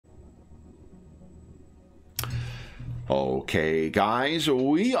Okay, guys,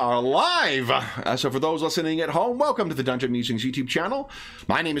 we are live. So for those listening at home, welcome to the Dungeon Musings YouTube channel.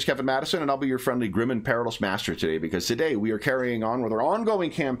 My name is Kevin Madison, and I'll be your friendly, grim, and perilous master today, because today we are carrying on with our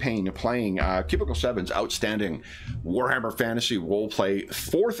ongoing campaign playing Cubicle 7's outstanding Warhammer Fantasy Roleplay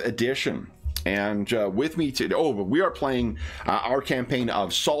 4th edition. And with me today, we are playing our campaign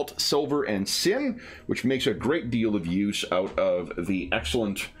of Salt, Silver, and Sin, which makes a great deal of use out of the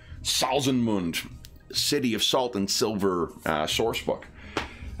excellent Salzenmund City of Salt and Silver sourcebook.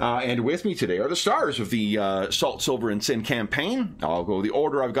 And with me today are the stars of the Salt, Silver, and Sin campaign. I'll go the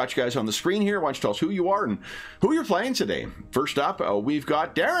order I've got you guys on the screen here. Why don't you tell us who you are and who you're playing today? First up, we've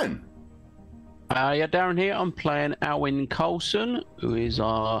got Darren. Yeah, Darren here. I'm playing Alwyn Coulson, who is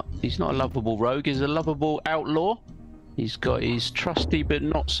he's not a lovable rogue, he's a lovable outlaw. He's got his trusty but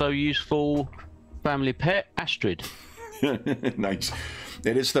not so useful family pet, Astrid. Nice.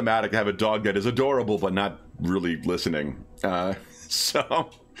 It is thematic to have a dog that is adorable but not really listening. Next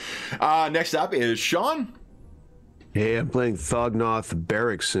up is Sean. Hey, I'm playing Thognoth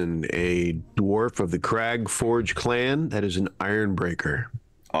Barrickson, a dwarf of the Cragforge clan that is an Ironbreaker.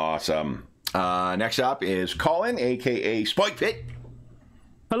 Awesome. Next up is Colin, aka Spike Pit.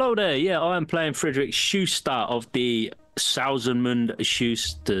 Hello there. Yeah, I'm playing Frederick Schuster of the Salzenmund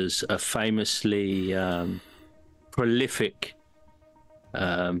Schusters, a famously prolific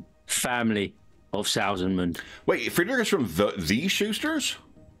family of Salzenmund. Wait, Friedrich is from the Schusters?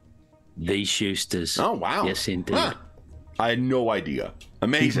 The Schusters. Oh, wow. Yes, indeed. Huh. I had no idea.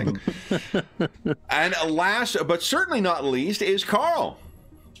 Amazing. And last, but certainly not least, is Carl.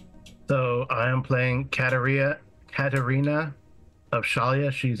 So I am playing Katerina of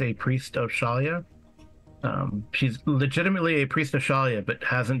Shalia. She's a priest of Shalia. She's legitimately a priest of Shalia, but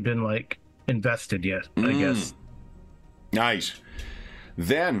hasn't been, like, invested yet, I guess. Nice.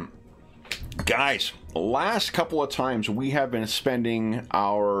 Then, guys, last couple of times we have been spending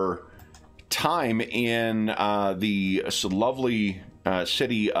our time in the lovely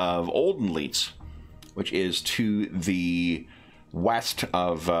city of Oldenleitz, which is to the west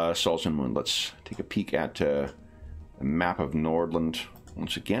of Salzenmund. Let's take a peek at a map of Nordland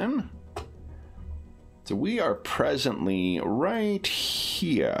once again. So we are presently right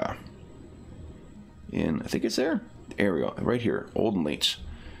here in, I think it's there. There we go, right here, Oldenleitz.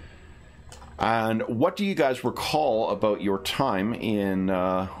 And what do you guys recall about your time in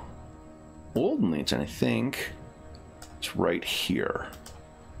Oldenleitz? And I think it's right here.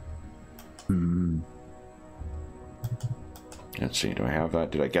 Let's see, do I have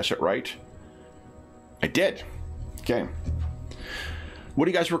that? Did I guess it right? I did. Okay. What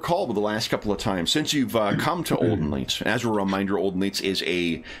do you guys recall about the last couple of times since you've come to Oldenleitz? As a reminder, Oldenleitz is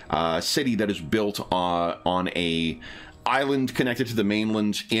a city that is built on a island connected to the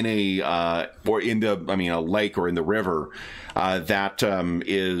mainland in a lake or in the river that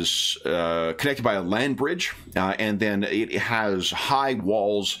is connected by a land bridge, and then it has high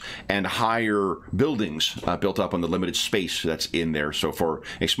walls and higher buildings built up on the limited space that's in there. So for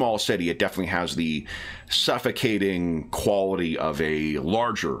a small city, it definitely has the suffocating quality of a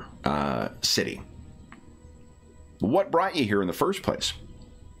larger city. What brought you here in the first place?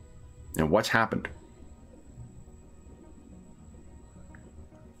 And what's happened?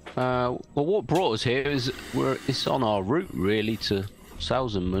 Well, what brought us here is it's on our route really to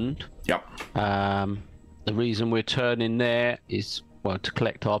Salzenmund. Yep. The reason we're turning there is, well, to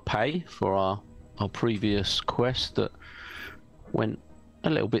collect our pay for our previous quest that went a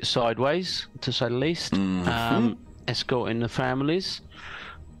little bit sideways, to say the least. Escorting the families,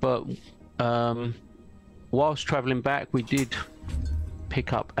 but whilst travelling back, we did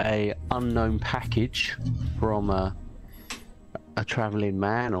pick up a unknown package from a traveling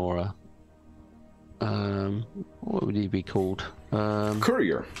man, or a what would he be called?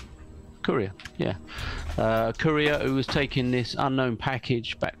 Courier. Courier, yeah. Courier who was taking this unknown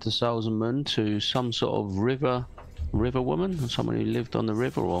package back to Salzenmund to some sort of river woman, or someone who lived on the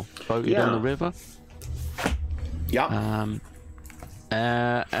river or boated on the river. Yeah.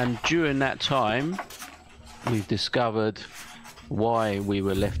 And during that time, we've discovered why we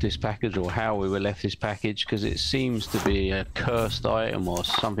were left this package, or how we were left this package, because it seems to be a cursed item or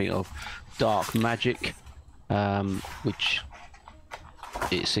something of dark magic, which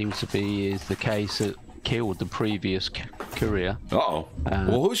it seems to be is the case that killed the previous courier. Uh-oh.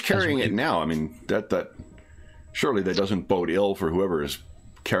 Well, who's carrying it now? I mean, that surely that doesn't bode ill for whoever is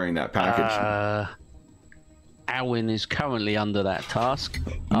carrying that package. Alwyn is currently under that task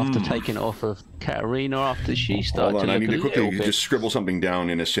after taking it off of Katerina after she started. Hold on, I need to quickly just scribble something down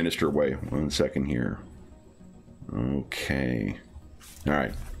in a sinister way. 1 second here. Okay. All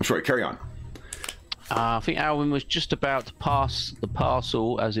right. I'm sorry, carry on. I think Alvin was just about to pass the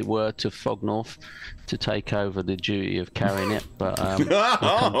parcel, as it were, to Fognorth to take over the duty of carrying it. But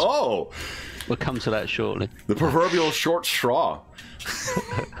we'll come to that shortly. The proverbial short straw.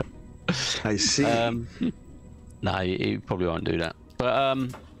 I see. No, he probably won't do that. But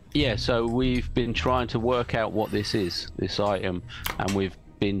yeah, so we've been trying to work out what this is, this item, and we've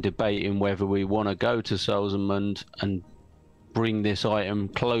been debating whether we want to go to Solzamund and bring this item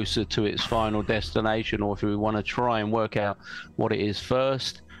closer to its final destination, or if we want to try and work out what it is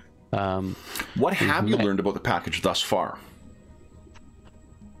first. What have you learned about the package thus far?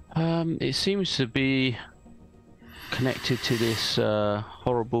 It seems to be connected to this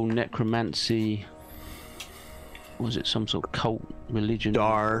horrible necromancy. Was it some sort of cult religion?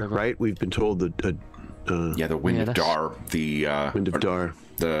 Dar, right? We've been told that. Yeah, the Wind of Dar. The Wind of Dar.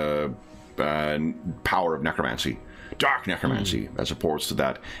 The power of necromancy. Dark necromancy, as opposed to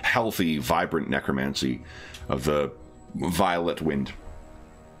that healthy, vibrant necromancy of the violet wind.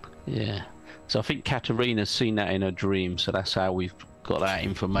 Yeah. So I think Katarina's seen that in her dream, so that's how we've got that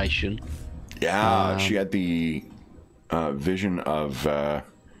information. Yeah, she had the vision of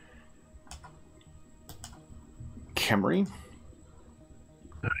Kemri.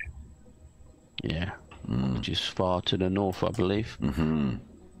 Yeah, which is far to the north, I believe. Mm-hmm.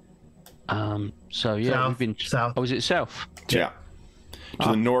 So yeah, South, we've been south. Oh, is it south? Yeah. To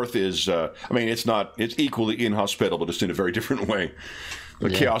the north is, I mean, it's equally inhospitable, just in a very different way. The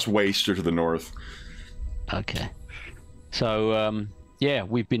Chaos Waste are to the north. Okay. So, yeah,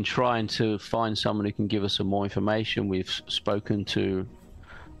 we've been trying to find someone who can give us some more information. We've spoken to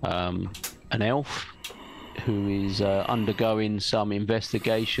an elf who is undergoing some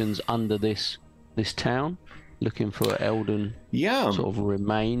investigations under this town, looking for Elden sort of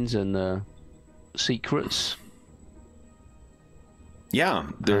remains and secrets. Yeah,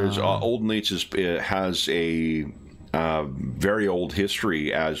 there's Old Leech has a very old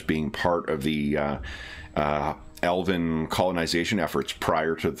history as being part of the elven colonization efforts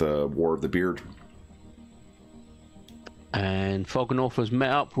prior to the War of the Beard. And Fognorth has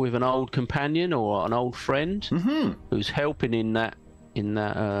met up with an old companion or an old friend who's helping in that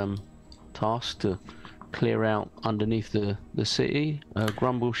task to clear out underneath the city.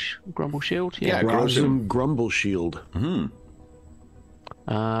 Grumble Shield. Yeah, Grumble Shield.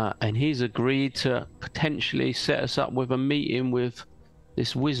 And he's agreed to potentially set us up with a meeting with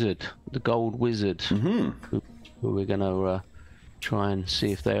this wizard, the Gold Wizard, who we're going to try and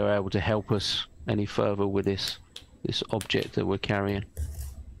see if they are able to help us any further with this object that we're carrying.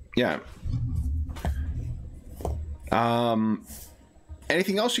 Yeah.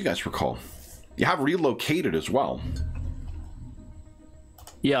 Anything else you guys recall? You have relocated as well.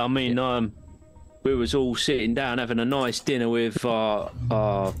 Yeah, I mean, we was all sitting down having a nice dinner with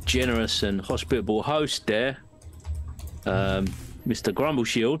our generous and hospitable host there, Mr.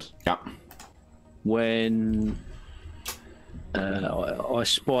 Grumbleshield. Yeah. When I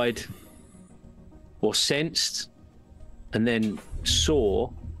spied or sensed and then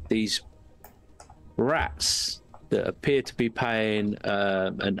saw these rats that appear to be paying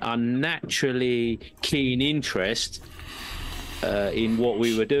an unnaturally keen interest in what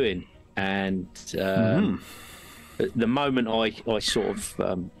we were doing. And the moment I sort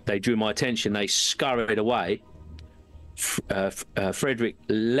of they drew my attention, they scurried away. Frederick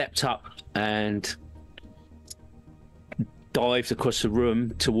leapt up and dived across the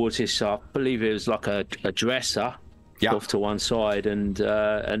room towards his, I believe it was like a dresser, off to one side, and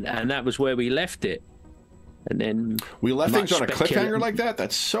that was where we left it. And then we left things on a cliffhanger like that.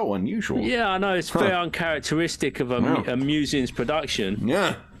 That's so unusual. Yeah, I know, it's very uncharacteristic of a Musings production.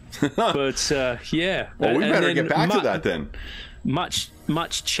 Yeah. But yeah. Well, we better get back to that then. Much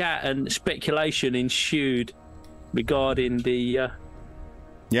chat and speculation ensued regarding the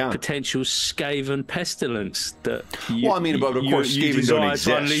potential Skaven pestilence that well, I mean, but of course, Skaven don't exist.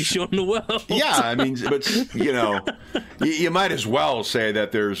 To unleash on the world. Yeah, I mean, but you might as well say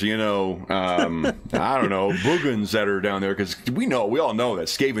that there's I don't know, boogans that are down there, because we all know that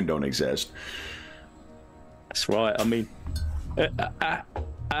Skaven don't exist. That's right. I mean, a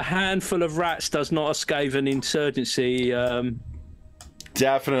handful of rats does not a Skaven insurgency.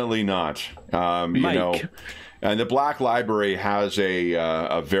 Definitely not. And the Black Library has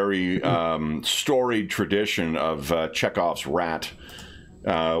a very storied tradition of Chekhov's rat,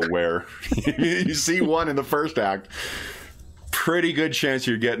 where you see one in the first act, pretty good chance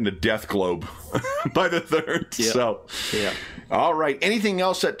you're getting a death globe by the third. Yep. So, yeah. All right. Anything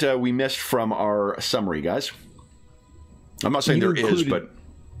else that we missed from our summary, guys? I'm not saying there is, but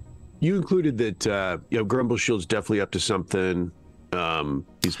you included that Grumble Shield's definitely up to something.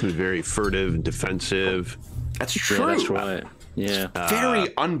 He's been very furtive and defensive. That's true. Yeah, that's right. Yeah. Very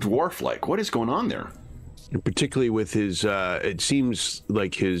undwarf-like. What is going on there? And particularly with his, it seems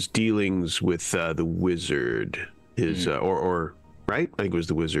like his dealings with the wizard, his or right? I think it was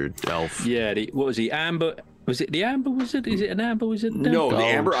the wizard elf. Yeah. What was he? Amber? Was it the Amber Wizard? Is it an Amber Wizard? No, the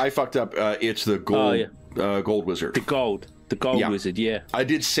Amber. I fucked up. It's the gold. Gold Wizard. The gold wizard. Yeah. I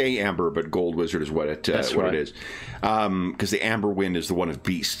did say Amber, but Gold Wizard is what it That's what right. it is. Because the Amber Wind is the one of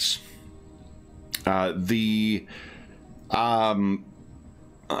beasts. The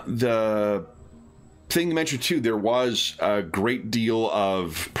thing you mentioned too, there was a great deal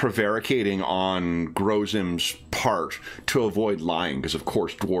of prevaricating on Grozim's part to avoid lying, because of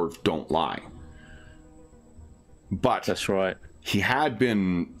course dwarves don't lie. But That's right. he had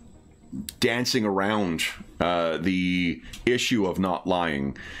been dancing around the issue of not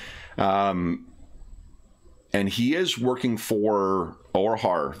lying. And he is working for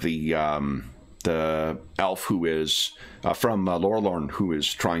Orhar, the elf who is from Lorelorn, who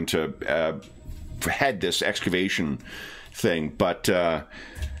is trying to head this excavation thing. But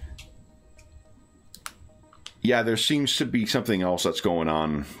yeah, there seems to be something else that's going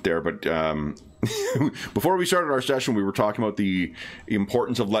on there. But before we started our session, we were talking about the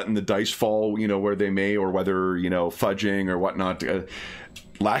importance of letting the dice fall, where they may, or whether, fudging or whatnot.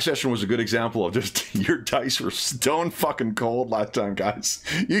 Last session was a good example of just your dice were stone fucking cold last time, guys.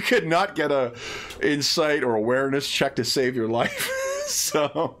 You could not get a insight or awareness check to save your life.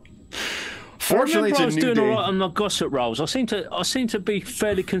 So, fortunately, it's I a was new doing day. all right on my gossip rolls. I seem to be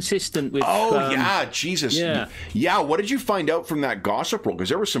fairly consistent with. Oh yeah, Jesus. Yeah. What did you find out from that gossip roll? Because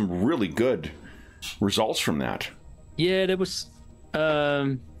there were some really good results from that. Yeah, there was.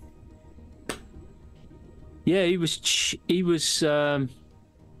 Yeah, he was.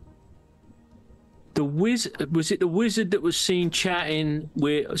 The wizard, was it the wizard that was seen chatting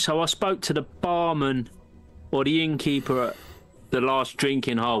with? So I spoke to the barman or the innkeeper at the last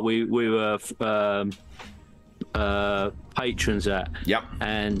drinking hole we were patrons at. Yep.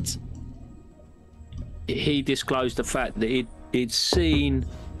 And he disclosed the fact that he'd seen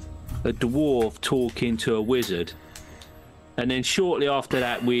a dwarf talking to a wizard, and then shortly after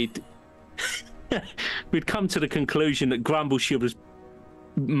that we'd come to the conclusion that Grumbleshield was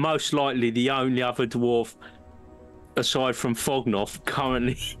most likely the only other dwarf aside from Fognoth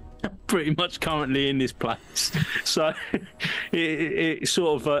pretty much currently in this place. So it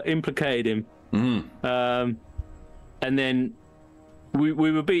sort of implicated him. And then we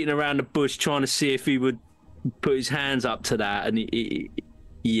were beating around the bush trying to see if he would put his hands up to that, and we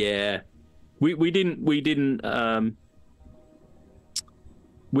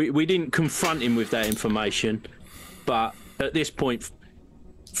didn't confront him with that information. But at this point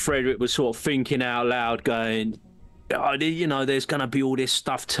Frederick was sort of thinking out loud, going, there's going to be all this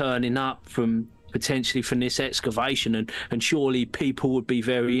stuff turning up potentially from this excavation, and surely people would be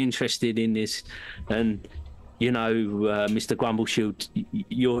very interested in this. And Mr. Grumbleshield,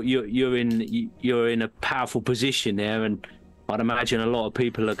 you're in a powerful position there, and I'd imagine a lot of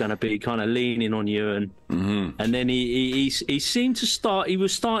people are going to be kind of leaning on you. And and then he seemed to start. He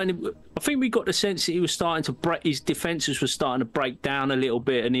was starting. I think we got the sense that he was starting to break. His defenses were starting to break down a little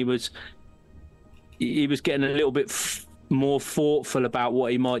bit, and he was getting a little bit more thoughtful about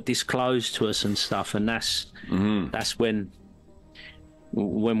what he might disclose to us and stuff. And that's when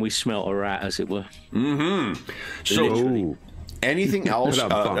we smelt a rat, as it were. So. Oh. Anything else?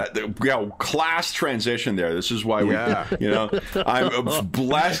 Class transition there. This is why I'm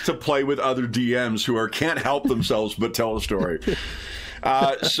blessed to play with other DMs who can't help themselves but tell a story.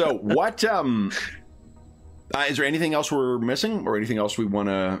 So what? Is there anything else we're missing, or anything else we want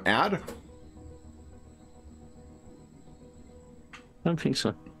to add? I don't think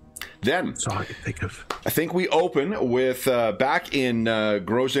so. Then That's all I can think of. I think we open with back in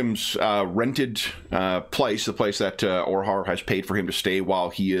Grozim's rented place, the place that Orhar has paid for him to stay while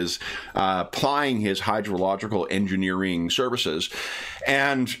he is plying his hydrological engineering services.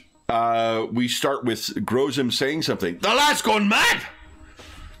 And we start with Grozim saying something. The lad's gone mad!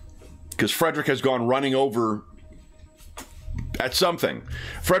 Because Frederick has gone running over at something.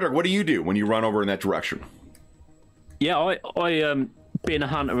 Frederick, what do you do when you run over in that direction? Yeah, I being a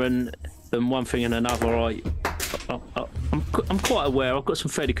hunter and one thing and another, I'm quite aware. I've got some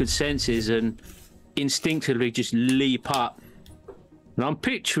fairly good senses, and instinctively just leap up. And I'm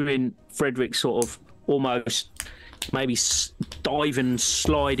picturing Frederick sort of almost maybe diving,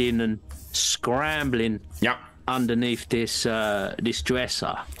 sliding, and scrambling underneath this this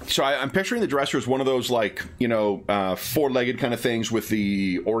dresser? So I'm picturing the dresser as one of those, like, you know, four-legged kind of things with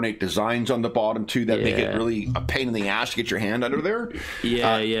the ornate designs on the bottom too that make it really a pain in the ass to get your hand under there.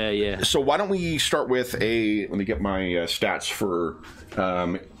 Yeah. So why don't we start with a? Let me get my stats for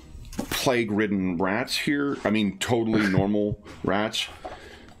plague-ridden rats here. I mean, totally normal rats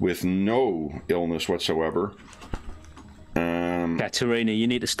with no illness whatsoever. Katerina, you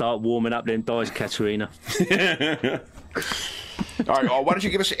need to start warming up them dice, Katerina. All right, why don't you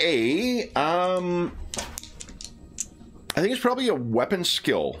give us a? I think it's probably a weapon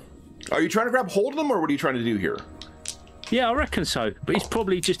skill. Are you trying to grab hold of them, or what are you trying to do here? Yeah, I reckon so. But it's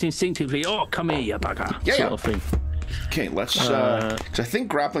probably just instinctively, oh, come here, you bugger, sort of thing. Okay, let's. Because I think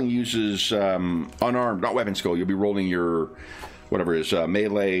grappling uses unarmed, not weapon skill. You'll be rolling your whatever it is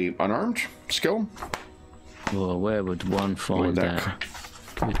melee unarmed skill. Well, where would one find that?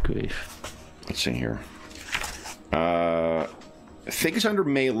 Good grief. Let's see here. I think it's under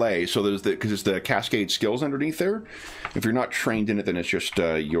melee, so there's because it's the cascade skills underneath there. If you're not trained in it, then it's just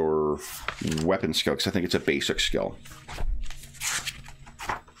your weapon skill, because I think it's a basic skill.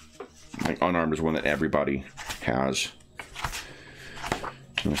 Like unarmed is one that everybody has.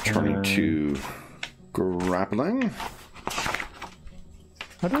 Let's turn to grappling.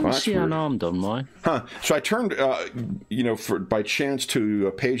 I don't see unarmed on mine. Huh. So I turned, you know, by chance to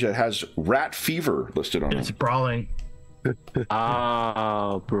a page that has rat fever listed on it. It's brawling.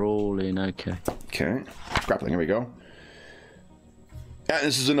 Brawling, okay. Okay. Grappling, here we go. And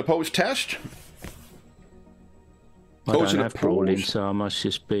this is an opposed test. I don't have brawling, so I must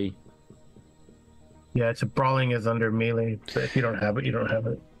just be... Yeah, it's a brawling is under melee, but if you don't have it, you don't have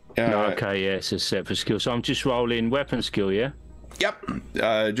it. Okay, yeah, it's a separate skill. So I'm just rolling weapon skill, yeah?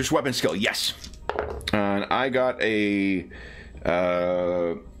 Yep, just weapon skill, yes. And I got a...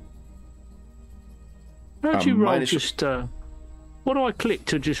 How do you roll just... what do I click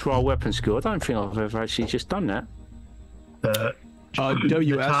to just roll weapon skill? I don't think I've ever actually just done that. WS.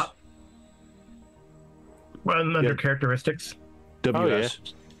 The top, under characteristics. WS.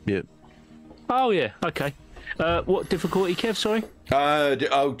 Yeah. Oh, yeah, okay. What difficulty, Kev, sorry?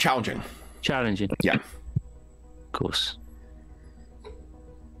 Challenging. Challenging. Yeah. Of course.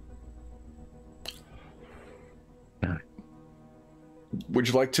 Would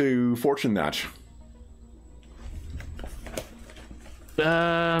you like to fortune that?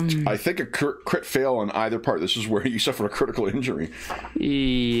 I think a crit fail on either part. This is where you suffer a critical injury.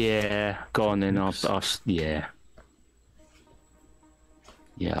 Yeah. Go on then. Yeah.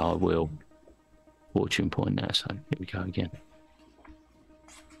 Yeah, I will. Fortune point now, so here we go again.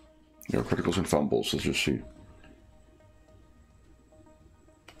 No criticals and fumbles. Let's just see.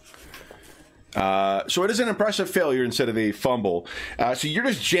 So it is an impressive failure instead of a fumble. So you're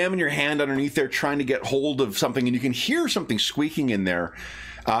just jamming your hand underneath there trying to get hold of something, and you can hear something squeaking in there.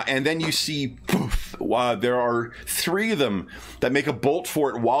 And then you see, poof, there are 3 of them that make a bolt for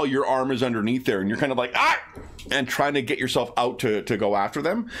it while your arm is underneath there. And you're kind of like, and trying to get yourself out to go after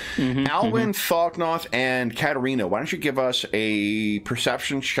them. Alwyn, Thognoth, and Katerina, why don't you give us a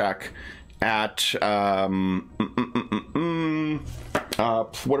perception check at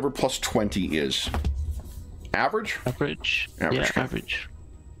whatever plus 20 is. Average? Average. Yeah, Okay. Average.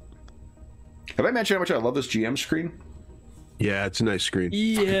 Have I mentioned how much I love this GM screen? Yeah, it's a nice screen.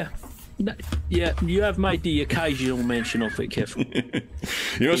 Yeah. Yeah, you have made the occasional mention of it, Kev.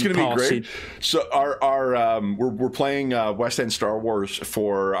 You know what's going to be great? So we're playing West End Star Wars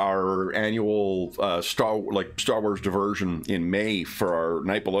for our annual Star Wars diversion in May for our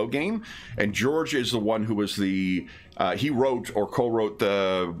Night Below game, and George is the one who was the he wrote or co-wrote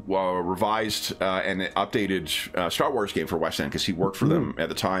the revised and updated Star Wars game for West End because he worked for them at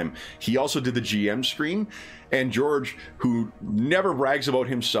the time. He also did the GM screen, and George, who never brags about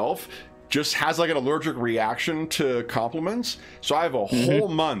himself, just has like an allergic reaction to compliments. So I have a whole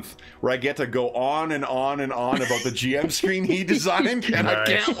month where I get to go on and on and on about the GM screen he designed, and I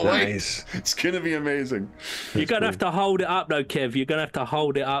can't wait. It's going to be amazing. You're going to have to hold it up, though, Kev. You're going to have to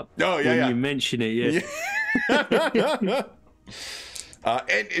hold it up when you mention it,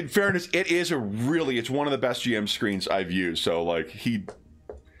 And in fairness, it's one of the best GM screens I've used. So like he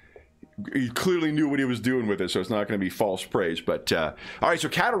clearly knew what he was doing with it, so it's not going to be false praise. But all right, so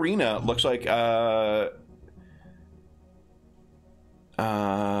Katerina looks like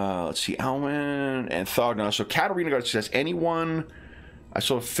let's see, Alwyn and Thognoth. So Katerina says, anyone I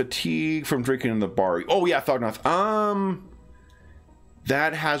saw fatigue from drinking in the bar. Oh yeah, Thognoth.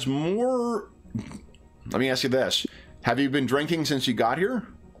 That has more. Let me ask you this: have you been drinking since you got here?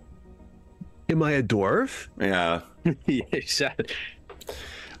 Am I a dwarf? Yeah. Yeah, exactly.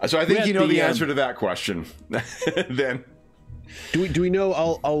 So I think you know the answer to that question. Then, do we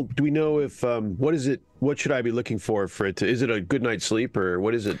know? Do we know if what is it? What should I be looking for it to? Is it a good night's sleep or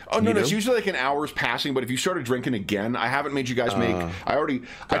what is it? Oh no, it's usually like an hour's passing. But if you started drinking again, I haven't made you guys make.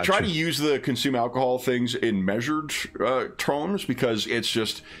 I try to use the consume alcohol things in measured tones because it's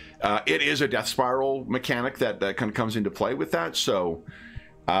just it is a death spiral mechanic that kind of comes into play with that. So.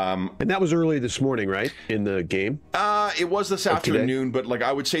 And that was early this morning, right? In the game? It was this afternoon, but like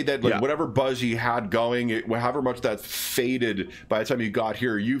I would say that like whatever buzz you had going, however much that faded by the time you got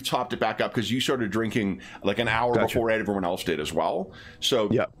here, you've topped it back up because you started drinking like an hour before everyone else did as well. So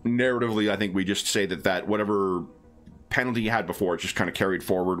narratively, I think we just say that whatever penalty you had before, it's just kind of carried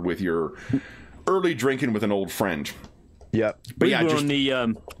forward with your early drinking with an old friend. Yeah, but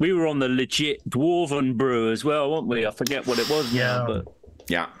we were on the legit dwarven brew as well, weren't we? I forget what it was now, but.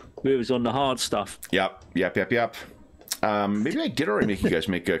 Yeah. We was on the hard stuff. Yep. Maybe I did already make you guys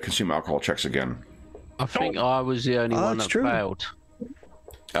make consume alcohol checks again. I think I was the only one that failed.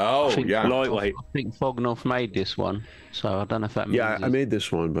 Oh, yeah. Lightweight. I think Fognoff made this one, so I don't know if that means... Yeah, I made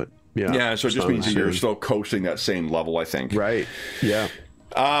this one, but Yeah, so it just means that you're still coasting that same level, I think. Right, yeah.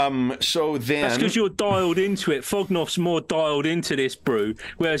 So then... That's because you're dialed into it. Fognoff's more dialed into this brew,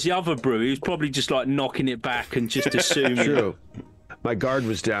 whereas the other brew, he's probably just like knocking it back and just assuming... True. My guard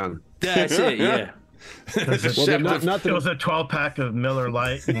was down. That's it, yeah. It was a 12-pack of Miller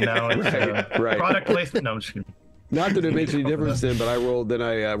Lite, and now it's product placement. No, I'm just kidding. Not that it makes any difference then, but I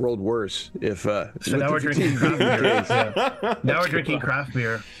rolled worse. So now we're drinking craft beer. Now we're drinking craft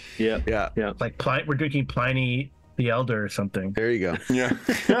beer. Yeah. Like we're drinking Pliny the Elder or something. There you go. Yeah.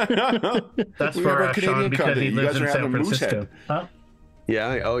 That's for Sean because he lives in San Francisco. Huh?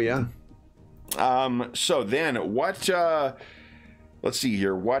 Yeah. Oh, yeah. So then, what? Let's see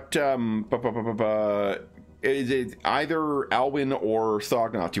here. What? Is it either Alwyn or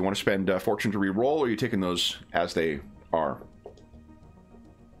Thognoth? Do you want to spend fortune to re-roll, or are you taking those as they are?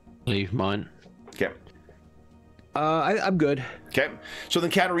 Leave mine. Okay. I'm good. Okay. So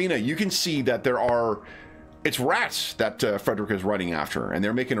then, Katerina, you can see that it's rats that Frederick is running after, and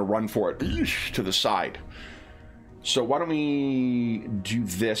they're making a run for it to the side. So why don't we do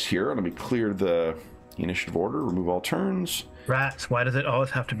this here? Let me clear the initiative order, remove all turns. Rats. Why does it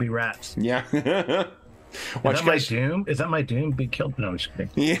always have to be rats? Yeah. My doom? Is that my doom? Be killed? No, I'm just kidding.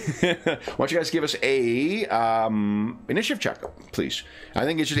 Yeah. Why don't you guys give us a initiative check, please? I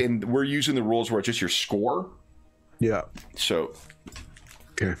think it's just we're using the rules where it's just your score. Yeah. So.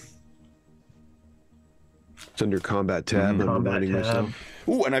 Okay. It's under combat tab. I'm reminding myself.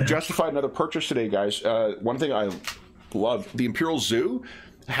 Ooh, and I've justified another purchase today, guys. One thing I love, the Imperial Zoo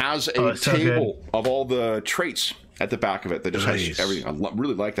has a table of all the traits at the back of it that just has everything. I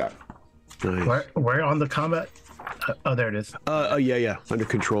really like that. Nice. Where on the combat? Oh, there it is. Yeah. Under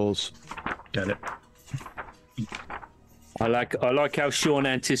controls. Got it. I like how Sean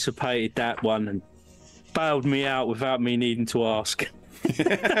anticipated that one and bailed me out without me needing to ask.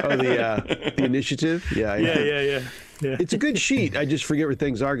 The initiative? Yeah. It's a good sheet. I just forget where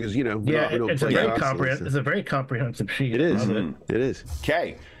things are because, we don't it's a very comprehensive sheet. It is. It is.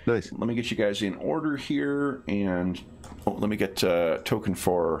 Okay. Nice. Let me get you guys in order here, and let me get a token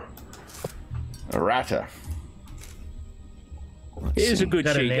for Errata. It is a good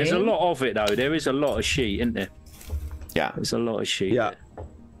sheet. There's a lot of it, though. There is a lot of sheet, isn't there? Yeah. There's a lot of sheet. Yeah.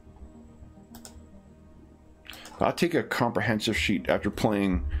 I'll take a comprehensive sheet after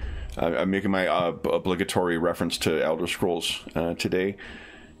playing. I'm making my obligatory reference to Elder Scrolls today.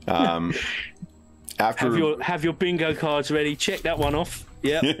 After have your bingo cards ready. Check that one off.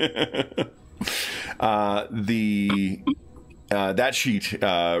 Yeah. That sheet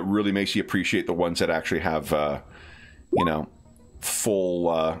really makes you appreciate the ones that actually have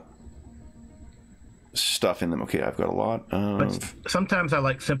full stuff in them. Okay, I've got a lot of... But sometimes I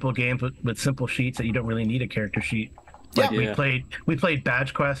like simple games with simple sheets that you don't really need a character sheet. Like we played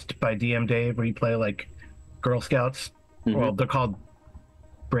Badge Quest by DM Dave, where you play like Girl Scouts. Mm-hmm. Well, they're called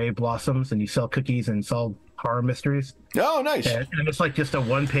Brave Blossoms, and you sell cookies and solve horror mysteries. Oh, nice! And it's like just a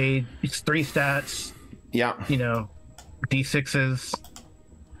one-page. It's 3 stats. Yeah. D6s.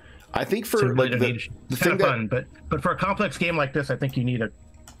 I think for so like the thing fun, but for a complex game like this, I think you need a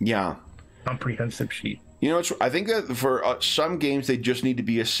comprehensive sheet. I think that for some games they just need to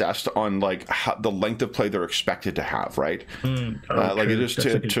be assessed on like the length of play they're expected to have, right? Like it is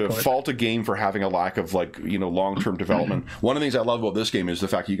to fault a game for having a lack of like long-term development. One of the things I love about this game is the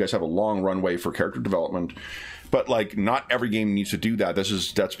fact that you guys have a long runway for character development, but like not every game needs to do that.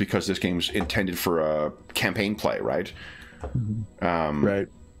 That's because this game's intended for a campaign play, right? Right.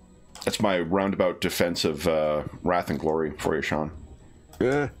 That's my roundabout defense of Wrath and Glory for you, Sean.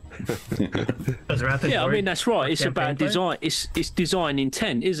 Yeah, I mean that's right. It's about design. It's design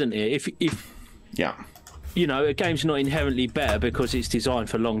intent, isn't it? If Yeah. you know, a game's not inherently better because it's designed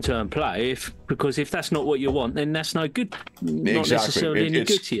for long-term play. Because if that's not what you want, then that's no good. Not necessarily any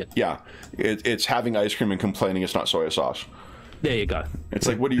good to you. Yeah, it's having ice cream and complaining it's not soy sauce. There you go. It's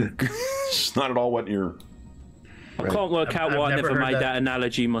like, what do you? It's not at all what you're. I can't work out why I never made that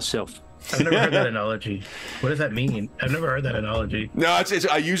analogy myself. I've never heard that analogy. What does that mean? I've never heard that analogy. No, it's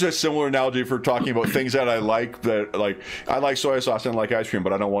I use a similar analogy for talking about things that I like. That like I like soy sauce and I like ice cream,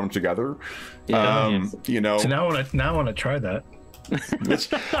 but I don't want them together. Yeah. You know. So now I want to try that.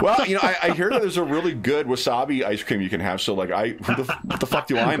 Well, you know, I hear that there's a really good wasabi ice cream you can have. So like, what the fuck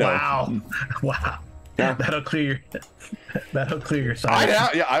do I know? Wow. Yeah. That'll clear your side.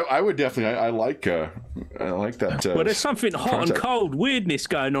 I would definitely. I like that. Well, there's something hot concept. and cold weirdness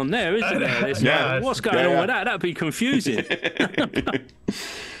going on there, isn't there? What's going on with that? That'd be confusing.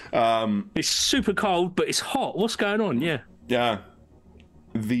 It's super cold, but it's hot. What's going on? Yeah. Yeah.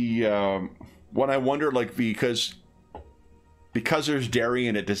 The when I wonder, like, because there's dairy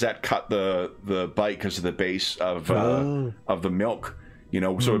in it, does that cut the bite because of the base of the milk? You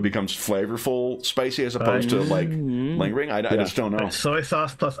know, so it becomes flavorful, spicy, as opposed to like lingering. I just don't know. Soy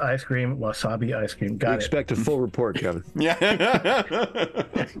sauce plus ice cream, wasabi ice cream. Got it. Expect a full report, Kevin. Yeah.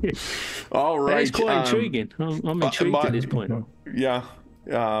 All right. It's quite intriguing. I'm intrigued at this point. Yeah.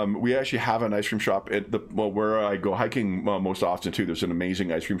 We actually have an ice cream shop at where I go hiking most often too. There's an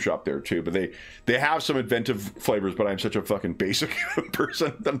amazing ice cream shop there too, but they have some inventive flavors. But I'm such a fucking basic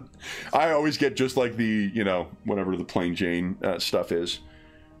person. I always get just like the, you know, whatever the plain Jane stuff is.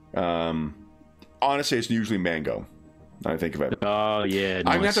 Honestly, it's usually mango. I think of it. Oh yeah.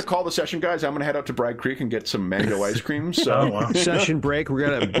 I'm gonna have to call the session, guys. I'm gonna head out to Bragg Creek and get some mango ice cream. So Session break. We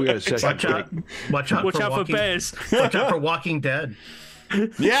got a session break. Watch out for bears. Watch out for Walking Dead.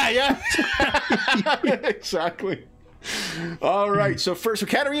 Yeah. Exactly. All right. So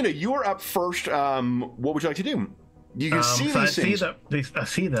Katarina, you are up first. What would you like to do? You can see these things. I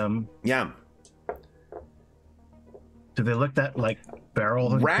see them. Yeah. Do they look that like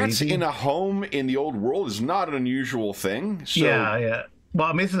barrel and Rats crazy? in a home in the old world is not an unusual thing. So Yeah. Well,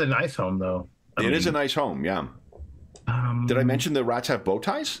 I mean, this is a nice home, though. It is a nice home. Yeah. Did I mention the rats have bow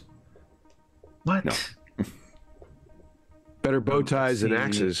ties? What? No. Better bow ties than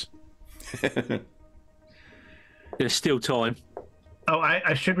axes. There's still time. Oh,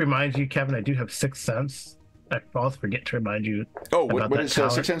 I should remind you, Kevin, I do have Sixth Sense. I always forget to remind you. Oh, about what that is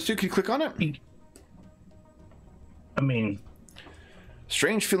talent. Sixth Sense do? Can you click on it? I mean,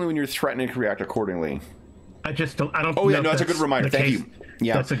 strange feeling when you're threatening to react accordingly. I don't. Oh yeah, no, that's a good reminder. Thank you.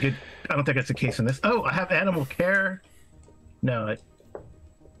 Yeah, that's a good. I don't think that's the case in this. Oh, I have animal care. No,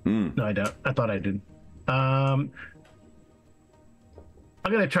 no, I don't. I thought I did.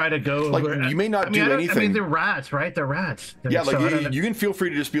 I'm gonna try to go. Like over, you may not do anything. I mean, they're rats, right? They're rats. Yeah, so like you can feel free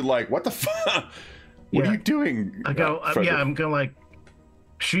to just be like, "What the fuck? What are you doing?" I go. I'm going like,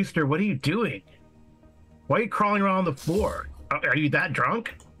 Schuster, what are you doing? Why are you crawling around on the floor? Are you that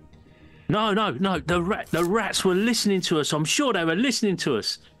drunk? No. The rats were listening to us. I'm sure they were listening to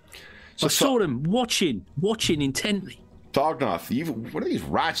us. I saw them watching intently. Thognoth, what are these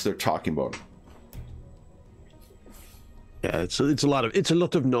rats they're talking about? Yeah, it's a lot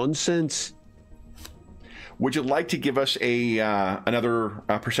of nonsense. Would you like to give us another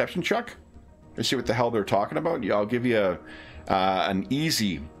perception check and see what the hell they're talking about? Yeah, I'll give you an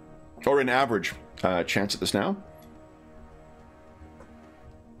easy or an average chance at this now.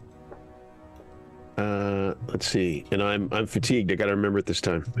 Let's see. And I'm fatigued. I got to remember it this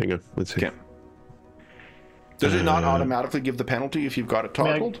time. Hang on. Let's see. Okay. Does it not automatically give the penalty if you've got it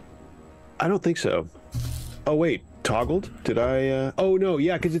toggled? I don't think so. Oh wait, toggled? Did I? Oh no,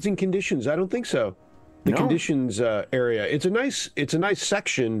 yeah, because it's in conditions. I don't think so. The conditions area. It's a nice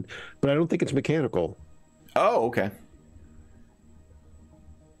section, but I don't think it's mechanical. Oh, okay.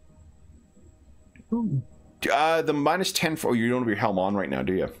 The -10 for you don't have your helm on right now,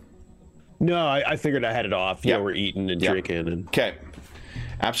 do you? No, I figured I had it off. Yeah, we're eating and drinking and. Okay.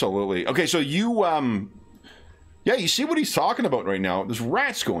 Absolutely. Okay, so you you see what he's talking about right now. There's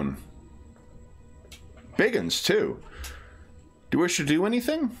rats going. Big uns too. Do you wish to do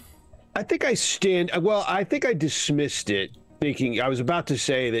anything? I think I dismissed it, thinking I was about to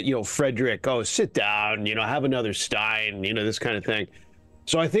say that, Frederick, sit down, have another stein, this kind of thing.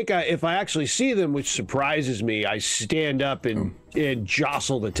 So I think if I actually see them, which surprises me, I stand up and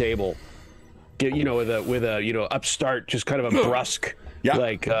jostle the table, with a upstart, just kind of a brusque,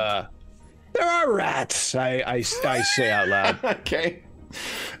 like, there are rats, I say out loud. Okay.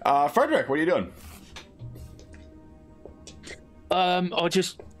 Frederick, what are you doing? I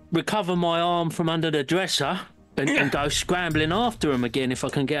just recover my arm from under the dresser and go scrambling after him again if I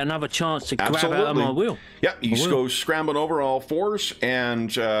can get another chance to grab out of my wheel. Yep, you just go scrambling over all fours,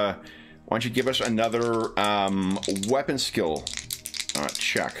 and why don't you give us another weapon skill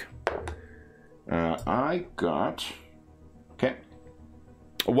check. I got... Okay.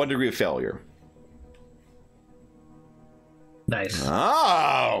 1 degree of failure. Nice.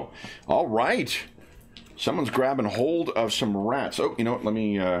 Oh! All right. Someone's grabbing hold of some rats. Oh, you know what? Let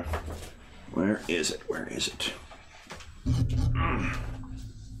me... where is it? Where is it?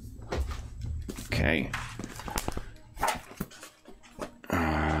 Okay.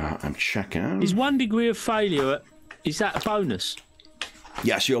 I'm checking. Is 1 degree of failure, is that a bonus?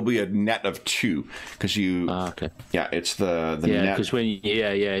 Yes, you'll be a net of 2 because you. Okay. Yeah, it's the net. Yeah, because when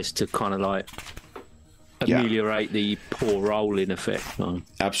it's to kind of like ameliorate the poor roll in effect.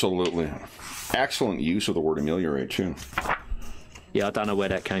 Absolutely. Excellent use of the word ameliorate too. Yeah, I don't know where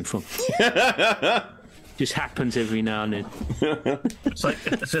that came from. Just happens every now and then. It's like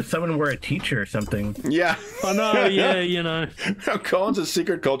as if someone were a teacher or something. Yeah. I know, yeah, you know. Colin's a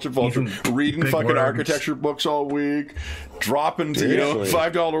secret culture vulture, reading fucking words. architecture books all week, dropping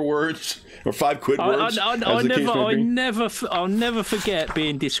 $5 words or £5 words. I'll never forget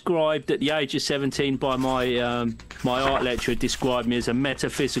being described at the age of 17 by my my art lecturer. Described me as a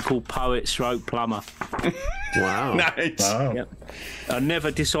metaphysical poet stroke plumber. Wow. Nice. Wow. Yep. I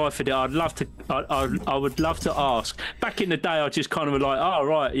never deciphered it. I'd love to. I would love to ask. Back in the day, I just kind of was like, "Oh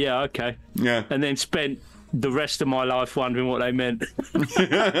right, yeah, okay," Yeah. and then spent the rest of my life wondering what they meant.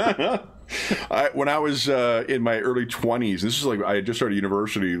 When I was in my early 20s, this is like I had just started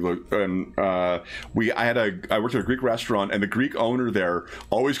university, and I worked at a Greek restaurant, and the Greek owner there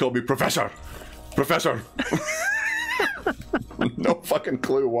always called me Professor. No fucking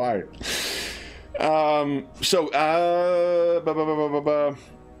clue why.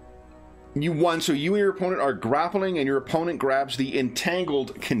 You won. So you and your opponent are grappling, and your opponent grabs the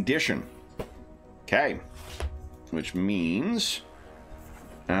entangled condition. Okay, which means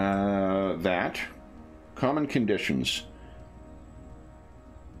that common conditions.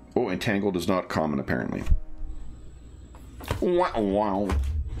 Oh, entangled is not common apparently. Wow.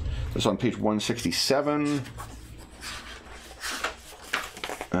 That's on page 167.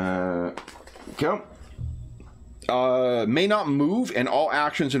 Go. May not move, and all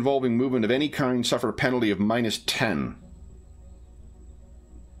actions involving movement of any kind suffer a penalty of -10.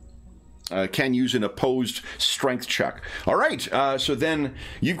 Can use an opposed strength check. All right, so then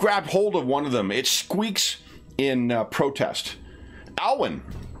you grab hold of one of them. It squeaks in protest. Alwyn,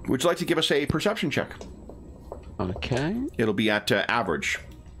 would you like to give us a perception check? Okay. It'll be at average.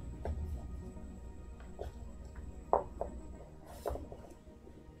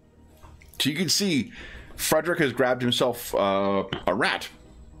 So you can see Frederick has grabbed himself a rat.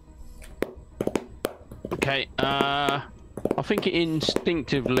 Okay. I think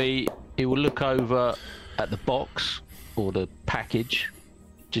instinctively he will look over at the box or the package,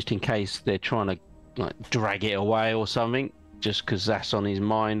 just in case they're trying to like drag it away or something. Just because that's on his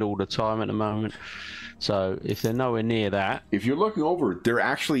mind all the time at the moment. So if they're nowhere near that, if you're looking over, there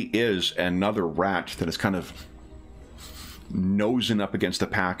actually is another rat that is kind of nosing up against the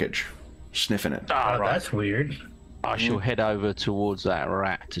package, sniffing it. Oh, that's weird. I shall head over towards that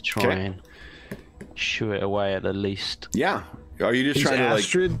rat to try and shoo it away at the least. Yeah. Are you just trying to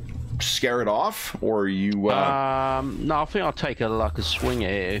Astrid? like scare it off, or are you? No, I think I'll take a swing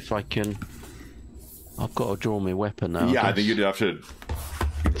at it if I can. I've got to draw my weapon now. Yeah, I think you'd have to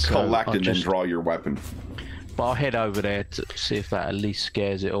collect and then draw your weapon. But I'll head over there to see if that at least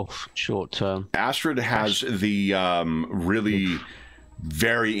scares it off short term. Astrid has the really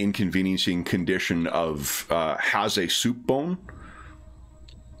very inconveniencing condition of has a soup bone.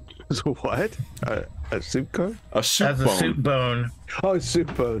 What? A soup cone? A soup Has bone. a soup bone. Oh,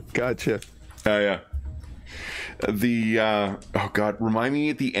 soup bone. Gotcha. Yeah. Oh god, remind me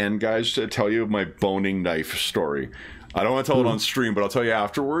at the end, guys, to tell you my boning knife story. I don't want to tell it on stream, but I'll tell you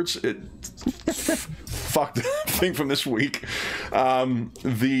afterwards. Fuck the thing from this week. So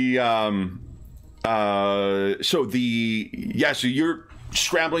you're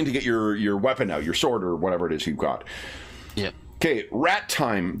scrambling to get your weapon out, your sword or whatever it is you've got. Yep. Okay, rat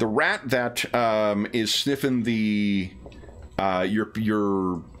time. The rat that is sniffing your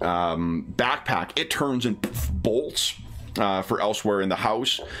backpack, it turns and bolts for elsewhere in the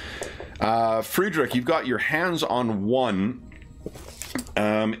house. Friedrich, you've got your hands on one.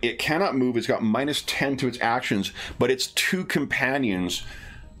 It cannot move. It's got -10 to its actions, but its two companions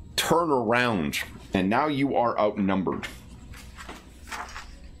turn around, and now you are outnumbered.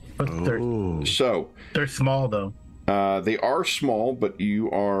 But they're So small though. They are small, but you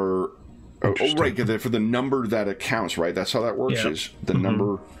are... Oh, right, for the number that it counts, right? That's how that works, is the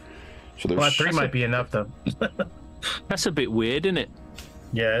number... So there's... Well, 3 might be enough, though. That's a bit weird, isn't it?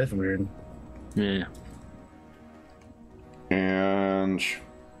 Yeah, it's weird. Yeah. And...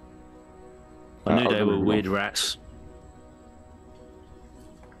 I knew they were weird rats.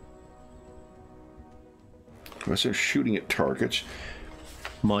 Unless they're shooting at targets.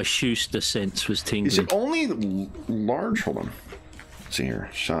 My Schuster sense was tingling. Is it only large? Hold on. Let's see here.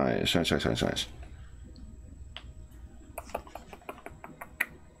 Size.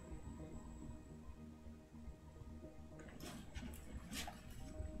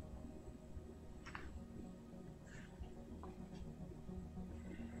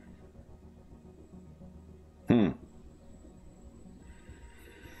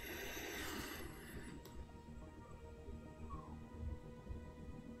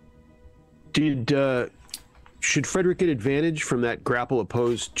 Should Frederick get advantage from that grapple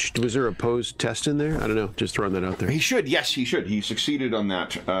opposed? Was there opposed test in there? I don't know. Just throwing that out there. He should. Yes, he should. He succeeded on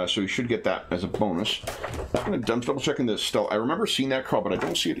that, so he should get that as a bonus. I'm going to double checking the stealth. I remember seeing that call, but I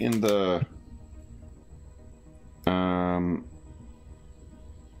don't see it in the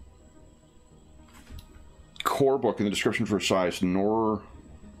core book in the description for size, nor...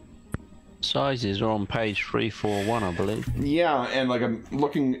 Sizes are on page 341, I believe. Yeah, and like I'm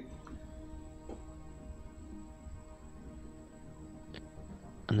looking...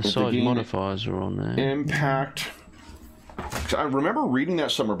 And the size modifiers are on there. Impact. I remember reading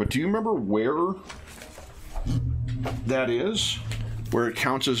that somewhere, but do you remember where that is? Where it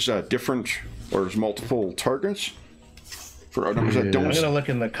counts as different or as multiple targets? For numbers that don't... I'm going to look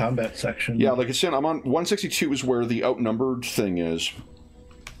in the combat section. Yeah, like I said, I'm on 162 is where the outnumbered thing is.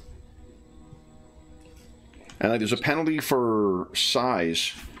 And like, there's a penalty for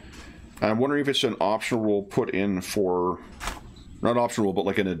size. I'm wondering if it's an optional rule put in for... Not optional, but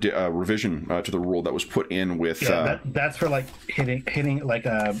like in a revision to the rule that was put in with... that's for like hitting like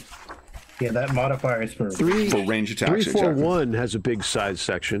that modifier is for range attacks. 341 has a big size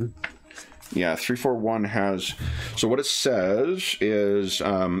section. Yeah, 341 has... So what it says is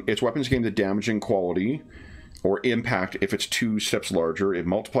its weapons gain the damaging quality or impact if it's 2 steps larger. It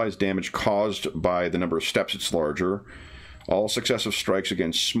multiplies damage caused by the number of steps it's larger. All successive strikes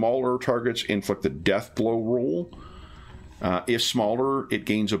against smaller targets inflict the death blow rule. If smaller, it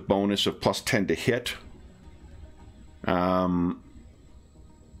gains a bonus of plus 10 to hit. There's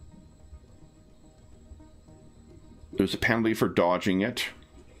a penalty for dodging it.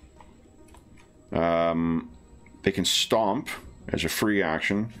 They can stomp as a free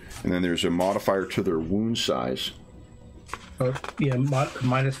action, and then there's a modifier to their wound size. Oh, yeah,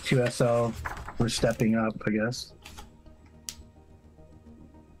 minus 2 SL for stepping up, I guess.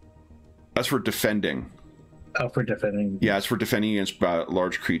 That's for defending. Oh, for defending. Yeah, it's for defending against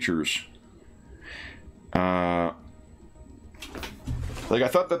large creatures. Like, I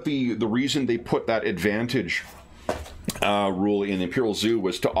thought that the reason they put that advantage rule in the Imperial Zoo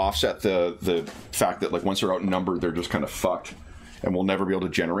was to offset the fact that, like, once they're outnumbered, they're just kind of fucked, and we'll never be able to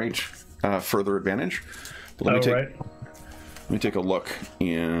generate further advantage. But let me take a look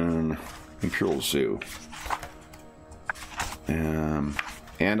in Imperial Zoo.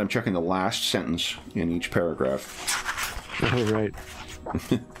 And I'm checking the last sentence in each paragraph. Oh, right.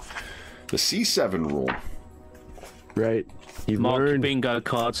 The C7 rule. Right. You've Mark learned. bingo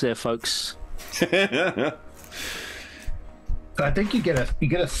cards there, folks. I think you get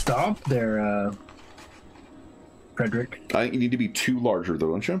a stomp there, Frederick. I think you need to be 2 larger,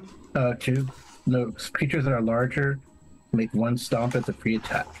 though, don't you? 2. No, creatures that are larger make 1 stomp as a free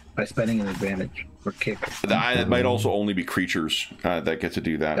attack by spending an advantage or kick. It might also only be creatures that get to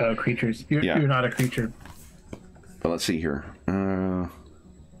do that. Creatures. You're not a creature. But let's see here.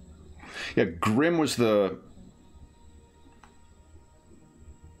 Yeah, Grim was the...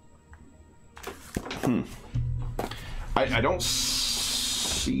 I don't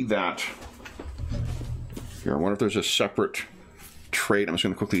see that. Here, I wonder if there's a separate trait. I'm just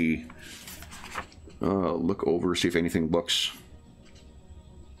going to quickly look over, see if anything looks...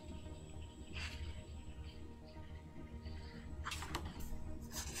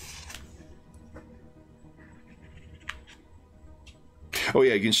 Oh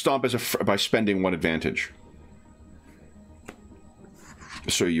yeah, you can stomp by spending 1 advantage.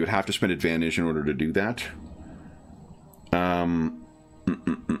 So you would have to spend advantage in order to do that.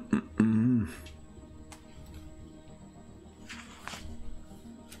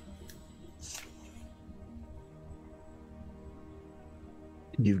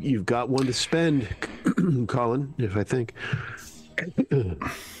 You've got 1 to spend, Colin, if I think.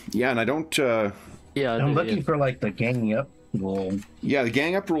 Yeah, and I don't... Yeah, I'm looking for like the ganging up rule. Yeah, the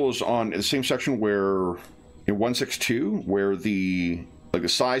gang up rule is on the same section where in 162, where the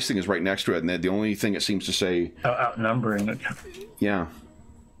size thing is right next to it, and the only thing it seems to say Outnumbering it. Yeah.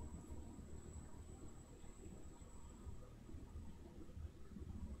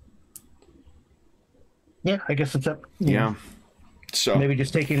 Yeah, I guess it's up. Yeah. So maybe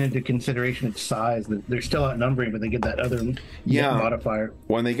just taking into consideration its size, they're still outnumbering, but they get that other modifier.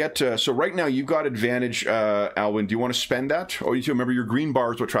 When they get to, so right now you've got advantage, Alwyn. Do you want to spend that? Oh, you remember your green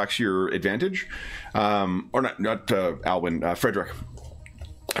bar is what tracks your advantage, or not Alwyn, Frederick.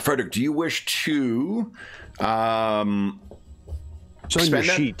 Frederick, do you wish to it's on your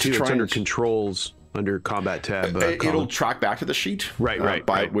sheet too. It's under controls, under combat tab. It'll track back to the sheet,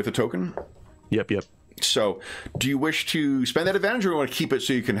 right. With a token. Yep. So, do you wish to spend that advantage, or do you want to keep it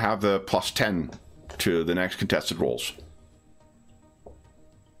so you can have the plus 10 to the next contested rolls?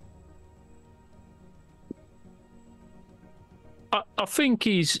 I think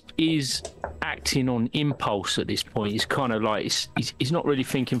he's acting on impulse at this point. He's kind of like he's not really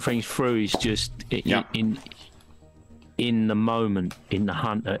thinking things through. He's just in the moment. In the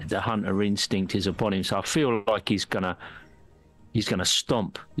hunter instinct is upon him. So I feel like he's gonna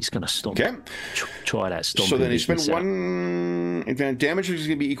stomp. He's gonna stomp. Okay. Try that stomp. So then you spend one advantage. Damage is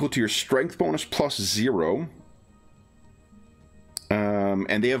going to be equal to your strength bonus plus 0.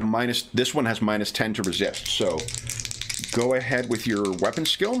 And they have this one has minus 10 to resist. So go ahead with your weapon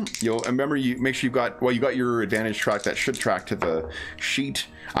skill. You'll remember, you make sure you got your advantage track. That should track to the sheet.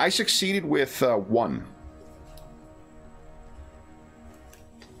 I succeeded with 1.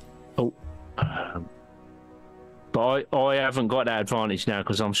 Oh. But I haven't got that advantage now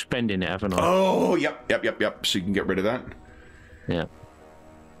because I'm spending it, haven't I? Oh, yep. So you can get rid of that. Yeah.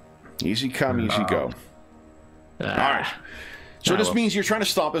 Easy come, easy go. All right. So this means you're trying to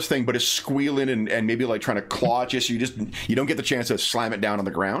stop this thing, but it's squealing and maybe like trying to claw at you, so you don't get the chance to slam it down on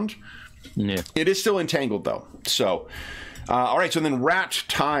the ground. Yeah. It is still entangled though. So, all right. So then rat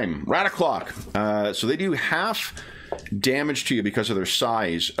o'clock. So they do half damage to you because of their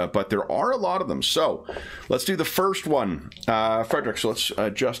size, but there are a lot of them. So let's do the first one, Frederick. So let's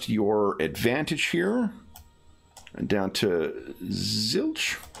adjust your advantage here down to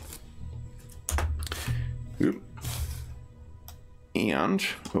zilch. Oop. And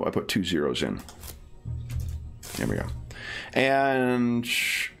I put 2 zeros in. There we go. And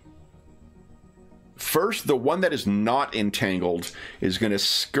first, the one that is not entangled is going to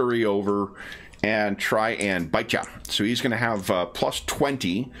scurry over and try and bite you. So he's going to have plus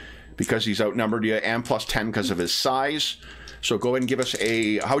 20 because he's outnumbered you, and plus 10 because of his size. So go ahead and give us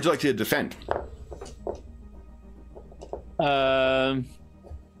a... How would you like to defend? What are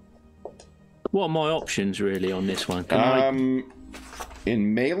my options really on this one?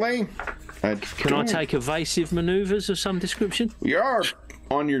 In melee, can I take evasive maneuvers of some description? You are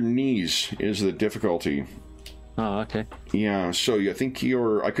on your knees is the difficulty. Oh, okay. Yeah, so I think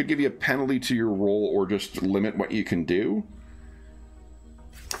I could give you a penalty to your roll or just limit what you can do.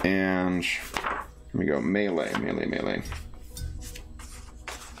 And here we go, melee.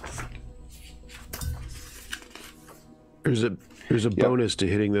 There's a bonus to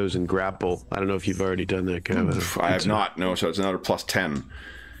hitting those in grapple. I don't know if you've already done that, Kevin. I have not, no, so it's another plus 10.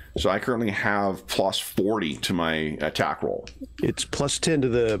 So I currently have plus 40 to my attack roll. It's plus 10 to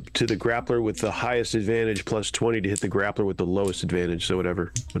the grappler with the highest advantage, plus 20 to hit the grappler with the lowest advantage. So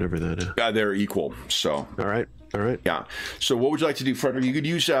whatever that is. They're equal. So all right. Yeah. So what would you like to do, Frederick? You could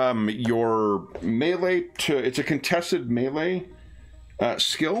use your melee to. It's a contested melee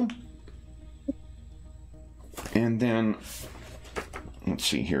skill, and then let's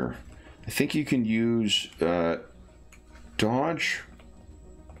see here. I think you can use dodge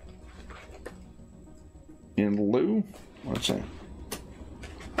in lieu. Let's see.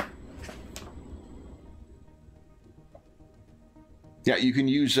 Yeah, you can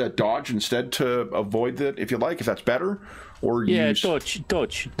use dodge instead to avoid that if you like, if that's better. Or use...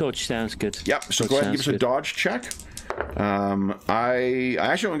 dodge sounds good. Yep. So go ahead and give us a dodge check. I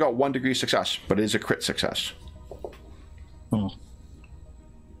actually only got 1 degree success, but it is a crit success. Oh.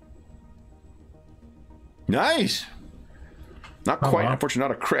 Nice. Not quite, unfortunately,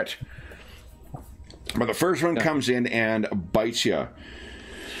 not a crit. But the first one comes in and bites you.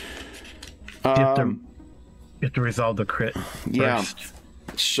 You have to resolve the crit first. Yeah.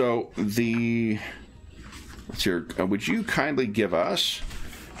 So let's see here. Would you kindly give us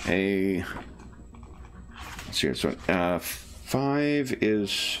a... Let's see here. So 5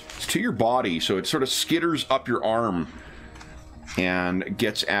 is to your body, so it sort of skitters up your arm and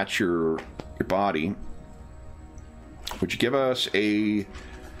gets at your body. Would you give us a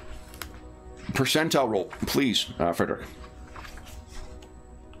Percentile roll, please, Frederick.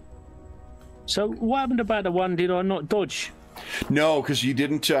 So what happened about the one did I not dodge? No, because you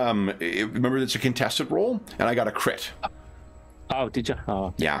didn't. Remember, it's a contested roll, and I got a crit. Oh, did you?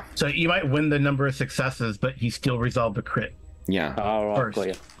 Oh. Yeah. So you might win the number of successes, but he still resolved the crit. Yeah. All right, got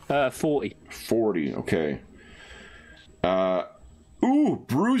you. 40. 40, okay. Ooh,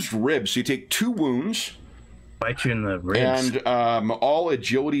 bruised ribs. So you take 2 wounds. Bite you in the ribs. And all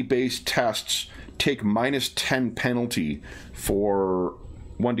agility-based tests take -10 penalty for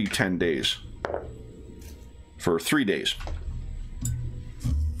 1d10 days. For 3 days.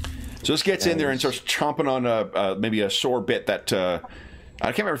 So this gets in there and starts chomping on maybe a sore bit that... I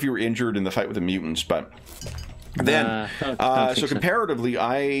can't remember if you were injured in the fight with the mutants, but... Then, so comparatively,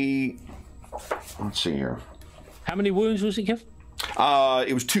 let's see here. How many wounds was it, Kev?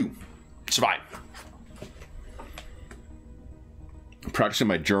 It was 2. Survive. I'm practicing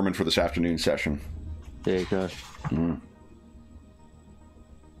my German for this afternoon session. There you go.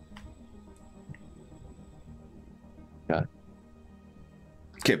 Got it.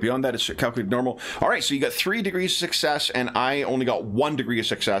 Okay, beyond that, it's calculated normal. All right, so you got 3 degrees of success, and I only got 1 degree of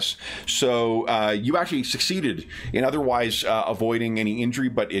success. So you actually succeeded in otherwise avoiding any injury,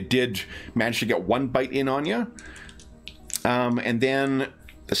 but it did manage to get 1 bite in on you. And then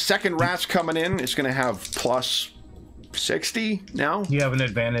the second rat's coming in. It's going to have plus 60 now. You have an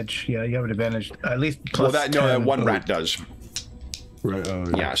advantage. Yeah, you have an advantage. At least plus well, that one rat does. Right. Oh,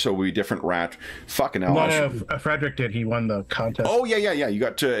 yeah, so we different rat. Fucking hell. No, Frederick did. He won the contest. Oh, yeah. You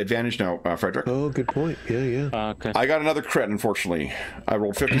got advantage now, Frederick. Oh, good point. Yeah. Okay. I got another crit, unfortunately. I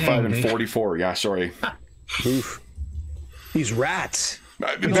rolled 55 and 44. Yeah, sorry. Oof. These rats.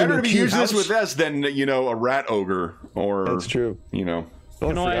 Better to be using this with this than, a rat ogre or... That's true. Oh,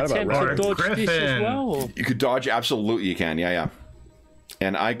 Can I attempt to dodge Griffin. this as well? Or? You could dodge, absolutely you can. Yeah.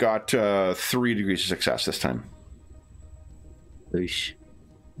 And I got 3 degrees of success this time. Oosh.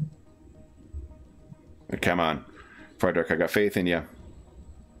 Come on, Frederick, I got faith in you.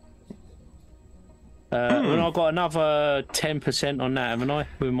 When I got another 10% on that, haven't I?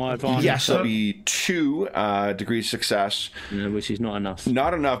 With my advantage. Yes, that'll be 2 degrees of success. Yeah, which is not enough.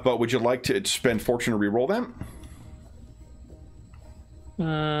 Not enough, but would you like to spend fortune to reroll them?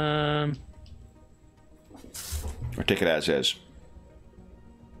 Or take it as is?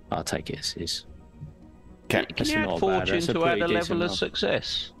 I'll take it as is. Okay. Can you add fortune to add a level of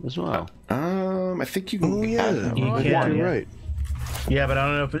success as well? I think you can. Oh, yeah. You You're can, right. Yeah, but I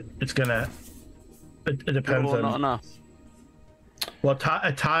don't know if it's gonna. It depends Or on. not enough. Well,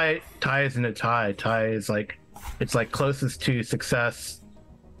 a tie isn't a tie. Tie is like it's like closest to success.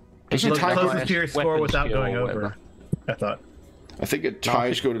 Is it tie Closest to your score weapon without skill going or over. whatever. I thought. I think it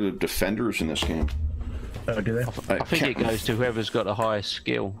ties go to the defenders in this game. Oh, do they? I think it goes to whoever's got the highest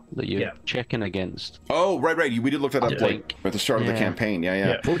skill that you're checking against. Oh, right. We did look that up think. at the start of the campaign.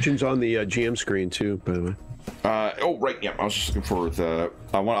 Yeah. Fortune's on the GM screen too, by the way. Oh, right. Yeah, I was just looking for the.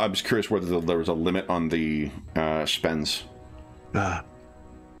 I was curious whether there was a limit on the spends. For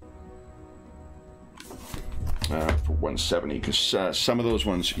 170, because some of those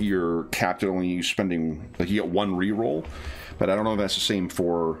ones you're capped at only you spending, like you get 1 reroll, but I don't know if that's the same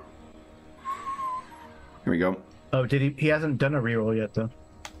for. Here we go. Oh, did he? He hasn't done a reroll yet, though.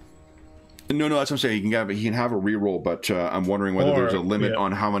 No, that's what I'm saying. He can have a reroll, but I'm wondering whether there's a limit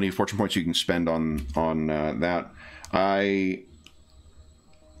on how many fortune points you can spend on that.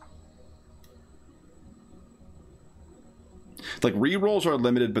 Like rerolls are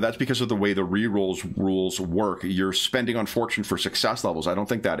limited, but that's because of the way the rerolls rules work. You're spending on fortune for success levels. I don't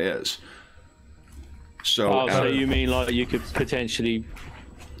think that is. So, so you mean like you could potentially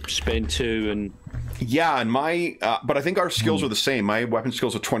spend 2 and. Yeah, and my but I think our skills are the same. My weapon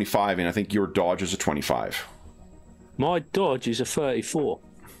skills are 25, and I think your dodge is a 25. My dodge is a 34.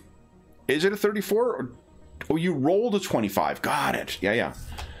 Is it a 34? Oh, you rolled a 25. Got it. Yeah.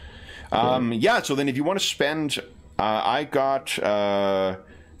 Yeah. So then, if you want to spend, I got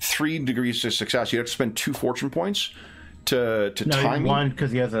 3 degrees of success. You have to spend 2 fortune points to time. 1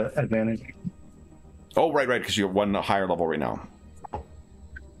 because he has an advantage. Oh, right, because you're 1 higher level right now.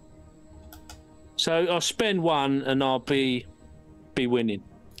 So I'll spend 1 and I'll be winning.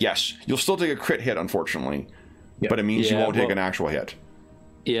 Yes, you'll still take a crit hit, unfortunately, but it means you won't take an actual hit.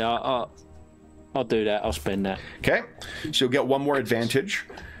 Yeah, I'll do that. I'll spend that. Okay, so you'll get 1 more advantage,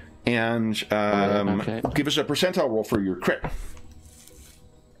 and give us a percentile roll for your crit.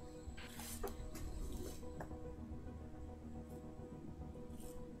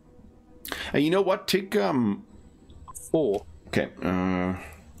 And you know what? Take 4. Okay.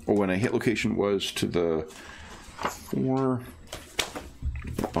 When a hit location was to the 4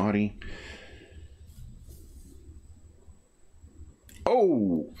 body.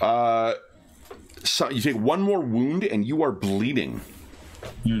 So you take one more wound and you are bleeding.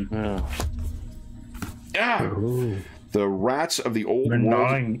 The rats of the old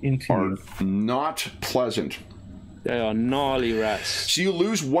world are not pleasant. They are gnarly rats. So you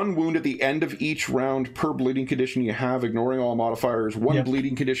lose one wound at the end of each round per bleeding condition you have, ignoring all modifiers. One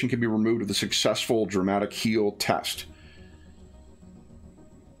bleeding condition can be removed with a successful dramatic heal test.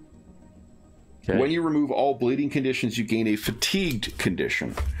 Okay. When you remove all bleeding conditions, you gain a fatigued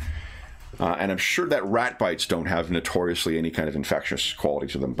condition. And I'm sure that rat bites don't have notoriously any kind of infectious quality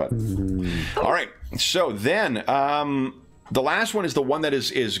to them. But all right. So then the last one is the one that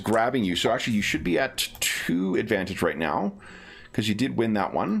is grabbing you. So actually, you should be at 2 advantage right now because you did win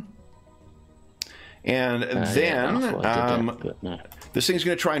that one. And then this thing's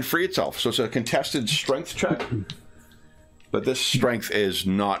going to try and free itself. So it's a contested strength check. But this strength is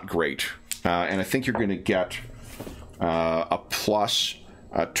not great. And I think you're going to get a plus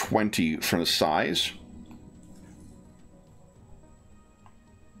 20 from the size.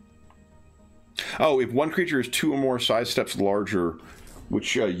 Oh, if one creature is 2 or more size steps larger,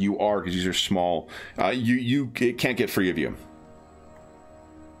 which you are because these are small, it can't get free of you.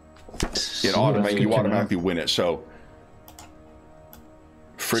 You automatically win it. So,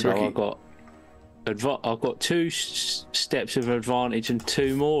 Frederick, so I've got 2 steps of advantage and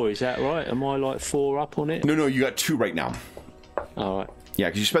 2 more. Is that right? Am I like 4 up on it? No, you got 2 right now. All right. Yeah,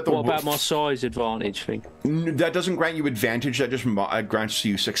 because you spent the. What about my size advantage thing? That doesn't grant you advantage. That just grants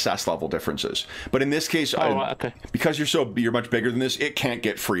you success level differences. But in this case, right, okay. Because you're much bigger than this, it can't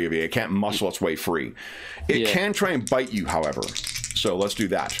get free of you. It can't muscle its way free. It can try and bite you, however. So let's do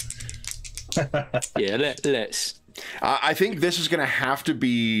that. Yeah, let's. I think this is going to have to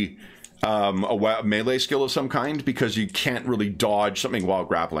be a melee skill of some kind because you can't really dodge something while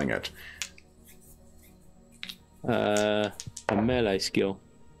grappling it. A melee skill.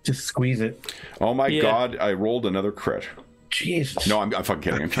 Just squeeze it. Oh my god, I rolled another crit. Jesus. No, I'm fucking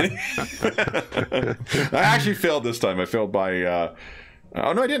kidding. I'm kidding. I actually failed this time. I failed by... oh,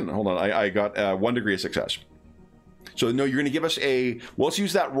 no, I didn't. Hold on. I got 1 degree of success. So, no, you're going to give us a... Well, let's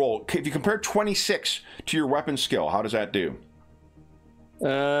use that roll. If you compare 26 to your weapon skill, how does that do?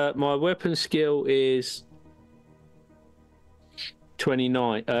 My weapon skill is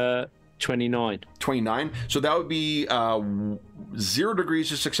 29. 29. So that would be 0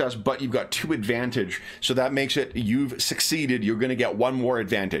 degrees of success, but you've got 2 advantage. So that makes it you've succeeded. You're going to get 1 more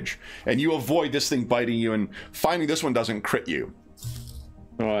advantage, and you avoid this thing biting you. And finally, this one doesn't crit you.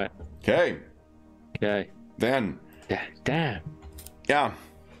 All right. Okay. Then. Damn. Yeah.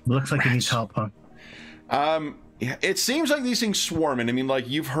 Looks like it needs help, huh? It seems like these things swarm, and I mean, like,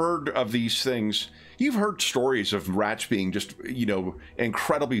 you've heard of these things. You've heard stories of rats being just,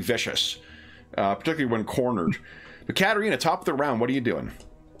 incredibly vicious, particularly when cornered. But Katarina, top of the round, what are you doing?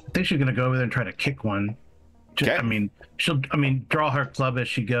 I think she's gonna go over there and try to kick one. Okay. She'll draw her club as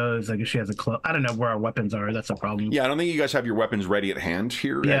she goes. I guess she has a club. I don't know where our weapons are. That's a problem. Yeah, I don't think you guys have your weapons ready at hand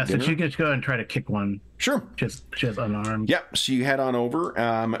here. Yeah, so she gets go and try to kick one. Sure. She has unarmed. Yep. So you head on over.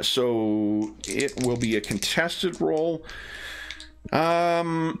 So it will be a contested roll.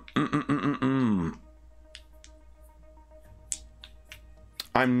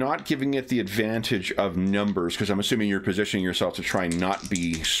 I'm not giving it the advantage of numbers because I'm assuming you're positioning yourself to try and not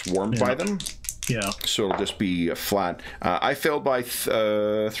be swarmed by them. Yeah. So it'll just be a flat. I failed by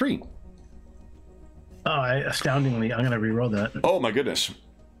 3. Oh, astoundingly, I'm going to re-roll that. Oh, my goodness.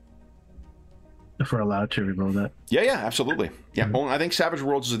 If we're allowed to re-roll that. Yeah, absolutely. Yeah, I think Savage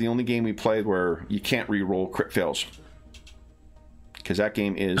Worlds is the only game we played where you can't re-roll crit fails. Because that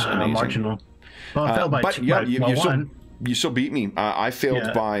game is amazing. Marginal. Well, I failed by but 2, yeah, one. You still beat me. I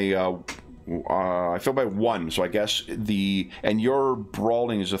failed by 1, so I guess and your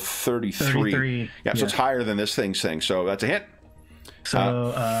brawling is a 33. Yeah, so it's higher than this thing's thing. So that's a hit.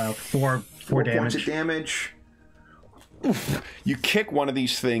 So 4 damage. Points of damage. Oof. You kick one of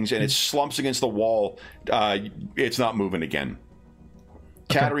these things and it slumps against the wall. It's not moving again.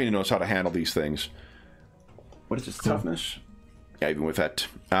 Okay. Katarina knows how to handle these things. What is its toughness? Yeah, even with that.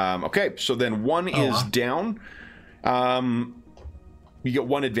 Okay, so then 1 is down. You get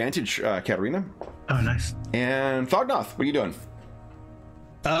 1 advantage, Katarina. Oh, nice. And Thognoth, what are you doing?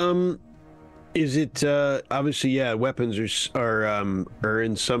 Is it obviously? Yeah, weapons are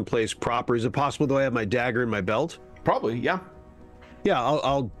in some place proper. Is it possible? Do I have my dagger in my belt? Probably, yeah. Yeah,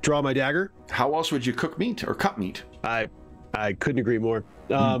 I'll draw my dagger. How else would you cook meat or cut meat? I couldn't agree more.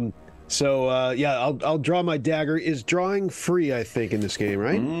 So yeah, I'll draw my dagger. Is drawing free? I think in this game,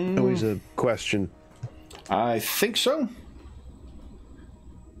 right? Always a question. I think so.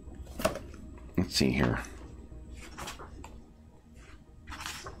 Let's see here.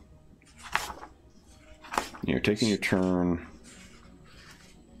 You're taking your turn.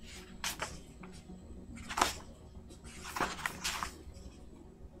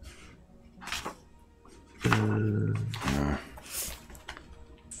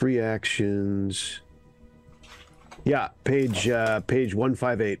 Free actions. Yeah, page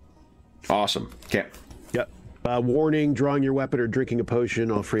 158. Awesome. Okay. Yep. Warning: drawing your weapon or drinking a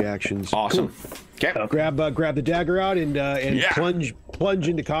potion. All free actions. Awesome. Cool. Okay. Grab the dagger out and Yeah. plunge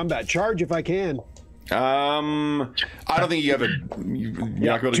into combat. Charge if I can. I don't think you have you're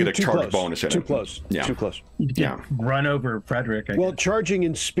not going to get a charge close. bonus at it. Too close. Yeah. Too close. Yeah. Run over Frederick. I Well, guess. charging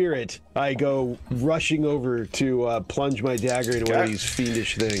in spirit, I go rushing over to plunge my dagger into one of these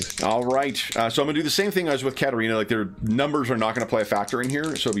fiendish things. All right. So I'm going to do the same thing as with Katarina. Like, their numbers are not going to play a factor in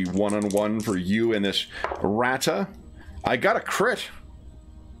here. So it'll be 1-on-1 for you and this Rata. I got a crit.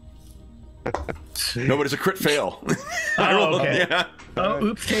 No, but it's a crit fail. Oh, okay. Yeah. Oh,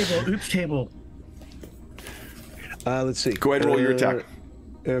 oops table. Oops table. Let's see. Go ahead and roll your attack.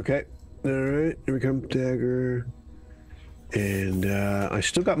 Okay. All right. Here we come, dagger. And I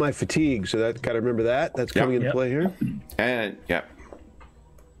still got my fatigue, so that got to remember that. That's coming into play here. And, yeah.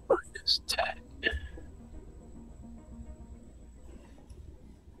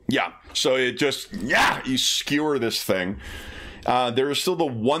 Yeah. So it just, you skewer this thing. There is still the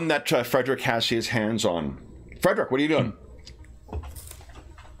one that Frederick has his hands on. Frederick, what are you doing?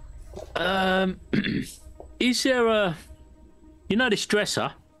 Is there a, you know, this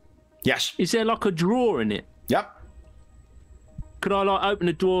dresser? Yes. Is there like a drawer in it? Yep. Could I like open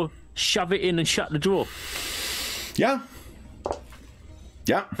the drawer, shove it in, and shut the drawer? Yeah.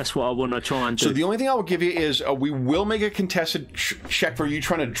 Yeah. That's what I want to try and do. So the only thing I will give you is we will make a contested check for you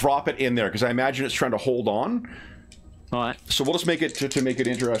trying to drop it in there, because I imagine it's trying to hold on. All right. So we'll just make it to make it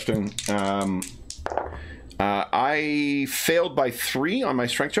interesting. I failed by 3 on my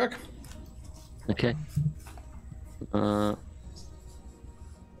strength check. Okay. Uh,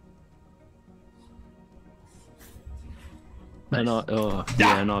 And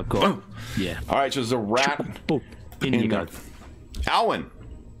and I got All right, so there's a rat. Oh, in you go. Alwyn.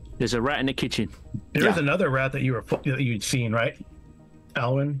 There's a rat in the kitchen. There was another rat that you'd seen, right,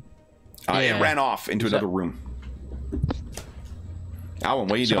 Alwyn? It ran off into another room. Alwyn,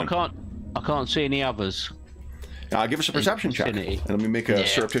 what are you doing? I can't see any others. Give us a perception check. And let me make a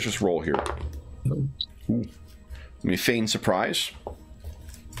surreptitious roll here. Ooh. Let me feign surprise.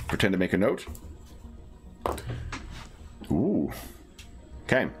 Pretend to make a note. Ooh.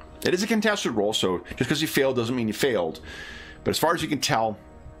 Okay. It is a contested roll, so just because you failed doesn't mean you failed. But as far as you can tell,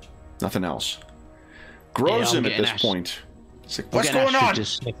 nothing else. Grows him at this point. It's like, what's going on?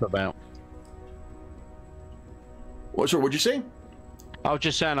 Just sniff about. What'd you say? I was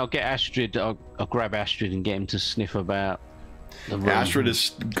just saying I'll get Astrid. I'll grab Astrid and get him to sniff about the room. Astrid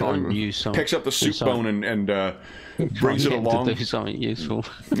is picks up the soup bone and brings it along. To do something useful.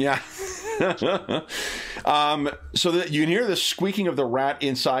 Yeah. So that you can hear the squeaking of the rat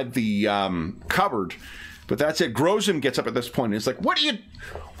inside the cupboard, but that's it. Grozim gets up at this point and it's like,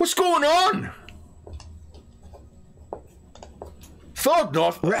 what's going on? Thought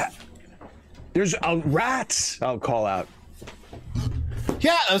not. Rat. There's rats, I'll call out.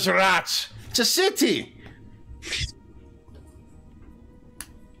 Yeah, there's rats. It's a city.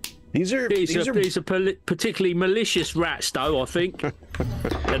 These are particularly malicious rats, though, I think.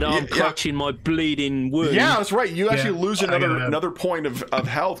 And I'm clutching my bleeding wound. Yeah, that's right. You actually lose another point of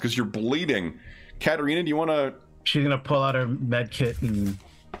health because you're bleeding. Katarina, do you want to? She's gonna pull out her med kit and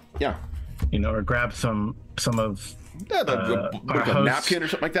or grab some of like a napkin or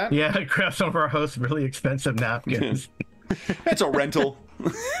something like that. Yeah, grab some of our host's really expensive napkins. It's a rental.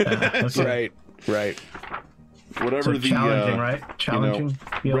 Right. Whatever so challenging, right? Challenging.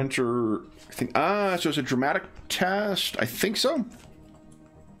 Renter. I think. So it's a dramatic test. I think so.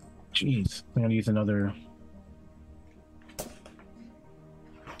 Jeez, I'm gonna use another.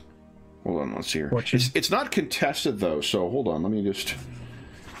 Hold on, let's see here. It's not contested though, so hold on. Let me just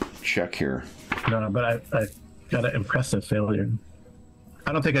check here. No, but I got an impressive failure.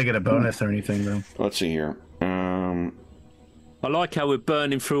 I don't think I get a bonus or anything though. Let's see here. I like how we're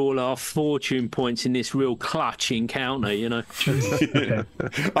burning through all our fortune points in this real clutch encounter, you know. Okay.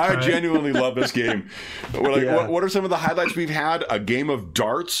 I genuinely love this game. We're like, what are some of the highlights we've had? A game of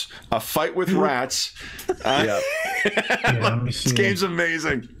darts, a fight with rats. This game's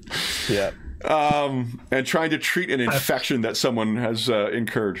amazing. Yeah. And trying to treat an infection that someone has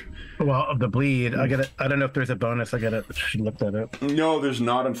incurred. Well, of the bleed, I don't know if there's a bonus. I should look that up. No, there's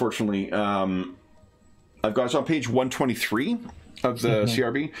not, unfortunately. I've got it's on page 123 of the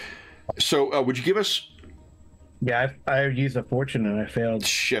CRB. So, would you give us Yeah, I used a fortune and I failed.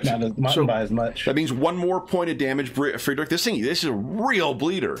 Shit. Not by as much. That means 1 more point of damage, Friedrich. This is a real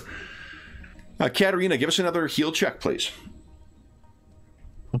bleeder. Katarina, give us another heal check, please.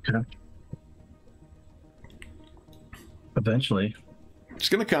 Okay. Eventually. It's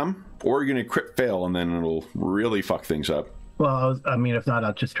going to come, or you're going to crit fail, and then it'll really fuck things up. Well, I mean, if not,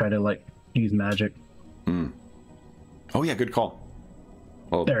 I'll just try to, like, use magic. Oh, yeah, good call.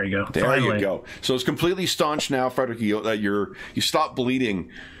 Well, there you go. There Finally. you go. So it's completely staunch now, Frederick. You stop bleeding.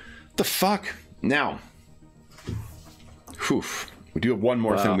 What the fuck? Now, we do have one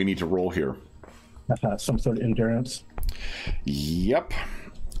more thing we need to roll here. Some sort of endurance. Yep.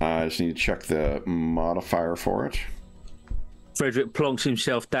 I just need to check the modifier for it. Frederick plonks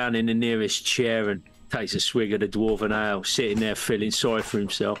himself down in the nearest chair and takes a swig of the dwarven ale, sitting there feeling sorry for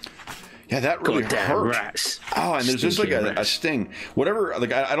himself. Yeah, that really Goddamn hurt. Rats. Oh, and there's just like a sting. Whatever,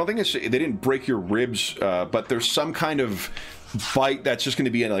 like, I don't think they didn't break your ribs, but there's some kind of bite that's just going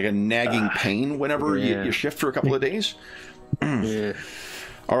to be like a nagging pain whenever you shift for a couple of days. Yeah.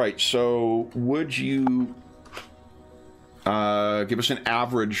 All right, so would you give us an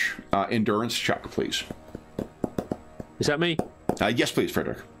average endurance check, please? Is that me? Yes, please,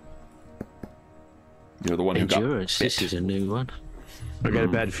 Frederick. You're the one who got Endurance. This is a new one. I got a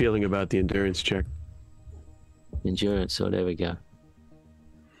bad feeling about the endurance check. Endurance. Oh, there we go.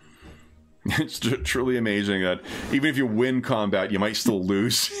 It's truly amazing that even if you win combat, you might still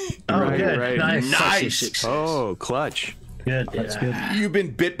lose. Oh, Right, good. right. Nice. Oh, clutch. Good. That's good. You've been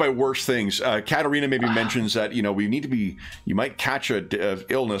bit by worse things. Katarina maybe mentions that, we need to be, you might catch a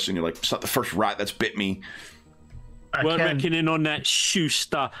illness, and you're like, it's not the first rat that's bit me. We're reckoning on that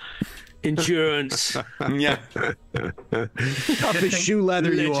Schuster endurance. Yeah. Toughest shoe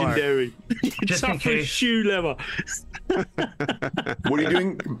leather you are. Legendary. Just in Toughest case. shoe leather. What are you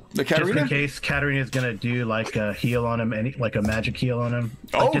doing, Just Katarina? in case Katarina's gonna do like a heal on him, like a magic heal on him.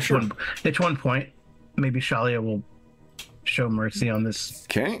 Oh, Like sure. At one point, maybe Shalia will show mercy on this.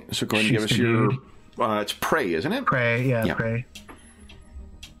 Okay, so go ahead and give us your, it's prey, isn't it? Pray, Yeah. pray.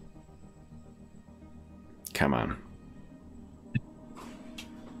 Come on.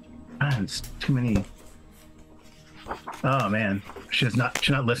 Man, it's too many. Oh man, she's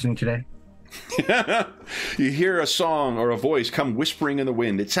not listening today. You hear a song or a voice come whispering in the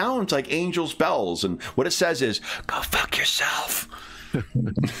wind. It sounds like angels' bells, and what it says is, "Go fuck yourself."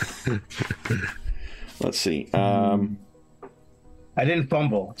 Let's see. I didn't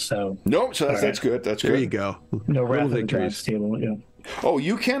fumble, so No, so that's good. That's There good. you go. no Little wrath of the victories. gods table. Yeah. Oh,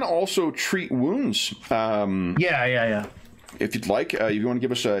 you can also treat wounds. Yeah. If you'd like, if you want to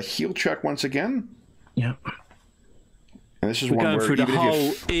give us a heal check once again. Yeah. And this is We're one going where through the even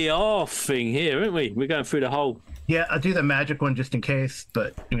if you whole ER thing here, aren't we? We're going through the whole. Yeah, I'll do the magic one just in case,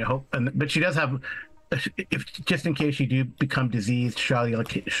 but but she does have, if just in case you do become diseased,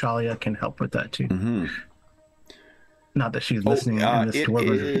 Shalia can help with that too. Mm-hmm. Not that she's listening in this it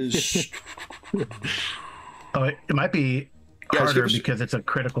dwarven. is. Oh, it might be Yeah, harder let's give us- because it's a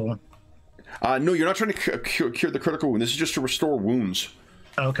critical. No, you're not trying to cure the critical wound. This is just to restore wounds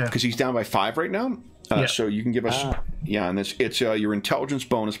Okay. because he's down by 5 right now. Yeah. So you can give us, and it's your intelligence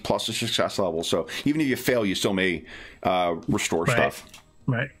bonus plus the success level. So even if you fail, you still may restore Right. stuff.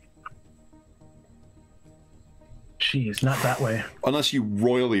 Right. Jeez, not that way. Unless you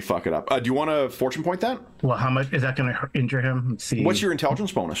royally fuck it up. Do you want to fortune point that? Well, how much is that going to injure him? Let's see. What's your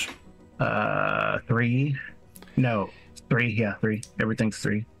intelligence bonus? 3? No, 3. Yeah, 3. Everything's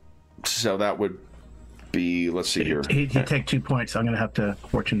 3. So that would be, let's see here. He'd take 2 points. So I'm going to have to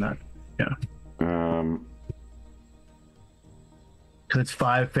fortune that. Yeah. Because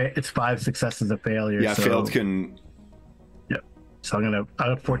it's 5 successes of failure. Yeah, so, failed can. Yep. So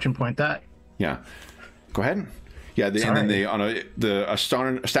I'll fortune point that. Yeah. Go ahead. Yeah, and then they on the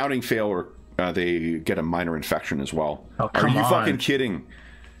astounding fail, or they get a minor infection as well. Oh, Are come you on. fucking kidding?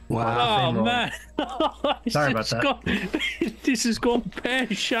 Wow. Oh roll. man! Sorry about that. This has gone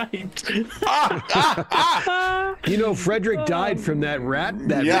pear-shaped. Frederick died from that rat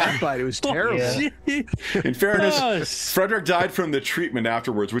bite. It was terrible. Yeah. In fairness, Yes. Frederick died from the treatment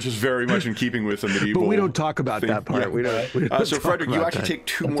afterwards, which is very much in keeping with the medieval. But we don't talk about thing. that part. Yeah. We don't So talk Frederick, you about actually that. take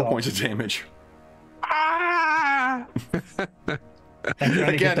 2 more all. points of damage. Ah!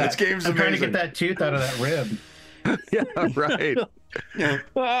 Again, this game's I'm trying to amazing. get that tooth out of that rib. Yeah, right. Yeah.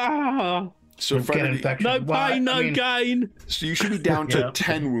 Ah! So Get Frederick, infection. No Well, pain, no I mean, gain. so you should be down to Yeah.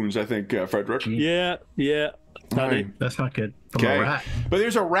 10 wounds, I think, Frederick. Yeah. All right. That's not good. From a Okay, rat. but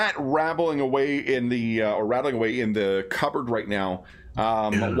there's a rat rattling away in the cupboard right now.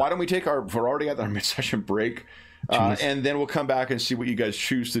 Why don't we take we're already at our mid-session break, and then we'll come back and see what you guys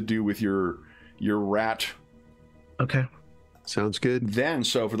choose to do with your rat Okay. Sounds good. Then,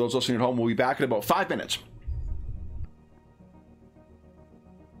 so for those listening at home, we'll be back in about 5 minutes.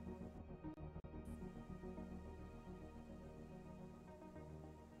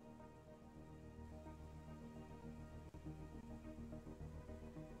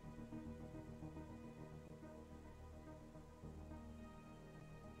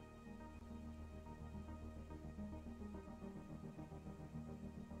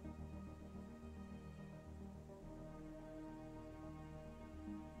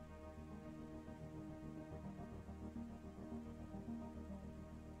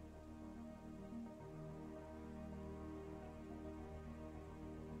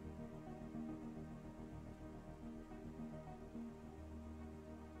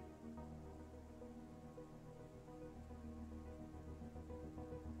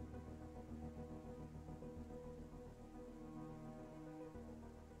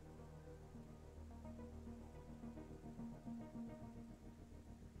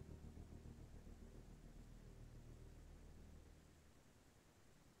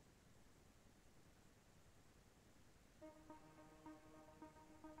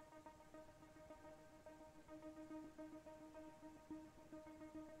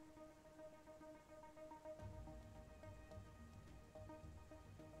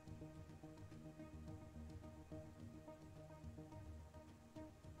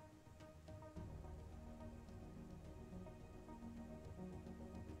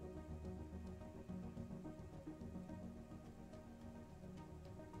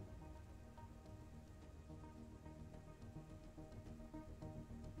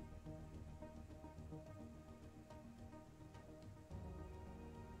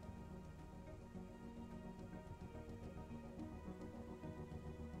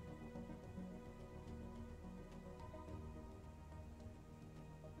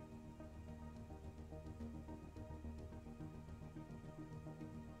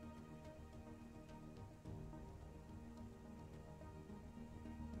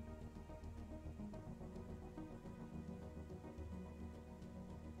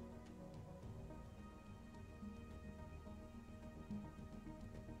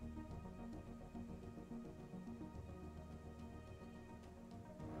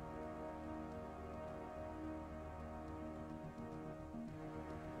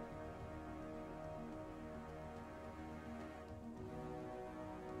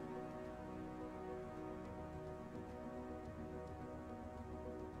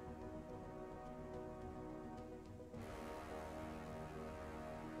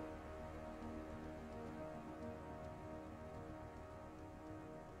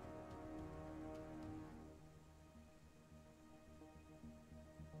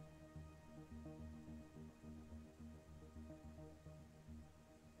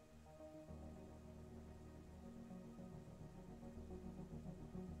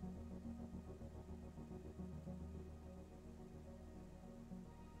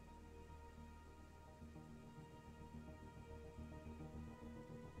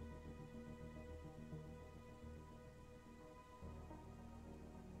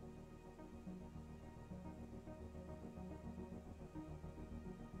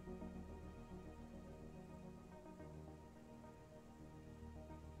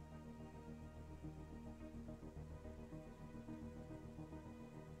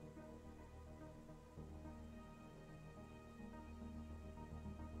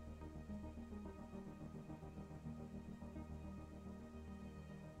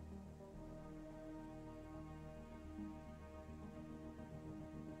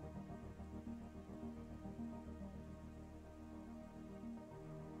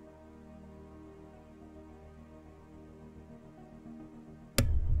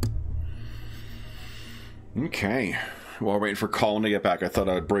 Okay. While waiting for Colin to get back, I thought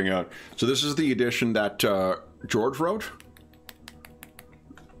I'd bring out... So this is the edition that George wrote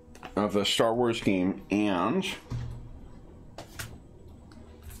of the Star Wars game, and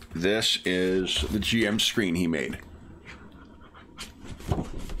this is the GM screen he made.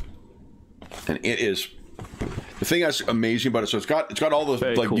 And it is... The thing that's amazing about it, so it's got all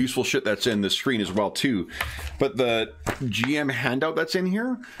the like cool useful shit that's in the screen as well too, but the GM handout that's in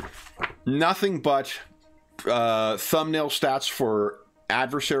here, nothing but thumbnail stats for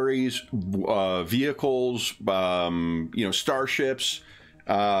adversaries, vehicles, starships,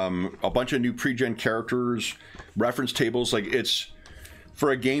 a bunch of new pre-gen characters, reference tables. Like, it's for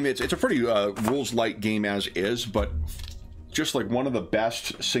a game, it's a pretty rules light game as is, but just like one of the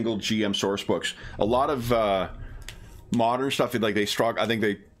best single GM source books. A lot of modern stuff, like I think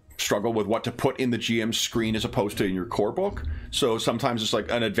they struggle with what to put in the GM screen as opposed to in your core book. So sometimes it's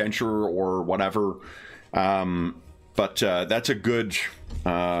like an adventure or whatever. But that's a good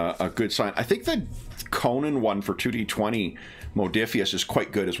sign. I think the Conan one for 2d20 Modifius is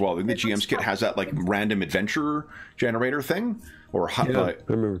quite good as well. I think the GM's kit has that like random adventure generator thing, or I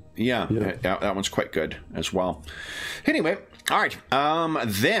remember. Yeah, that one's quite good as well. Anyway, all right.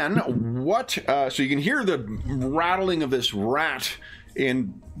 Then what? So you can hear the rattling of this rat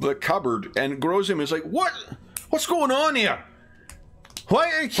in the cupboard, and Grozim is like, What's going on here? Why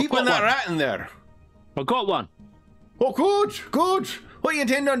are you keeping that rat in there? I got one. Oh, good. What do you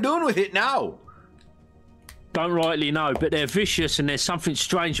intend on doing with it now? Don't rightly know, but they're vicious, and there's something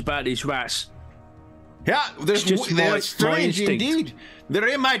strange about these rats. Yeah, they're strange instinct. indeed. They're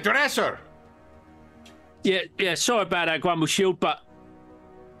in my dresser. Yeah. Sorry about that, Grumble Shield, but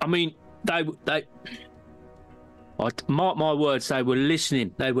I mean, they mark my words, they were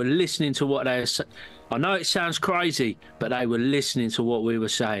listening. They were listening to what they were saying. I know it sounds crazy, but they were listening to what we were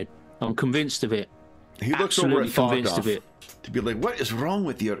saying. I'm convinced of it. He looks over at convinced of it. To be like, what is wrong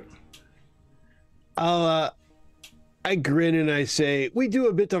with you? I grin and I say, we do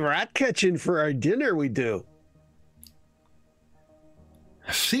a bit of rat catching for our dinner, we do.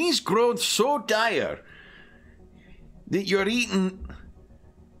 Things grown so dire that you're eating.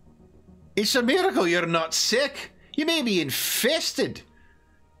 It's a miracle you're not sick. You may be infested.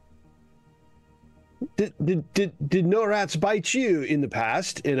 Did no rats bite you in the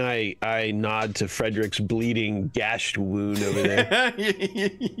past? And I nod to Frederick's bleeding, gashed wound over there.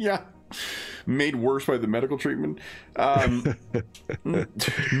 Yeah. Made worse by the medical treatment.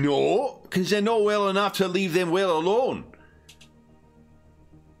 No, because they know well enough to leave them well alone.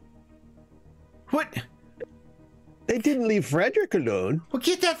 What? They didn't leave Frederick alone. Well,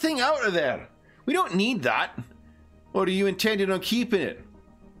 get that thing out of there. We don't need that. Or are you intending on keeping it?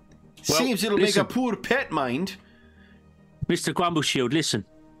 Well, Seems it'll make a poor pet mind. Mr. Grumbleshield, listen.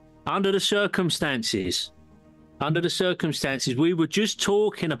 Under the circumstances, we were just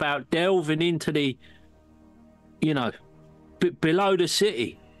talking about delving into the, below the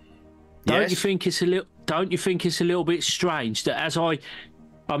city. Don't you think it's a little bit strange that as I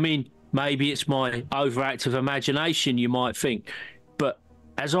mean, maybe it's my overactive imagination, you might think, but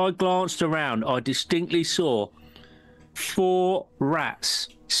as I glanced around, I distinctly saw 4 rats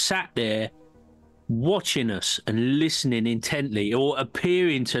sat there watching us and listening intently, or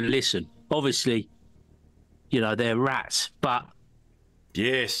appearing to listen. Obviously, they're rats, but...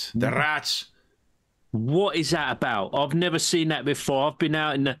 Yes, the rats. What is that about? I've never seen that before. I've been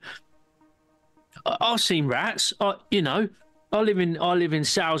out in the... I've seen rats. I live in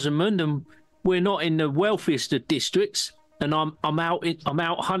Southernmund, and we're not in the wealthiest of districts. And I'm out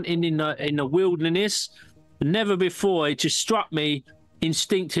hunting in the wilderness. Never before it just struck me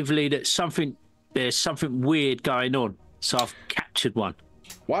instinctively that there's something weird going on. So I've captured one.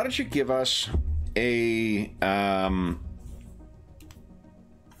 Why don't you give us a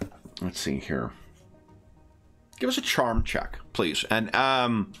let's see here. Give us a charm check, please, and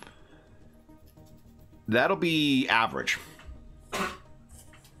that'll be average.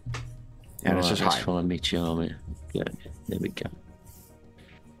 And it says high. Let's find me charm. Yeah, there we go.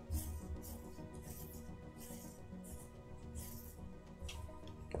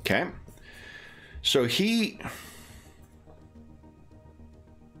 Okay. So he,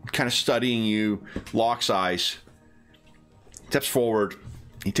 kind of studying you, locks eyes, steps forward,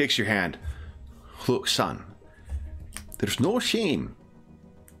 he takes your hand. Look, son, there's no shame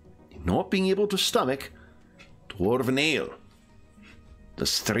in not being able to stomach dwarven ale. Does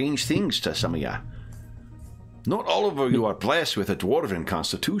strange things to some of you. Not all of you are blessed with a dwarven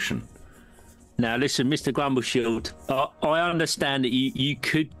constitution. Now, listen, Mr. Grumbleshield, I understand that you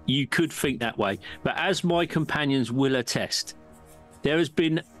could think that way, but as my companions will attest, there has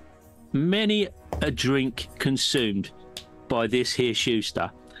been many a drink consumed by this here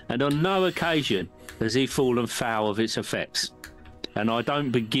Schuster, and on no occasion has he fallen foul of its effects. And I don't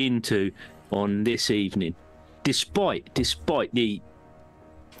begin to on this evening, despite the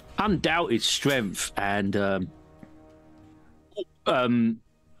undoubted strength and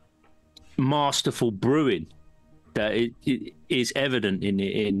masterful brewing that it is evident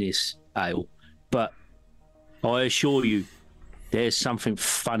in this ale. But I assure you, there's something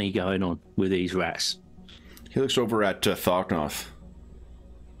funny going on with these rats. He looks over at Thognoth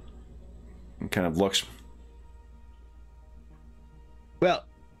and kind of looks. Well,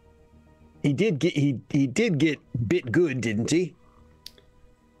 he did get bit good, didn't he?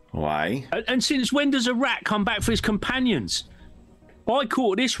 Why? And since when does a rat come back for his companions? I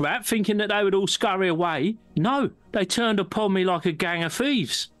caught this rat thinking that they would all scurry away. No, they turned upon me like a gang of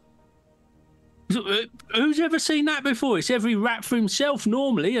thieves. Who's ever seen that before? It's every rat for himself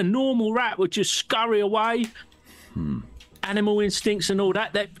normally. A normal rat would just scurry away, animal instincts and all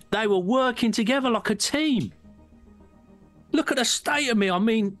that. They were working together like a team. Look at the state of me. I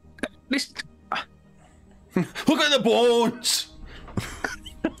mean, this. Look at the bones.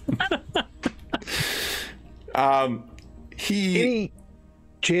 Any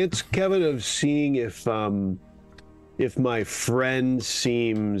chance, Kevin, of seeing if my friend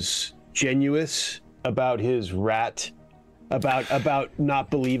seems genuous about his rat, about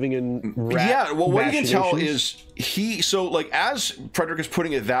not believing in rat? Yeah, well, what you can tell machinations? is so like as Frederick is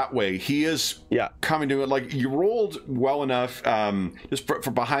putting it that way, he is coming to it like you rolled well enough. Just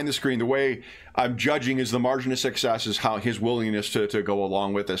for behind the screen, the way I'm judging is the margin of success is how his willingness to go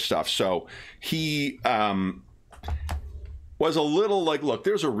along with this stuff. So he was a little like, look,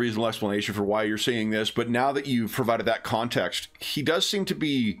 there's a reasonable explanation for why you're seeing this, but now that you've provided that context, he does seem to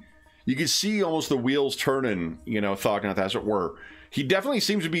be. You can see almost the wheels turning, Thognath, as it were. He definitely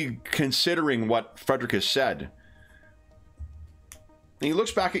seems to be considering what Frederick has said. And he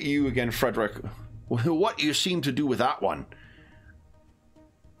looks back at you again, Frederick. What do you seem to do with that one?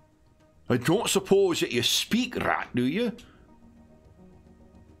 I don't suppose that you speak rat, do you?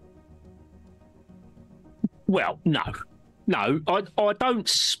 Well, no, I don't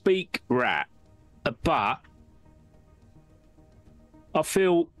speak rat, but I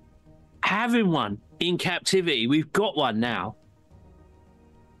feel having one in captivity, we've got one now.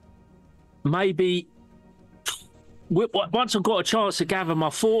 Maybe once I've got a chance to gather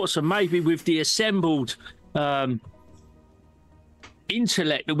my thoughts, and maybe with the assembled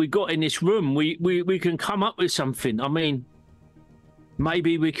intellect that we got in this room, we can come up with something. I mean,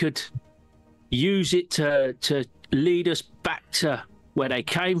 maybe we could use it to lead us back to where they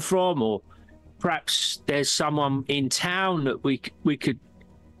came from, or perhaps there's someone in town that we could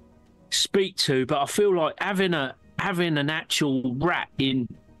speak to. But I feel like having an actual rat in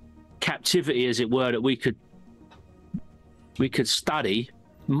captivity, as it were, that we could study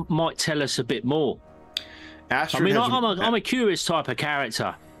might tell us a bit more. Astrid, I mean, I'm a curious type of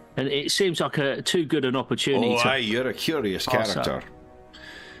character, and it seems like too good an opportunity. Oh, you're a curious character.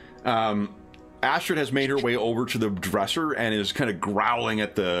 Astrid has made her way over to the dresser and is kind of growling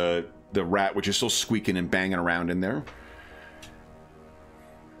at the rat, which is still squeaking and banging around in there.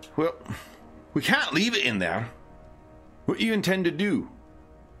 Well, we can't leave it in there. What do you intend to do?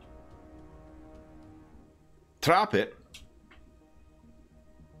 Trap it?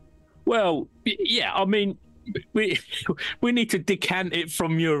 Well, yeah, I mean, we need to decant it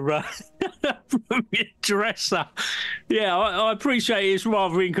from your from your dresser. Yeah, I appreciate it's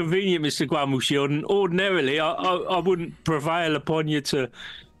rather inconvenient, Mr. Grumbleshield, and ordinarily I wouldn't prevail upon you to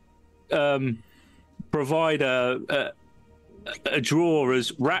provide a drawer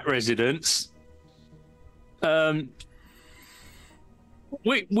as rat residence.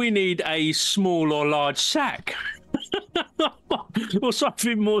 We need a small or large sack. Or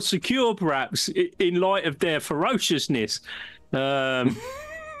something more secure, perhaps, in light of their ferociousness. A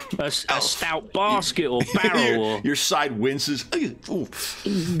stout basket or barrel. Your side winces.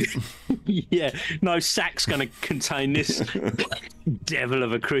 Yeah, no sack's going to contain this devil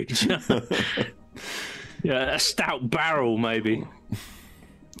of a creature. Yeah, a stout barrel, maybe.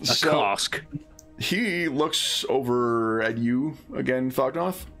 A cask. He looks over at you again,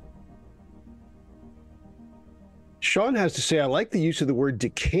 Thognoth. Sean has to say, I like the use of the word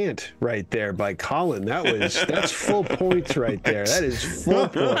decant right there by Colin. That's full points right there. That is full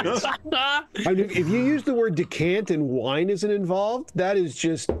points. I mean, if you use the word decant and wine isn't involved, that is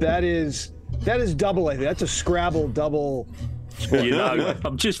double. I think that's a Scrabble double. You know,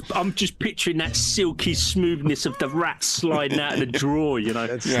 I'm just picturing that silky smoothness of the rat sliding out of the drawer. You know,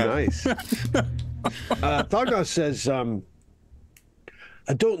 that's nice. Thognoth says, I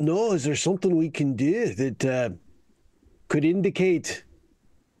don't know. Is there something we can do that could indicate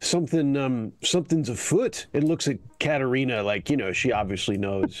something's afoot? It looks at Katerina like, she obviously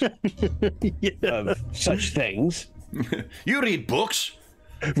knows of such things. You read books,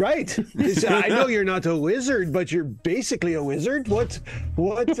 right? I know you're not a wizard, but you're basically a wizard. What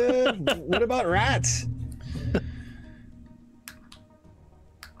about rats?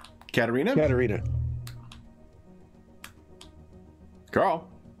 Katerina. Carl.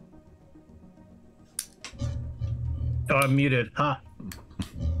 Oh, I'm muted. Huh.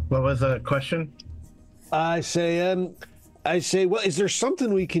 What was the question? I say, well, is there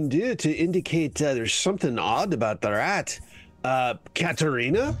something we can do to indicate there's something odd about the rat?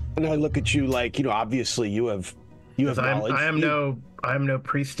 Katerina? And I look at you like, obviously you have knowledge. I am no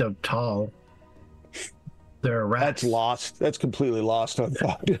priest of Tal. There are rats. That's lost. That's completely lost on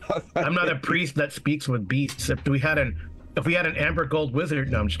Thognoth. I'm not a priest that speaks with beasts. If we had an amber gold wizard,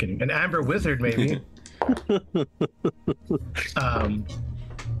 no, I'm just kidding. An amber wizard, maybe.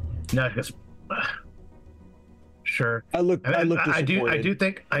 No, because sure. I look I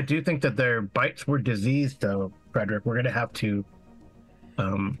disappointed. I do think that their bites were diseased, though, Frederick. We're gonna have to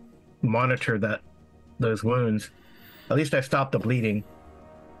monitor those wounds. At least I stopped the bleeding.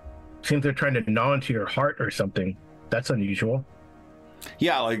 Seems they're trying to gnaw into your heart or something. That's unusual.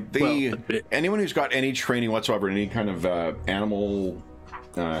 Yeah, like anyone who's got any training whatsoever, any kind of animal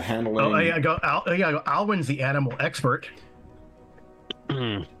handling. Oh, yeah, Alwyn's the animal expert.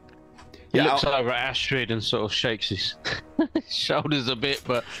 He Yeah, looks over at Astrid and sort of shakes his shoulders a bit,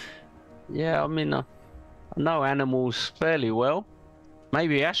 but yeah, I mean, I know animals fairly well.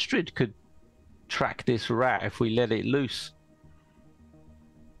 Maybe Astrid could track this rat if we let it loose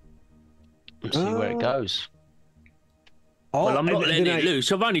and see where it goes. Well, I'm not letting it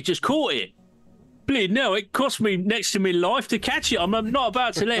loose. I've only just caught it. Bleed, no, it cost me next to my life to catch it. I'm not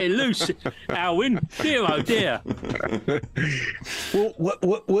about to let it loose, Alwyn. Dear, oh dear. Well,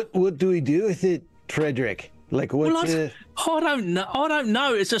 what do we do with it, Frederick? Like, what? Well, I don't know. I don't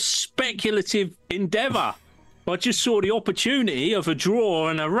know. It's a speculative endeavour. I just saw the opportunity of a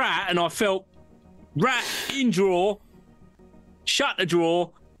drawer and a rat, and I felt rat in drawer, shut the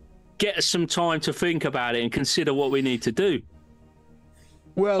drawer, get us some time to think about it and consider what we need to do.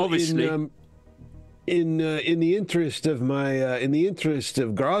 Well, obviously, in the interest of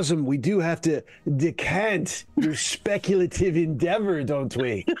Grozum, we do have to decant your speculative endeavor, don't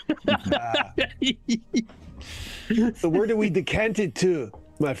we? So where do we decant it to,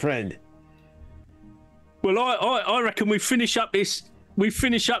 my friend? Well, I reckon we finish up this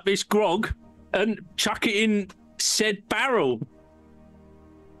grog and chuck it in said barrel.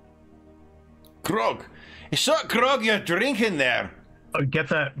 grog. It's that grog you're drinking there. Get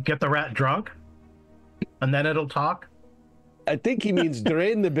the rat drunk, and then it'll talk. I think he means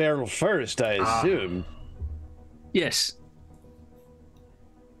drain the barrel first, I assume. Yes.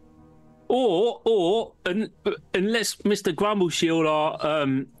 Or unless Mr.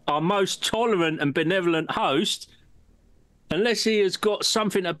 Grumbleshield, our most tolerant and benevolent host, unless he has got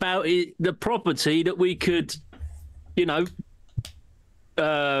something about the property that we could,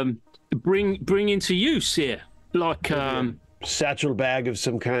 bring into use here, like satchel bag of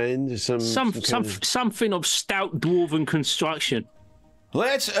some kind, something of stout dwarven construction.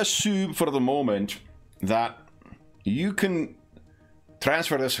 Let's assume for the moment that you can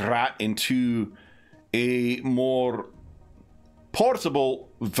transfer this rat into a more portable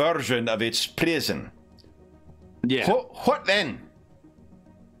version of its prison. Yeah. What then?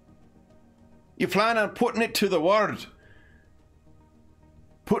 You plan on putting it to the word?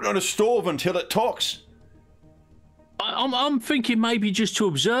 Put it on a stove until it talks? I'm thinking maybe just to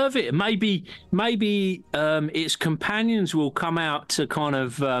observe it. Maybe its companions will come out to kind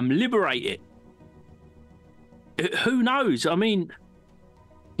of liberate it. Who knows? I mean,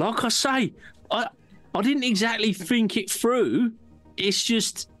 like I say, I didn't exactly think it through. It's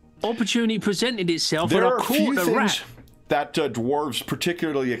just opportunity presented itself. There and are I a few caught the things rat. that dwarves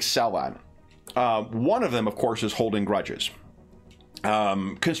particularly excel at. One of them, of course, is holding grudges.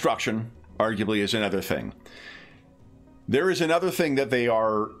 Construction, arguably, is another thing. There is another thing that they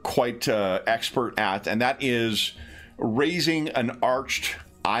are quite expert at, and that is raising an arched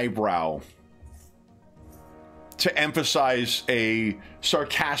eyebrow to emphasize a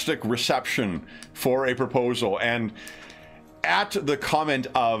sarcastic reception for a proposal. And at the comment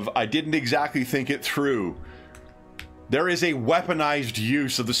of, I didn't exactly think it through, there is a weaponized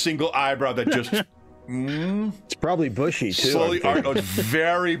use of the single eyebrow that just... It's probably bushy, too. Slowly,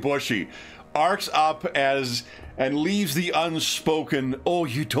 very bushy. Arcs up and leaves the unspoken, oh,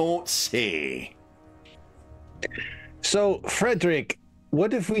 you don't say. So, Frederick,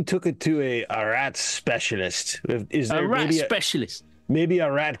 what if we took it to a rat specialist? Is there A rat maybe specialist. maybe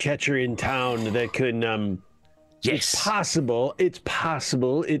a rat catcher in town that could... Yes. It's possible. It's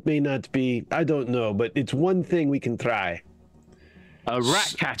possible. It may not be. I don't know, but it's one thing we can try. A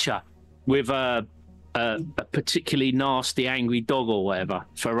rat catcher with a particularly nasty, angry dog or whatever.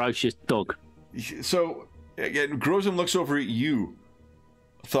 Ferocious dog. So, again, Grozum looks over at you.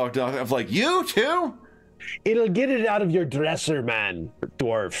 Thought of like, you too? It'll get it out of your dresser, man,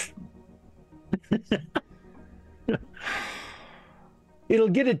 dwarf. It'll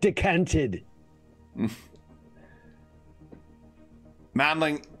get it decanted.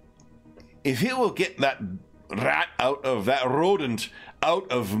 Manling, if you will get that rat that rodent out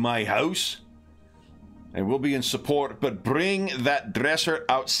of my house, I will be in support, but bring that dresser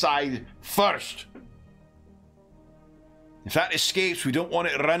outside first. If that escapes, we don't want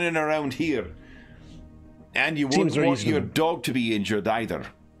it running around here. And you won't want your dog to be injured either.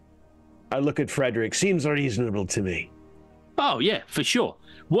 I look at Frederick. Seems reasonable to me. Oh yeah, for sure.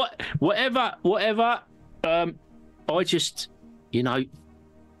 Whatever. I just,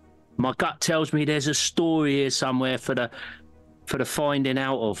 my gut tells me there's a story here somewhere for the finding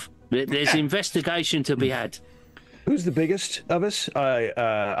out of. There's investigation to be had. Who's the biggest of us?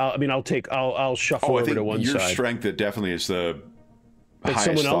 I'll shuffle over to one your side. strength, it definitely is the Is highest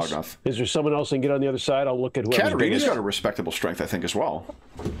someone else? Thognoth. Is there someone else that can get on the other side? I'll look at whoever's Katarina's biggest. got a respectable strength, I think, as well.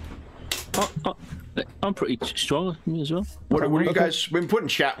 I'm pretty strong as well. What are you guys been put in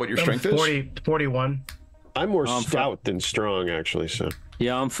chat what your strength is? 41. I'm more stout than strong, actually. So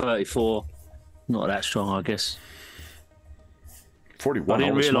Yeah, I'm 34. Not that strong, I guess. 41. I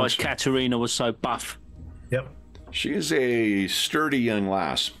didn't holy realise smokes. Katarina was so buff. Yep. She is a sturdy young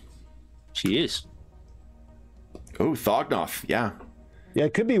lass. She is. Oh, Thognoth, yeah. yeah,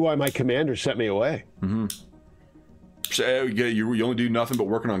 it could be why my commander sent me away. So yeah, you only do nothing but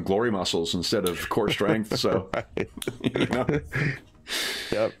working on glory muscles instead of core strength. So, you know.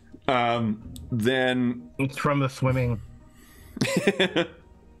 Yep. Then It's from the swimming.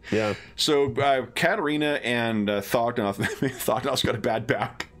 Yeah. so Katarina and Thognoth. Thognoth's got a bad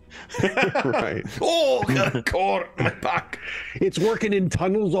back. Right. Oh, got a core in my back. It's working in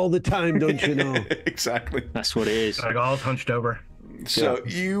tunnels all the time, don't you know? Exactly. That's what it is. Like all hunched over. So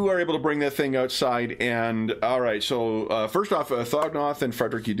you are able to bring that thing outside, and all right. So first off, Thognoth and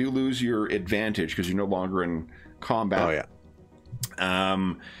Frederick, you do lose your advantage because you're no longer in combat. Oh yeah.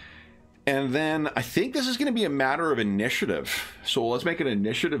 And then I think this is going to be a matter of initiative. So let's make an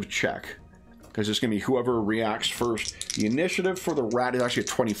initiative check because it's going to be whoever reacts first. The initiative for the rat is actually a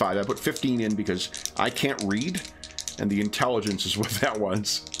 25. I put 15 in because I can't read, and the intelligence is what that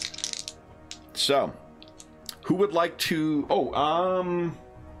was. So. Who would like to...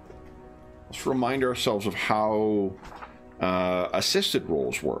 let's remind ourselves of how assisted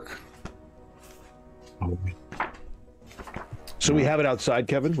rolls work. So we have it outside,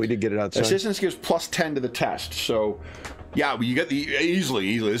 Kevin? We did get it outside? Assistance gives plus 10 to the test. So, yeah, you get the...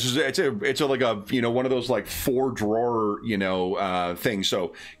 Easily. This is... It's a like a, one of those, like, 4-drawer, things.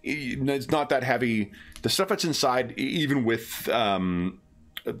 So, it's not that heavy. The stuff that's inside, even with...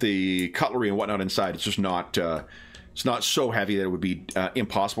 the cutlery and whatnot inside, it's just not it's not so heavy that it would be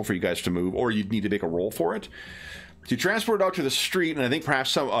impossible for you guys to move, or you'd need to make a roll for it. So you transport it out to the street, and I think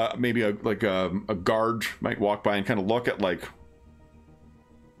perhaps some maybe a guard might walk by and kind of look at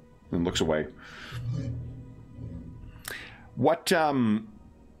and looks away. What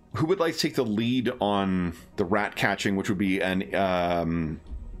who would like to take the lead on the rat catching, which would be an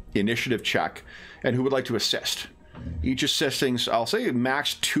initiative check, and who would like to assist? Each assisting, I'll say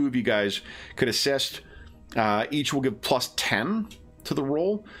max 2 of you guys could assist. Each will give plus 10 to the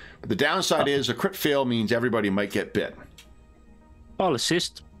roll. But the downside is a crit fail means everybody might get bit. I'll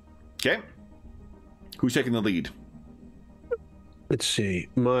assist. Okay. Who's taking the lead? Let's see.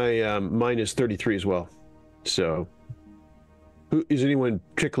 Mine is 33 as well. So, is anyone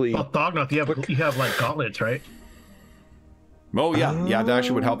particularly... Well, Thognoth, you have like gauntlets, right? Oh, yeah. Yeah, that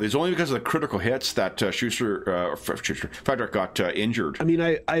actually would help. It's only because of the critical hits that Frederick got injured. I mean,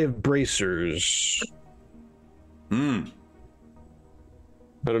 I have bracers. I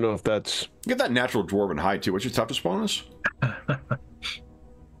don't know if that's... You get that natural dwarven hide, too. What's your toughest bonus?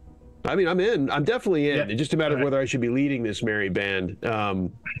 I mean, I'm in. I'm definitely in. Yeah. It's just a matter of whether I should be leading this merry band. I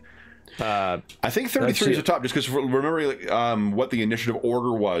think 33 is the top, just because remember what the initiative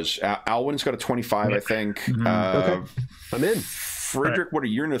order was. Alwyn's got a 25, I think. Okay. I'm in. Frederick, what are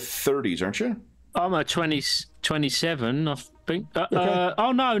you in the 30s, aren't you? I'm a 27, I think. Okay.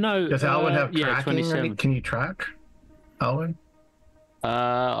 Oh, no. Does Alwyn have tracking? Yeah, 27. Can you track, Alwyn?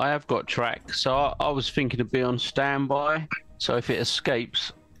 I have got track, so I was thinking to be on standby. So if it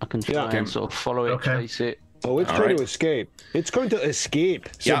escapes, I can try and sort of follow it, chase it. Oh, it's trying to escape. It's going to escape.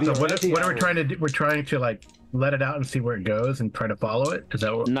 So Yeah, So what are we trying to do? We're trying to like let it out and see where it goes and try to follow it. Is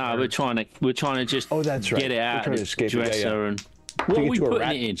that what? No, we're trying to just that's right. get it We're out trying of to the escape it, yeah, dresser and Take what are it we to a putting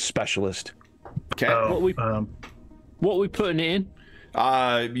rat it in? specialist. Okay. What are we putting it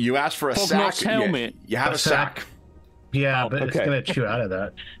in? You asked for a Thognoth's sack. helmet. You have a sack. Yeah, but it's okay. gonna chew out of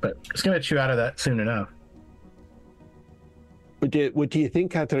that. But it's gonna chew out of that soon enough. What do you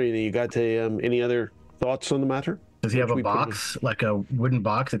think, Katarina? You got any other thoughts on the matter? Does he have What a should we put box, like a wooden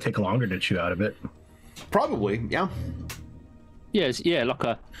box, that take longer to chew out of it? Probably, yeah. Yes, yeah, like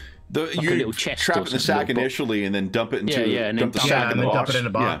a You little chest trap or it in the something, sack little box. initially, and then dump it into and then dump the dump sack Yeah, in and the then box. dump it in a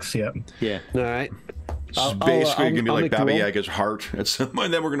box. Yeah. Yeah. All right. It's basically gonna be I'll like make the Baba roll. Yaga's heart. It's,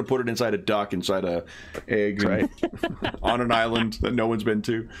 and then we're gonna put it inside a duck, inside a egg, Right. on an island that no one's been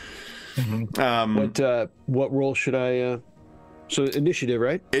to. What role should I So initiative,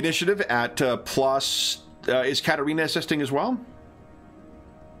 right? Initiative at plus. Is Katarina assisting as well?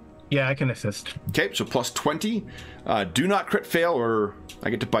 Yeah, I can assist. Okay, so plus 20. Do not crit fail, or I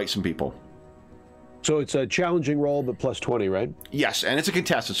get to bite some people. So it's a challenging roll, but plus 20, right? Yes, and it's a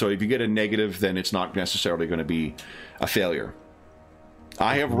contested, so if you get a negative, then it's not necessarily going to be a failure.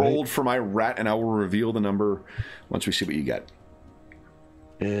 I have rolled for my rat, and I will reveal the number once we see what you get.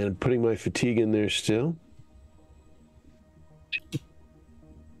 And putting my fatigue in there still.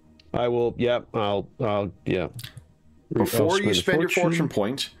 I will, yeah, I'll yeah. Before you spend your fortune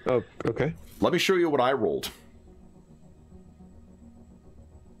point, oh, okay. Let me show you what I rolled.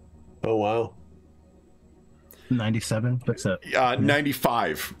 Oh, wow. 97. What's that?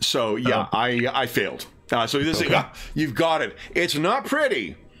 95. So yeah, I failed. So this thing, you've got it. It's not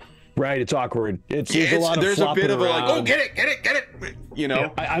pretty. Right, it's awkward. There's a lot of there's a bit of a like, around. oh, get it. You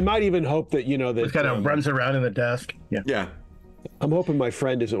know, Yeah. I might even hope that that It kind of runs around in the desk. Yeah. yeah. I'm hoping my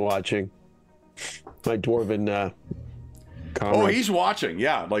friend isn't watching. My dwarven. Oh, he's watching.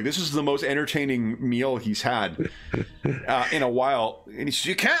 Yeah, like this is the most entertaining meal he's had in a while. And he says,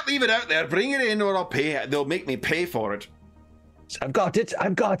 "You can't leave it out there. Bring it in, or I'll pay. They'll make me pay for it." I've got it.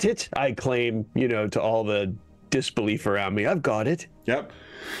 I claim, to all the disbelief around me. I've got it. Yep.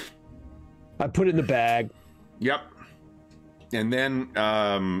 I put it in the bag. Yep. And then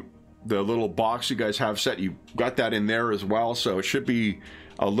the little box you guys have set, you got that in there as well. So it should be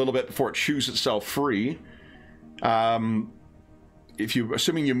a little bit before it chews itself free.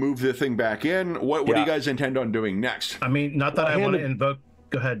 Assuming you move the thing back in, what do you guys intend on doing next? I mean, not that I want to invoke.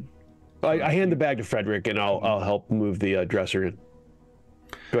 Go ahead. I hand the bag to Frederick, and I'll help move the dresser in.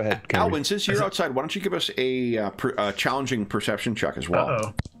 Go ahead, Alwyn. Since you're outside, why don't you give us a challenging perception check as well?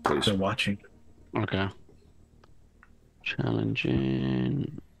 Uh-oh. Please. They're watching. Okay.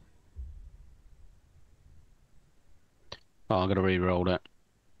 Challenging. Oh, I'm gonna re-roll that.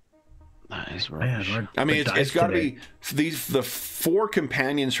 That is rubbish. Man, I mean, it's got to be the four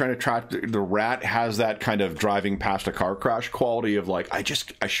companions trying to track the rat has that kind of driving past a car crash quality of like, I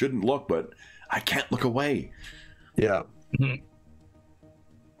shouldn't look, but I can't look away. Yeah. Mm-hmm.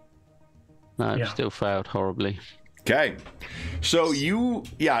 No, still failed horribly. Okay, so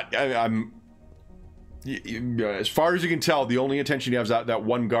I'm. As far as you can tell, the only attention he has that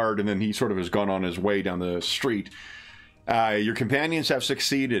one guard, and then he sort of has gone on his way down the street. Your companions have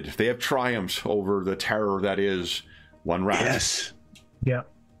succeeded. They have triumphed over the terror that is one rat. Yes. Yeah.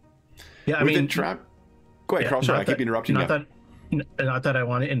 Yeah. I mean, trap. Go ahead, Carl. Sorry, I keep interrupting you. Not that I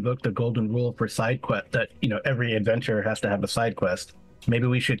want to invoke the golden rule for side quest. That every adventurer has to have a side quest. Maybe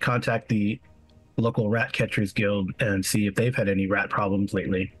we should contact the local rat catchers guild and see if they've had any rat problems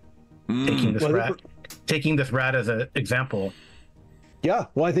lately. Taking this rat as an example. Yeah,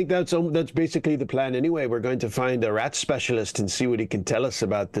 well, I think that's basically the plan anyway. We're going to find a rat specialist and see what he can tell us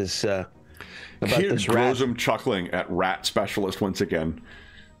about this. This rat. Him chuckling at rat specialist once again.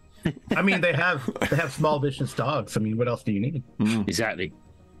 I mean, they have small vicious dogs. I mean, what else do you need? Exactly.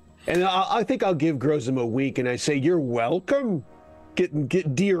 And I think I'll give Grozum a wink, and I say, "You're welcome.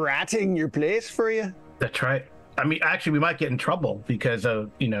 Get de-ratting your place for you." That's right. I mean, actually, we might get in trouble because of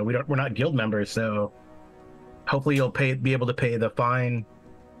we're not guild members, so. Hopefully you'll be able to pay the fine,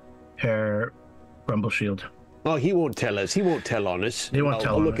 Herr Rumbleshield. Oh, he won't tell us. He won't tell on us. He won't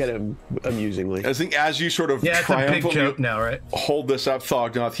tell I'll on look us. at him amusingly. I think as you sort of it's a big triumphantly joke now, right? hold this up,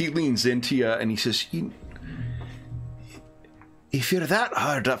 Thognoth, he leans into you and he says, "If you're that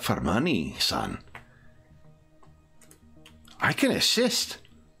hard up for money, son, I can assist."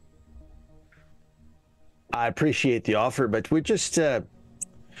 I appreciate the offer, but we're just.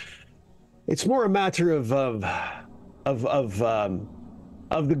 It's more a matter of the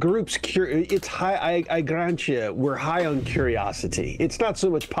group's it's high. I grant you, we're high on curiosity. It's not so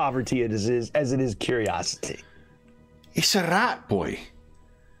much poverty as it is curiosity. It's a rat, boy.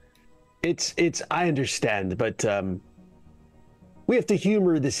 It's. I understand, but we have to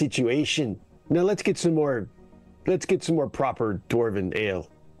humor the situation. Now let's get some more proper dwarven ale.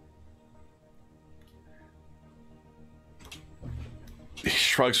 He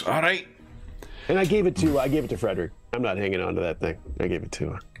shrugs. All right. And I gave it to Frederick. I'm not hanging on to that thing. I gave it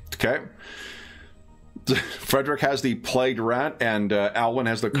to her. Okay. Frederick has the plagued rat, and Alwyn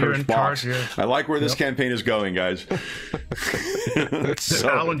has the cursed box. I like where this campaign is going, guys.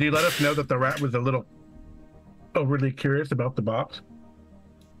 Alwyn, do you let us know that the rat was a little overly curious about the box?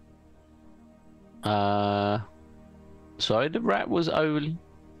 Sorry, the rat was overly.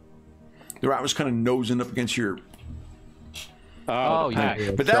 The rat was kind of nosing up against your. Oh yeah.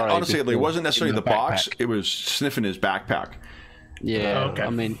 But that honestly, it wasn't necessarily the box. It was sniffing his backpack. Yeah. Okay. I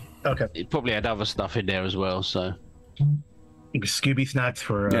mean, Okay. it probably had other stuff in there as well. So. Scooby snacks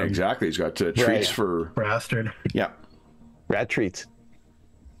for yeah, exactly. He's got treats for Astrid. Yeah. Rat treats.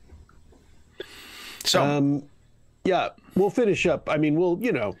 So yeah, we'll finish up. I mean,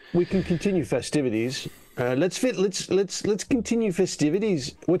 we can continue festivities. Let's continue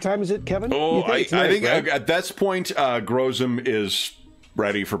festivities. What time is it, Kevin? Oh, I think right? at this point, Grozum is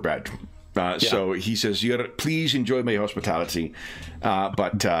ready for bed. So he says, please enjoy my hospitality,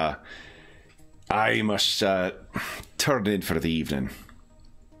 but I must turn in for the evening.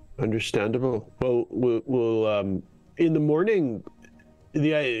 Understandable. Well, we'll in the morning.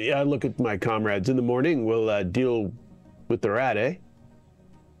 I look at my comrades. In the morning, we'll deal with the rat, eh?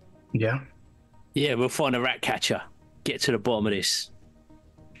 Yeah. Yeah, we'll find a rat catcher. Get to the bottom of this.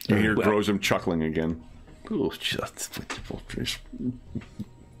 You hear Grozum chuckling again. Oh,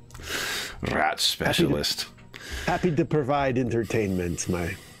 rat specialist. Happy to provide entertainment,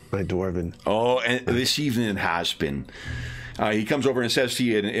 my dwarven. Oh, and this evening has been. He comes over and says to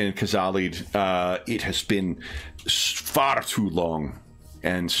you in Khazalid, it has been far too long,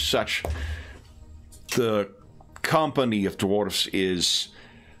 and such. The company of dwarfs is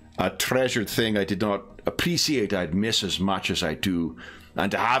a treasured thing I did not appreciate. I'd miss as much as I do, and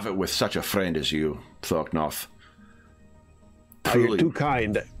to have it with such a friend as you, Thorknoth. You're too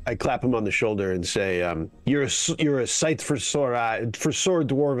kind. I clap him on the shoulder and say, "You're a sight for sore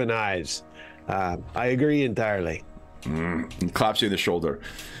dwarven eyes." I agree entirely. And claps you in the shoulder.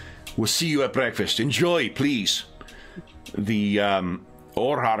 We'll see you at breakfast. Enjoy, please. The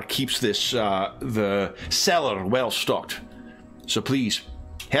Orhar keeps this the cellar well stocked, so please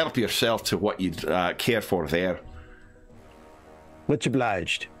help yourself to what you'd care for there. Much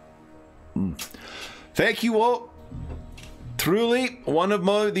obliged. Thank you all. Truly, one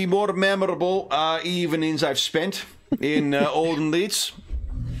of the more memorable evenings I've spent in Olden Leeds.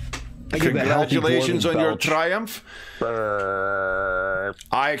 Congratulations on your triumph.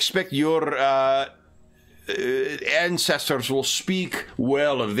 I expect your ancestors will speak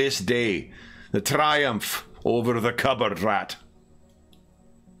well of this day, the triumph over the cupboard rat.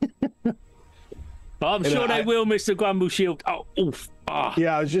 I'm sure they will, Mr. Grumbleshield. Oh, oof. Ah.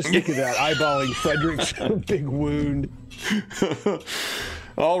 Yeah, I was just thinking that, eyeballing Frederick's big wound.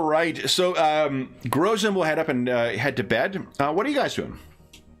 All right, so Grozum will head up and head to bed. What are you guys doing?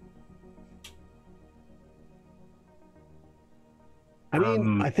 I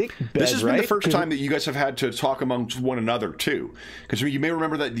mean, I think bed, this has been right? the first time that you guys have had to talk amongst one another too, because you may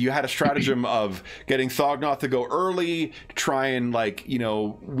remember that you had a stratagem of getting Thognoth to go early to try and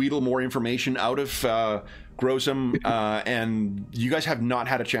wheedle more information out of Grozum, and you guys have not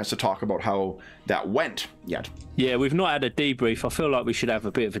had a chance to talk about how that went yet. Yeah, we've not had a debrief. I feel like we should have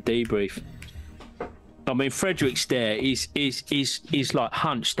a bit of a debrief. I mean, Frederick's there. He's like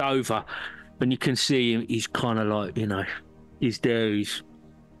hunched over, and you can see him. He's kind of like, he's there. He's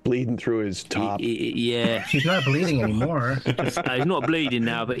bleeding through his top. Yeah. He's not bleeding anymore. He's not bleeding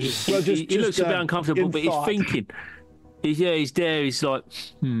now, but he looks a bit uncomfortable, but he's thinking. He's there. He's like,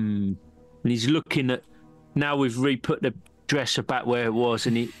 and he's looking at. Now we've re-put the dresser back where it was,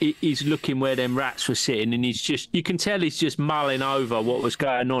 and he's looking where them rats were sitting, and you can tell he's just mulling over what was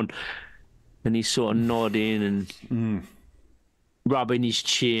going on, and he's sort of nodding and rubbing his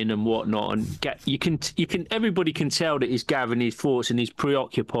chin and whatnot, and everybody can tell that he's gathering his thoughts and he's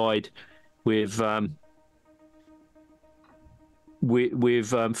preoccupied with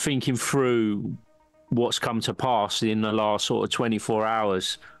thinking through what's come to pass in the last sort of 24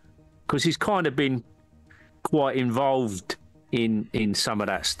 hours, because he's kind of been quite involved in some of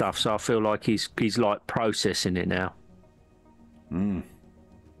that stuff, so I feel like he's like processing it now. Do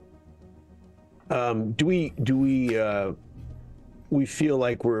we feel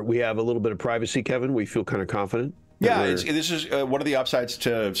like we have a little bit of privacy, Kevin? We feel kind of confident. Yeah, this is one of the upsides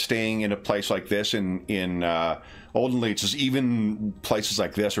to staying in a place like this in Olden Leeds is even places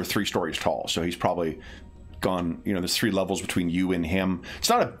like this are 3 stories tall. So he's probably gone, there's 3 levels between you and him. It's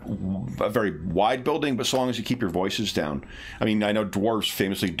not a very wide building, but so long as you keep your voices down. I mean, I know dwarves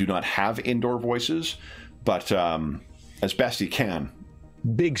famously do not have indoor voices, but as best you can.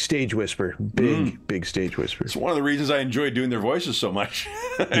 Big stage whisper. Big stage whisper. It's one of the reasons I enjoy doing their voices so much.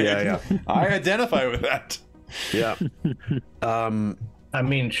 Yeah. I identify with that. Yeah. I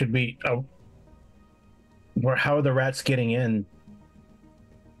mean, should we... how are the rats getting in?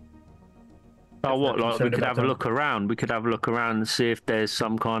 Oh, what? Like we could have a look around. We could have a look around and see if there's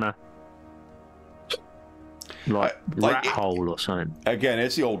some kind of rat hole or something. Again,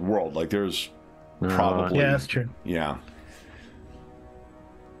 it's the old world. Like there's probably... Yeah, that's true. Yeah.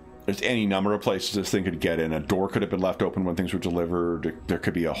 There's any number of places this thing could get in. A door could have been left open when things were delivered. There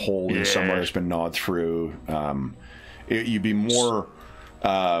could be a hole in somewhere that's been gnawed through. You'd be more,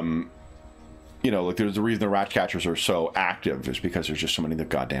 you know, like there's the reason the rat catchers are so active is because there's just so many of the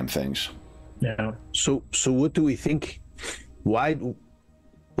goddamn things. Yeah. So what do we think? Why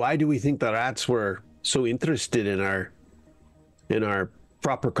do we think the rats were so interested in our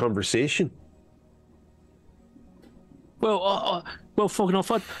proper conversation? Well, fucking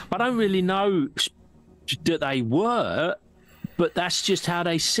off. I don't really know that they were, but that's just how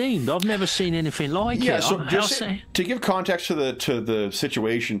they seemed. I've never seen anything like it. Yeah, so just to give context to the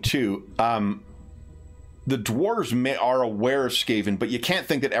situation too, the dwarves are aware of Skaven, but you can't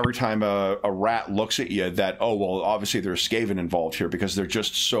think that every time a rat looks at you that, oh, well, obviously there's Skaven involved here because they're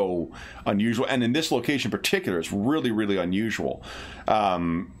just so unusual. And in this location in particular, it's really, really unusual.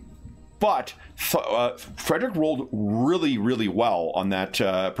 But Frederick rolled really, really well on that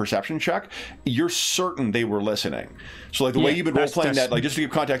perception check. You're certain they were listening. So, like, the way you've been role-playing that, like, just to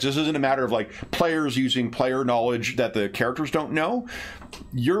give context, this isn't a matter of, like, players using player knowledge that the characters don't know.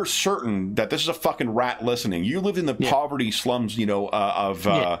 You're certain that this is a fucking rat listening. You lived in the poverty slums, you know,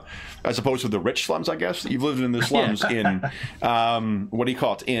 as opposed to the rich slums, I guess. You've lived in the slums in, what do you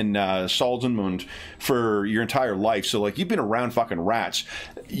call it, in Salzmund for your entire life. So, like, you've been around fucking rats.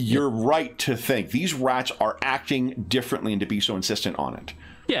 You're right to think these rats are acting differently and to be so insistent on it.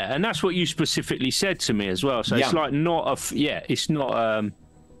 Yeah, and that's what you specifically said to me as well. So it's like it's not,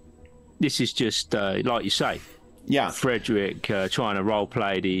 this is just, like you say, Frederick trying to role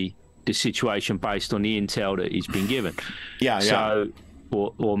play the situation based on the intel that he's been given. So,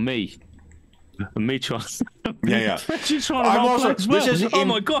 or me. Me trying. Just trying to role play as well. Oh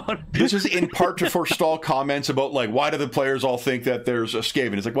my god! This is in part to forestall comments about like why do the players all think that there's a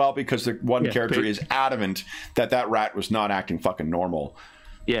Skaven? It's like, well, because the one character is adamant that rat was not acting fucking normal.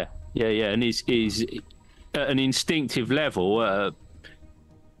 Yeah, and he's at an instinctive level.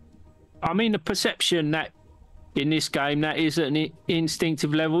 I mean, the perception that in this game that is at an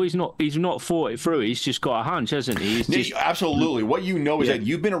instinctive level. He's not thought it through. He's just got a hunch, hasn't he? He's just... Absolutely. What you know is that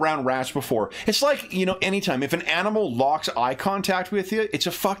you've been around rats before. It's like, you know, anytime if an animal locks eye contact with you, it's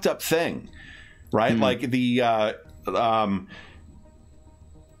a fucked up thing, right? Like the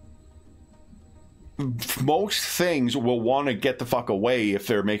most things will want to get the fuck away if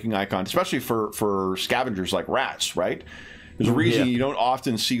they're making eye contact, especially for scavengers like rats, right? There's a reason you don't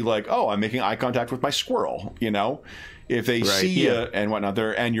often see like, oh, I'm making eye contact with my squirrel, you know? If they see you and whatnot,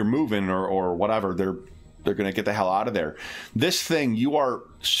 and you're moving or whatever, they're going to get the hell out of there. This thing, you are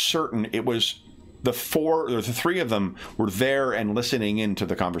certain it was the three of them were there and listening into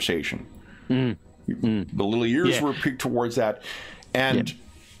the conversation. The little ears were peaked towards that. And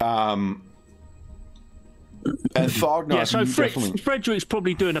Thognos, so Frederick's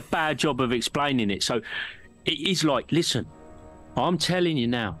probably doing a bad job of explaining it. So he's like, listen, I'm telling you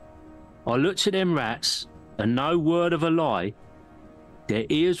now, I looked at them rats and no word of a lie, their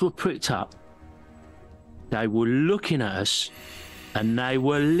ears were pricked up. They were looking at us and they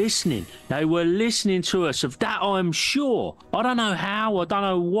were listening. They were listening to us. Of that I'm sure. I don't know how, I don't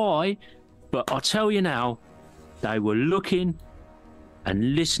know why, but I tell you now, they were looking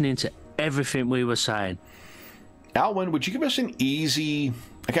and listening to everything we were saying. Alwyn, would you give us an easy...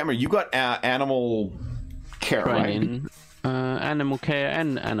 I can't remember. You got animal care, training, right? Animal care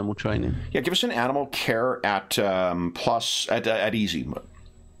and animal training. Yeah, give us an animal care at plus at easy.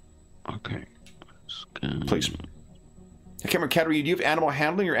 Okay. Please. I can't remember, Katerina, do you have animal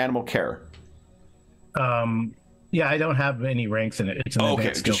handling or animal care? Yeah, I don't have any ranks in it. It's an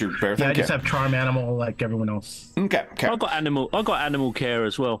okay, just your bare thing. Yeah, I just have charm animal like everyone else. Okay. I got animal care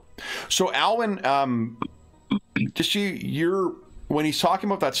as well. So Alwyn, just you're when he's talking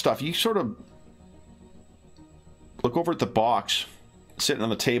about that stuff, you sort of look over at the box sitting on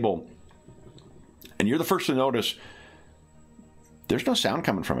the table, and you're the first to notice there's no sound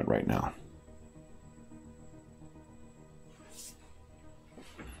coming from it right now.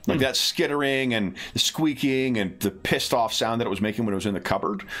 Like that skittering and the squeaking and the pissed off sound that it was making when it was in the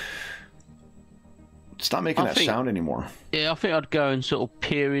cupboard. It's not making that sound anymore. Yeah, I think I'd go and sort of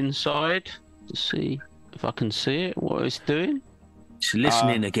peer inside to see if I can see it, what it's doing. It's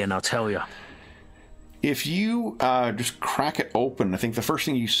listening again, I'll tell you. If you just crack it open, I think the first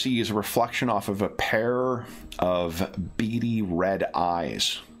thing you see is a reflection off of a pair of beady red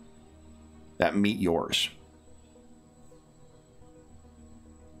eyes that meet yours.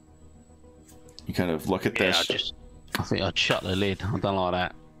 You kind of look at this. I think I'd shut the lid. I don't like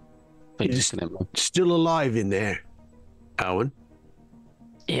that. It's still alive in there, Owen.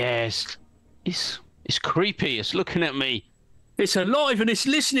 Yes. It's creepy. It's looking at me. It's alive and it's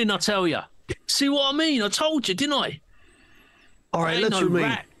listening, I tell you. See what I mean? I told you, didn't I? All right,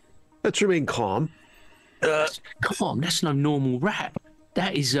 let's remain calm. Come on, that's no normal rat.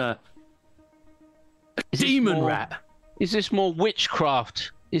 That is a Is this demon more- rat. Is this more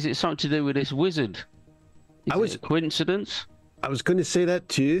witchcraft? Is it something to do with this wizard? Is it a coincidence? I was going to say that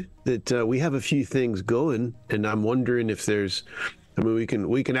too. That we have a few things going, and I'm wondering if there's. I mean,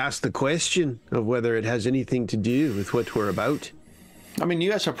 we can ask the question of whether it has anything to do with what we're about. I mean,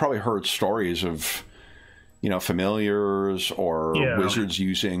 you guys have probably heard stories of, familiars or wizards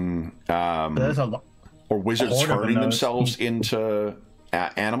using, There's a lot. or wizards horde of turning them, themselves into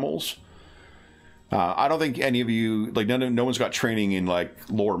animals. I don't think any of you, like, no one's got training in, like,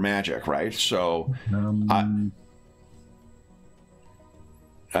 lore magic, right? So,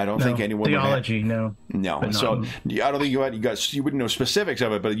 I don't think anyone theology, no. So I don't think you wouldn't know specifics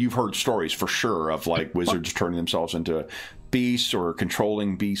of it, but you've heard stories for sure of like wizards turning themselves into beasts or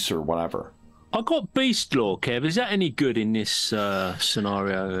controlling beasts or whatever. I got beast law, Kev. Is that any good in this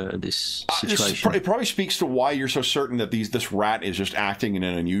scenario, this situation? It probably speaks to why you're so certain that this rat is just acting in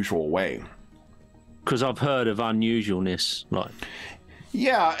an unusual way. Because I've heard of unusualness, like.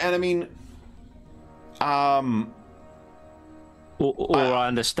 Yeah, and I mean, Or I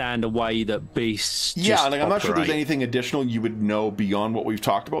understand the way that beasts. Yeah, I'm not sure there's anything additional you would know beyond what we've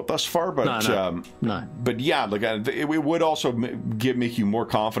talked about thus far, but no. But yeah, like it would also make you more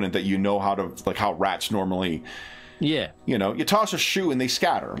confident that you know how rats normally. Yeah. You toss a shoe and they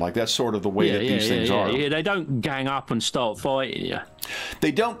scatter. Like that's sort of the way that these things are. Yeah, they don't gang up and start fighting you.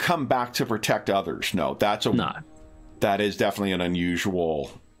 They don't come back to protect others. No, that is definitely an unusual.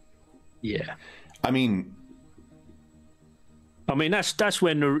 Yeah. I mean, that's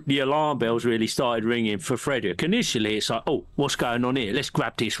when the alarm bells really started ringing for Frederick. Initially, it's like, oh, what's going on here? Let's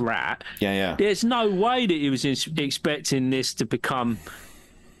grab this rat. Yeah. There's no way that he was expecting this to become,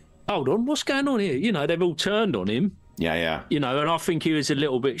 hold on, what's going on here? They've all turned on him. Yeah. And I think he was a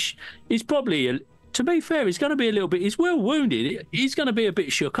little bit, he's probably, to be fair, he's going to be a little bit, he's well wounded. He's going to be a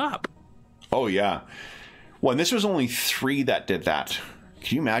bit shook up. Oh, yeah. Well, and this was only 3 that did that.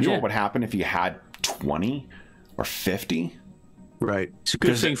 Can you imagine what would happen if you had 20 or 50? Right. It's a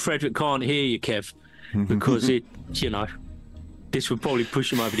good thing Frederick can't hear you, Kev, because this would probably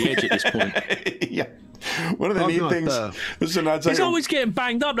push him over the edge at this point. Yeah. One of the neat things. He's always getting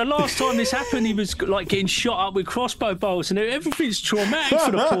banged up. The last time this happened, he was like getting shot up with crossbow bolts, and everything's traumatic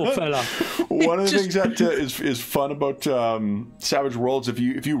for the poor fella. One of the things that is fun about Savage Worlds, if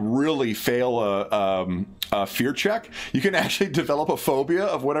you really fail a fear check, you can actually develop a phobia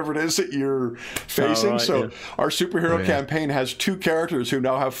of whatever it is that you're facing. Our superhero campaign has 2 characters who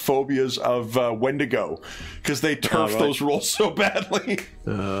now have phobias of Wendigo because they turf those rolls so badly.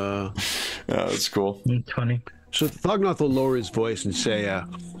 That's cool. Funny. So Thognoth will lower his voice and say,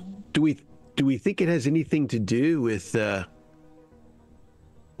 "Do we think it has anything to do with the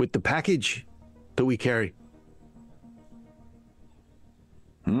package that we carry?"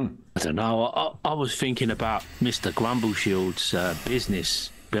 I don't know. I was thinking about Mr. Grumbleshield's business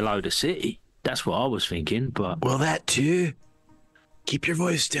below the city. That's what I was thinking. But well, that too. Keep your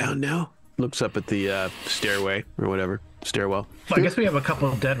voice down now. Looks up at the stairway or whatever stairwell. Well, I guess we have a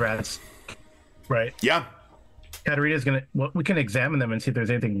couple of dead rats. Right. Yeah. Katarina's we can examine them and see if there's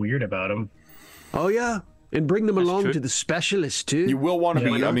anything weird about them. Oh, yeah. And bring them along to the specialist, too. You will want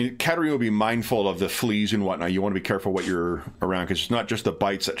to be, Katarina will be mindful of the fleas and whatnot. You want to be careful what you're around because it's not just the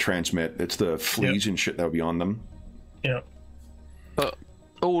bites that transmit, it's the fleas and shit that will be on them. Yeah. But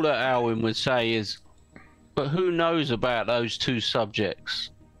all that Alwyn would say is, but who knows about those 2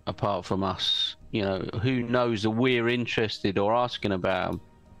 subjects apart from us? Who knows that we're interested or asking about them?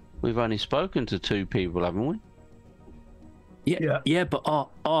 We've only spoken to 2 people, haven't we? Yeah, but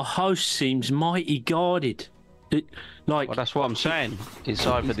our host seems mighty guarded. Well, that's what I'm saying. It's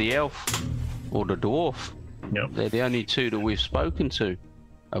either the elf or the dwarf. Yep. They're the only 2 that we've spoken to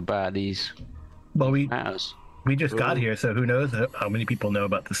about these matters. We just got here, so who knows how many people know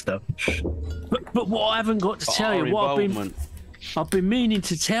about this stuff. But what I haven't got to tell you, I've been meaning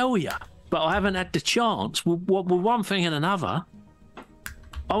to tell you, but I haven't had the chance. Well, one thing and another.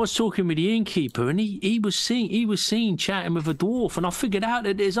 I was talking with the innkeeper, and he was seen chatting with a dwarf, and I figured out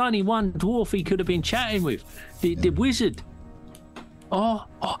that there's only one dwarf he could have been chatting with, the wizard. Our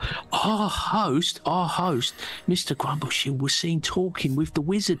host, Mr. Grumbleshield, was seen talking with the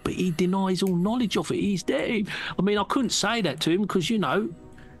wizard, but he denies all knowledge of it. He's dead. I mean, I couldn't say that to him because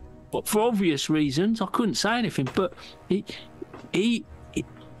for obvious reasons, I couldn't say anything. But a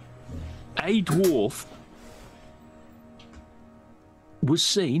dwarf was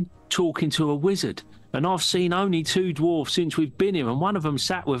seen talking to a wizard, and I've seen only 2 dwarfs since we've been here, and one of them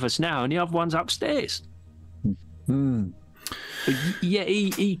sat with us now and the other one's upstairs. Yeah,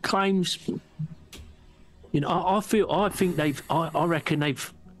 he claims You know, I think they've. I reckon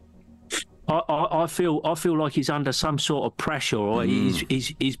they've. I feel like he's under some sort of pressure, or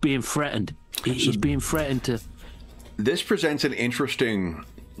he's being threatened. He's being threatened to. This presents an interesting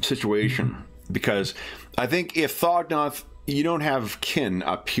situation because I think if Thognoth, you don't have kin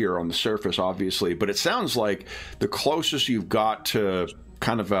up here on the surface, obviously, but it sounds like the closest you've got to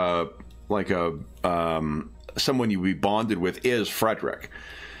kind of someone you be bonded with is Frederick.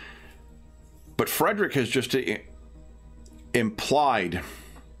 But Frederick has just implied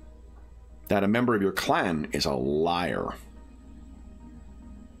that a member of your clan is a liar.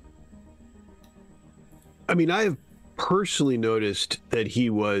 I mean, I have personally noticed that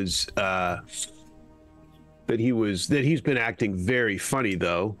he's been acting very funny,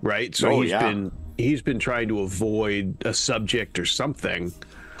 though, right? So he's been trying to avoid a subject or something.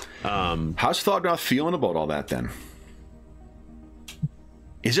 How's Thognoth feeling about all that then?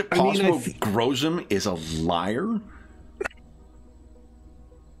 Is it possible Grozum is a liar?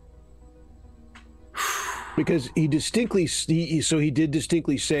 Because he did distinctly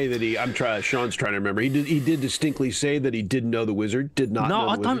say that Sean's trying to remember. He did distinctly say that he didn't know the wizard. Did not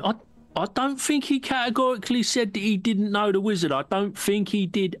know the wizard. I don't think he categorically said that he didn't know the wizard. I don't think he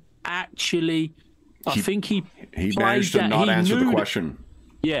did actually. I think he managed to not answer the question.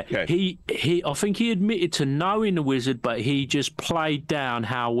 Yeah, okay. I think he admitted to knowing the wizard, but he just played down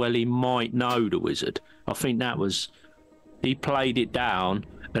how well he might know the wizard. I think he played it down,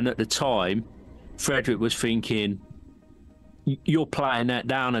 and at the time, Frederick was thinking, "You're playing that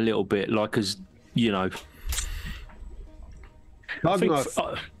down a little bit, like as you know." I think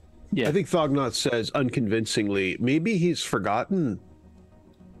Thognoth says unconvincingly, maybe he's forgotten.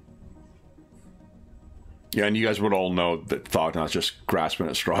 Yeah, and you guys would all know that Thognoth's just grasping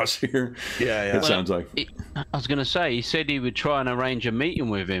at straws here. Yeah. It sounds like. I was going to say, he said he would try and arrange a meeting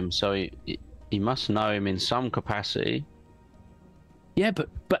with him, so he must know him in some capacity. Yeah, but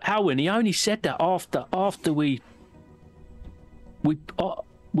Alwyn, he only said that after we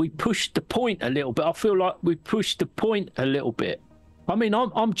pushed the point a little bit. I feel like we pushed the point a little bit. I mean,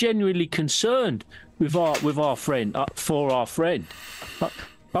 I'm genuinely concerned with our friend for our friend.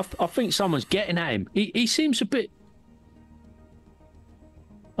 I think someone's getting at him. He seems a bit.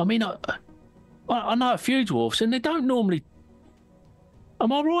 I mean, I know a few dwarfs, and they don't normally.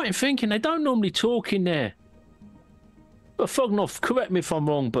 Am I right in thinking they don't normally talk in there? But Thognoth, correct me if I'm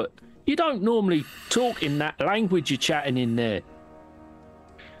wrong, but you don't normally talk in that language you're chatting in there.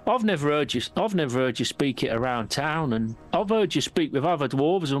 I've never heard you speak it around town, and I've heard you speak with other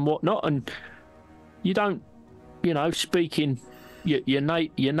dwarves and whatnot, and you don't, speak in your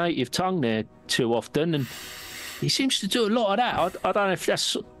native tongue there too often, and he seems to do a lot of that. I don't know if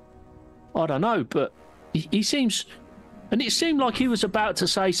that's, I don't know, but he seems, and it seemed like he was about to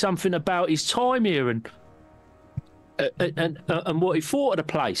say something about his time here and what he thought of the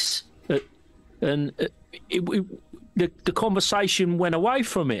place, and the conversation went away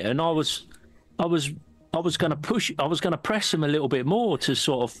from it, and I was going to press him a little bit more to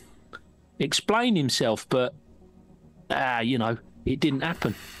sort of explain himself, but it didn't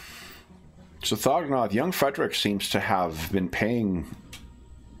happen. So Thognoth, young Frederick seems to have been paying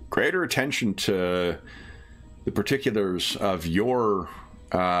greater attention to the particulars of your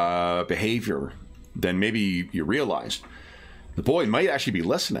behavior than maybe you realized. The boy might actually be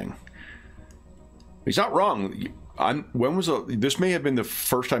listening. He's not wrong. This may have been the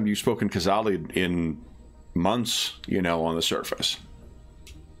first time you've spoken Khazali in months, on the surface.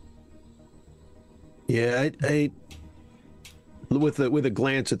 Yeah, I with a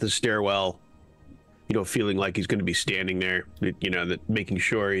glance at the stairwell, feeling like he's going to be standing there, that making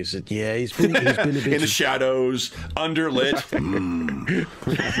sure he's been a bit in the shadows, underlit.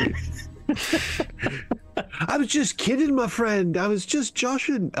 I was just kidding, my friend. I was just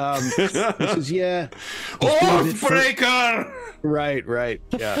joshing. He says, "Yeah, Oathbreaker." Right.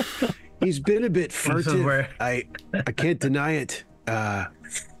 Yeah, he's been a bit furtive. I can't deny it.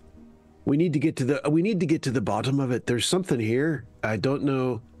 We need to get to the bottom of it. There's something here. I don't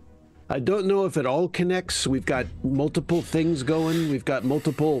know if it all connects. We've got multiple things going. We've got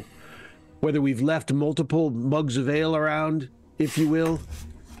whether we've left multiple mugs of ale around, if you will.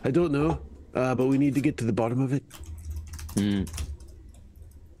 I don't know, but we need to get to the bottom of it.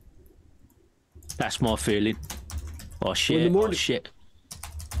 That's my feeling. Oh shit!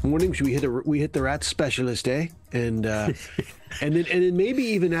 Morning, should we hit the rat specialist, eh? And and then maybe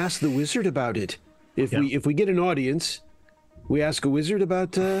even ask the wizard about it. If we get an audience, we ask a wizard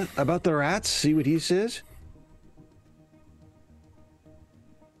about the rats. See what he says.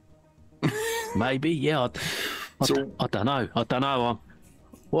 Maybe, yeah. I don't know.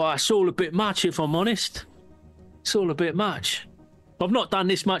 Well, it's all a bit much, if I'm honest. It's all a bit much. I've not done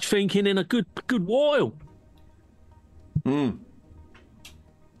this much thinking in a good while.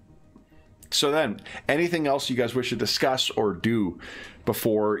 So then, anything else you guys wish to discuss or do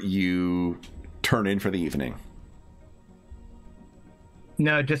before you turn in for the evening?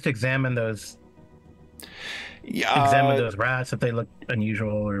 No, just examine those. Yeah, Examine those rats if they look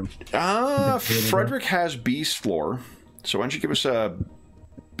unusual or. Frederick has beast lore, so why don't you give us a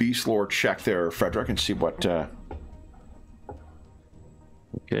beast lore check there, Frederick, and see what.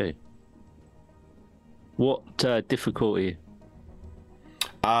 Okay. What difficulty?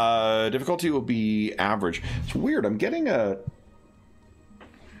 Difficulty will be average. It's weird. I'm getting a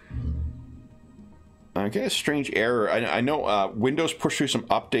strange error. I know Windows pushed through some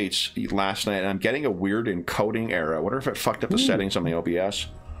updates last night, and I'm getting a weird encoding error. I wonder if it fucked up the settings on the OBS.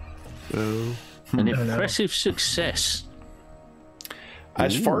 An impressive success.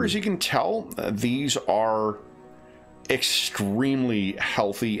 As far as you can tell, these are extremely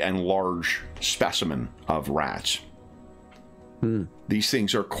healthy and large specimen of rats. These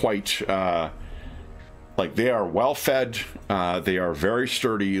things are quite like, they are well fed, they are very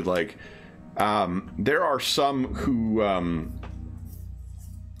sturdy. Like there are some who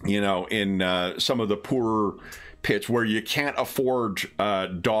you know, in some of the poorer pits where you can't afford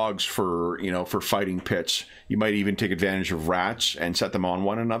dogs for, you know, for fighting pits, you might even take advantage of rats and set them on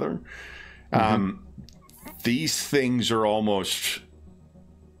one another. These things are almost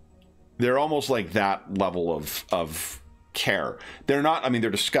like that level of care. They're not, I mean, they're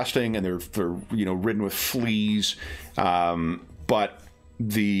disgusting, and they're you know, ridden with fleas, but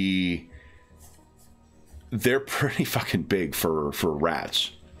they're pretty fucking big for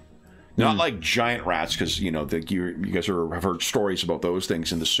rats. Not like giant rats, because, you know, you guys have heard stories about those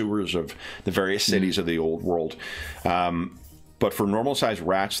things in the sewers of the various cities of the old world. But for normal-sized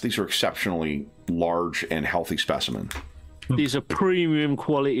rats, these are exceptionally large and healthy specimen. These are premium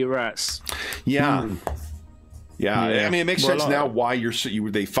quality rats. Yeah. Yeah. I mean, it makes sense now why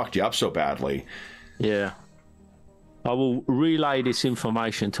they fucked you up so badly. Yeah. I will relay this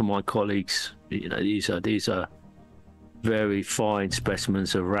information to my colleagues. You know, these are very fine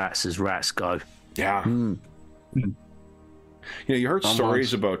specimens of rats as rats go. Yeah. You know, you heard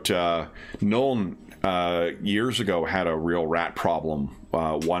stories about Nolan years ago had a real rat problem.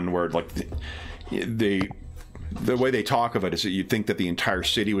 One where, like, the way they talk of it is that you'd think that the entire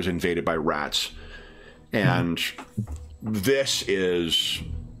city was invaded by rats. And this is,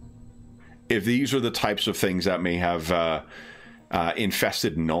 if these are the types of things that may have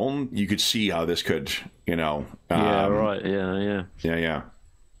infested Nuln, you could see how this could, you know. Yeah, right. Yeah.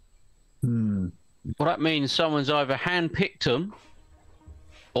 Well, that means someone's either hand-picked them,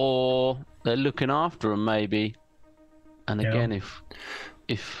 or they're looking after them, maybe. And again,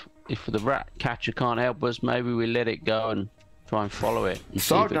 if the rat catcher can't help us, maybe we let it go and try and follow it and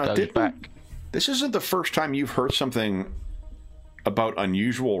see if it goes back. This isn't the first time you've heard something about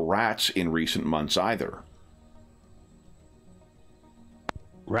unusual rats in recent months either.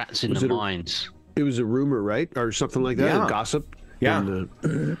 Rats in the mines. It was a rumor, right? Or something like that? Yeah. Or gossip? Yeah.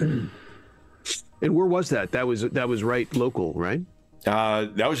 And where was that? That was right local, right?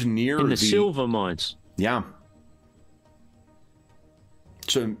 That was near in the silver mines. Yeah.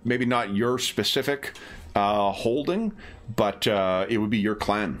 So maybe not your specific holding, but it would be your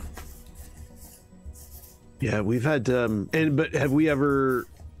clan. Yeah, we've had but have we ever,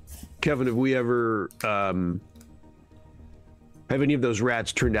 Kevin, have any of those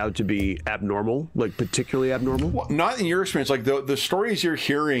rats turned out to be abnormal, like particularly abnormal? Well, not in your experience. Like the stories you're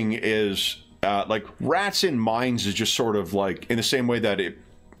hearing is like rats in mines is just sort of like in the same way that it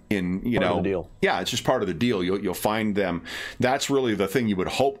in, you know, the deal. Yeah, it's just part of the deal. You'll find them. That's really the thing you would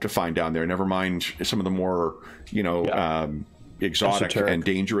hope to find down there. Never mind some of the more, you know, exotic and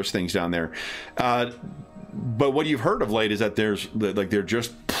dangerous things down there. But what you've heard of late is that they're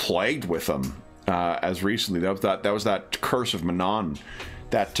just plagued with them. As recently, that was that curse of Manon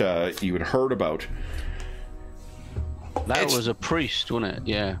that you had heard about. That was a priest, wasn't it?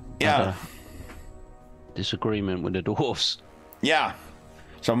 Yeah. Yeah. Disagreement with the dwarfs. Yeah.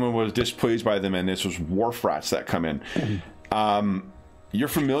 Someone was displeased by them, and this was wharf rats that come in. You're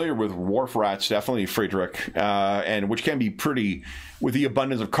familiar with wharf rats, definitely, Friedrich, and which can be pretty, with the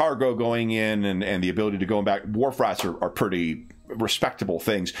abundance of cargo going in and the ability to go back. Wharf rats are pretty respectable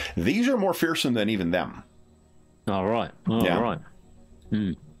things. These are more fearsome than even them. All right. All right.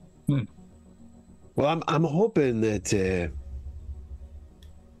 Well, I'm hoping that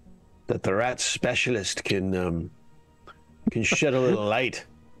the rat specialist can shed a little light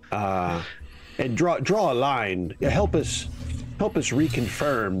and draw a line. Help us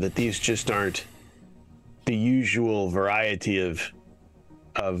reconfirm that these just aren't the usual variety of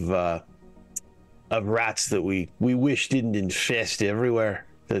rats that we wish didn't infest everywhere.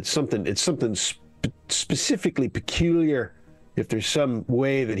 It's something specifically peculiar. If there's some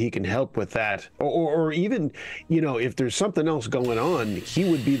way that he can help with that, or even, you know, if there's something else going on, he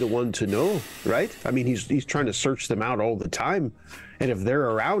would be the one to know, right? I mean, he's trying to search them out all the time, and if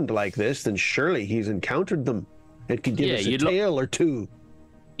they're around like this, then surely he's encountered them and could give us a tale or two.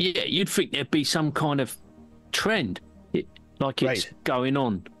 Yeah, you'd think there'd be some kind of trend, like it's going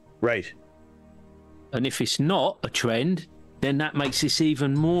on. Right. And if it's not a trend, then that makes this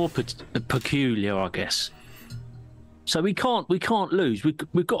even more peculiar, I guess. So we can't lose.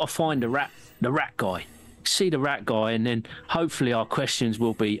 We've got to find the rat guy. See the rat guy, and then hopefully our questions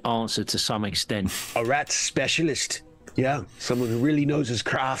will be answered to some extent. A rat specialist. Yeah, someone who really knows his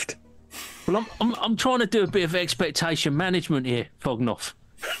craft. Well, I'm trying to do a bit of expectation management here, Fognoff.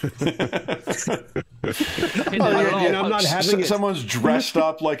 I'm not having it. Someone's dressed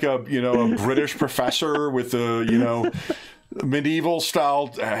up like a British professor with a medieval style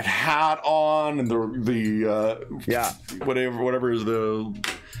hat on, and whatever is the,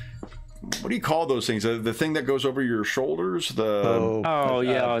 what do you call those things? The thing that goes over your shoulders. It's not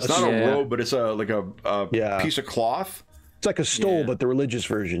a robe, but it's like a piece of cloth. It's like a stole, but the religious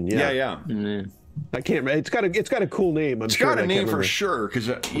version. Yeah. I can't. It's got a cool name. It's got a name for sure, because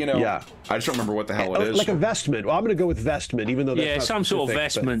I just don't remember what the hell it is. Like a vestment. Well, I'm going to go with vestment, even though that's not some specific, sort of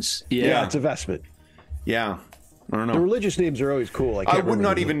vestments. Yeah, it's a vestment. Yeah. I don't know. The religious names are always cool. I would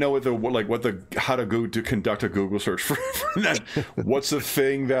not even know how to go to conduct a Google search for that. What's the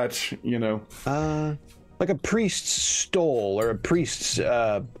thing that like a priest's stole or a priest's.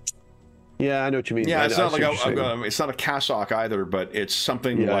 Yeah, I know what you mean. Yeah, it's not like it's not a cassock either, but it's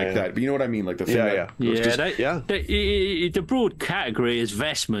something like that. But you know what I mean, like the thing. The broad category is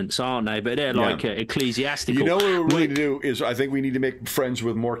vestments, aren't they? But they're like ecclesiastical. You know what we really need to do is, I think we need to make friends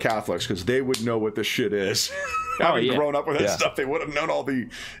with more Catholics, because they would know what this shit is. Having grown up with that stuff, they would have known all the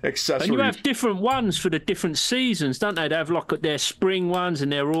accessories. And you have different ones for the different seasons, don't they? They have like their spring ones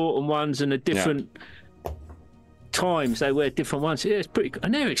and their autumn ones, and the different times they wear different ones. Yeah, it's pretty good.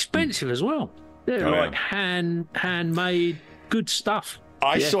 And they're expensive as well. They're like handmade good stuff.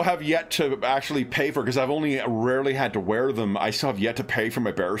 I still have yet to actually pay for, because I've only rarely had to wear them. I still have yet to pay for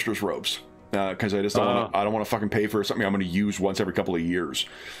my barrister's robes, because I just don't want to fucking pay for something I'm going to use once every couple of years.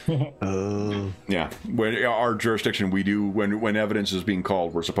 Yeah, when our jurisdiction, we do, when evidence is being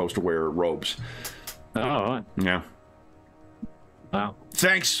called, we're supposed to wear robes. Oh, all right. Yeah. Wow.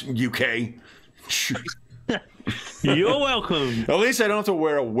 Thanks, UK. You're welcome. At least I don't have to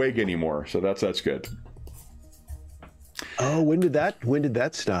wear a wig anymore, so that's good. Oh, when did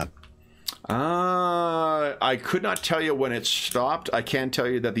that stop? I could not tell you when it stopped. I can tell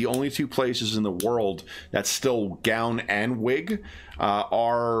you that the only two places in the world that's still gown and wig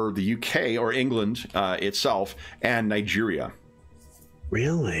are the UK or England itself and Nigeria.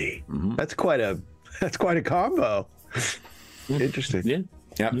 Really? Mm-hmm. That's quite a combo. Interesting. Yeah.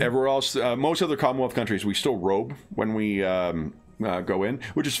 Yeah, everywhere else, most other Commonwealth countries, we still robe when we go in,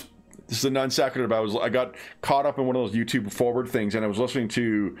 which is, this is a non sequitur, but I got caught up in one of those YouTube forward things, and I was listening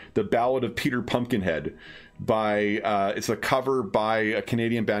to The Ballad of Peter Pumpkinhead by, it's a cover by a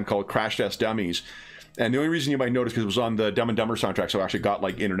Canadian band called Crash Test Dummies. And the only reason you might notice, because it was on the Dumb and Dumber soundtrack, so it actually got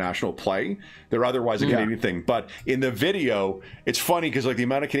like international play. They're otherwise a Canadian thing. But in the video, it's funny because like the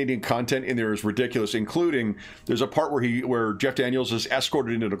amount of Canadian content in there is ridiculous, including there's a part where Jeff Daniels is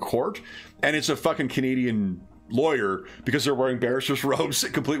escorted into the court, and it's a fucking Canadian lawyer because they're wearing barrister's robes,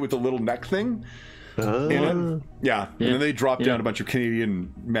 complete with the little neck thing. And then they drop down a bunch of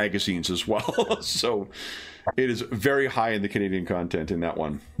Canadian magazines as well. So it is very high in the Canadian content in that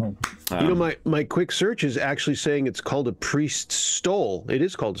one. My quick search is actually saying it's called a priest's stole. It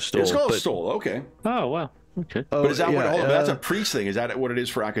is called a stole. It's called a stole. Okay. Oh wow. Okay. But is that hold on, that's a priest thing? Is that what it is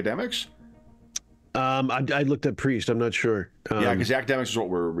for academics? I looked at priest. I'm not sure. Yeah, because academics is what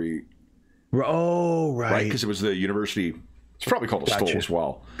we. Oh, right. Because it was the university. It's probably called a stole as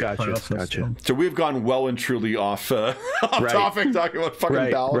well. Gotcha. So we've gone well and truly off topic, talking about fucking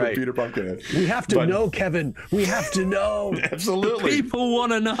Ballad of Peter Pumpkinhead. We have to know, Kevin. We have to know. Absolutely. People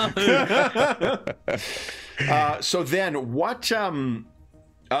want to know. So then, what is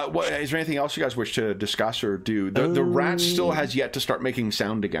there anything else you guys wish to discuss or do? The rat still has yet to start making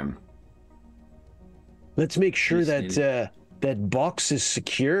sound again. Let's make sure that that box is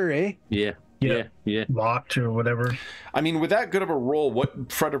secure, eh? Yeah. Locked or whatever. I mean, with that good of a roll,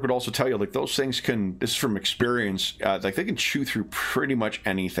 what Frederick would also tell you, like those things can, this is from experience, like they can chew through pretty much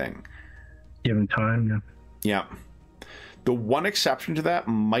anything. Given time, Yeah. The one exception to that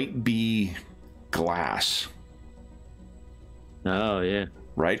might be glass, Oh yeah.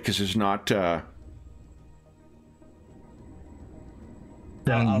 right? Because there's not. Then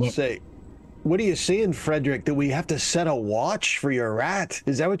I'll what- say, what are you saying, Frederick? That we have to set a watch for your rat?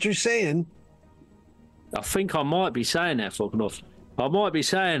 Is that what you're saying? I think I might be saying that, Fognoff. I might be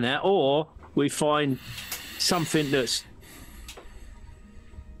saying that, or we find something that's,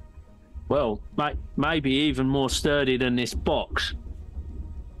 well, maybe even more sturdy than this box.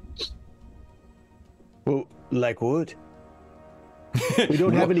 Well, like what? We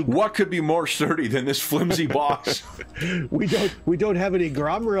don't have any. What could be more sturdy than this flimsy box? We don't have any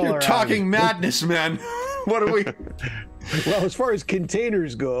Gromrel You're around. talking madness, man. What are we? Well, as far as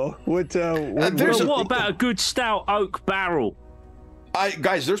containers go, what there's Well, what about a good stout oak barrel?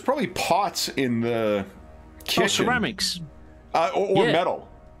 Guys, there's probably pots in the kitchen. Oh, ceramics. Or Yeah. metal.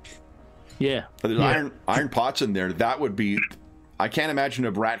 Yeah. There's iron pots in there. That would be. I can't imagine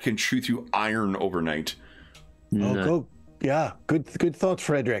a rat can chew through iron overnight. Oh, go. Yeah, good thought,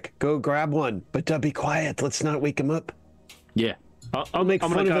 Frederick. Go grab one, but be quiet. Let's not wake him up. Yeah. I'll make I'm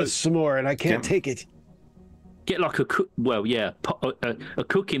fun gonna of go us some more, and I can't take it. get like a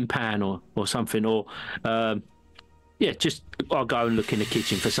cooking pan or something, or yeah, just I'll go and look in the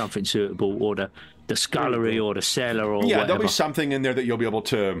kitchen for something suitable, or the scullery or the cellar or Yeah, whatever. there'll be something in there that you'll be able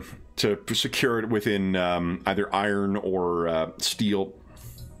to secure it within either iron or steel.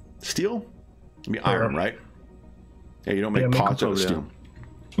 Steel? It'd be iron, right? Yeah, you don't make Yeah, make pots a out of pot, steel.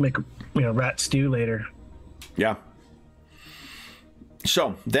 make rat stew later. Yeah.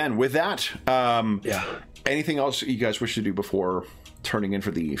 So then, with that, Yeah. anything else you guys wish to do before turning in for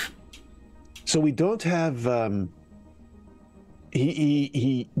the eve? So we don't have.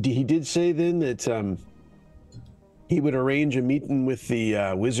 He did say then that he would arrange a meeting with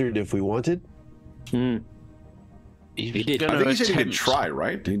the wizard if we wanted. He's He did. gonna I think he said he could attempt try,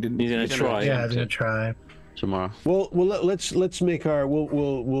 right? He didn't. He's gonna try. Yeah, I was gonna try. tomorrow. Well, let's make our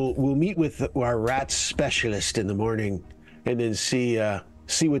we'll meet with our rat specialist in the morning, and then see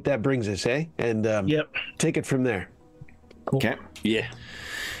what that brings us, eh? And Yep. take it from there. Okay. Yeah.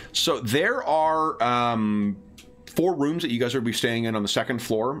 So there are 4 rooms that you guys will be staying in on the 2nd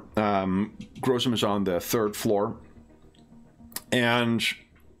floor. Grosum is on the 3rd floor. And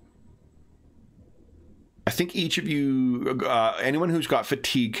I think each of you, anyone who's got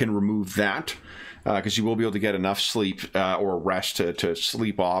fatigue can remove that, because you will be able to get enough sleep or rest to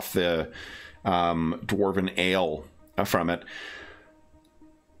sleep off the dwarven ale from it.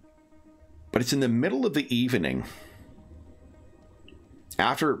 But it's in the middle of the evening,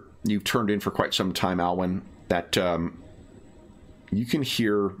 after you've turned in for quite some time, Alwyn, that you can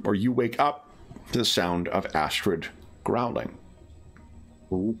hear, or you wake up to the sound of Astrid growling.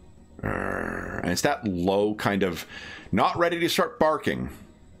 Ooh. And it's that low kind of, not ready to start barking,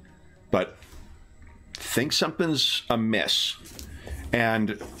 but think something's amiss.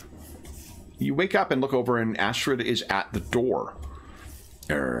 And you wake up and look over, and Astrid is at the door.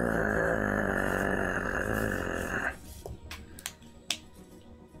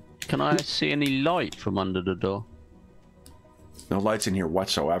 Can I see any light from under the door? No lights in here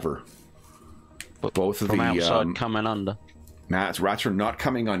whatsoever. But Both of from the outside coming under. rats are not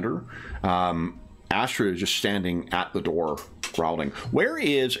coming under. Astrid is just standing at the door, growling. Where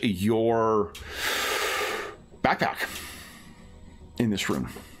is your backpack in this room?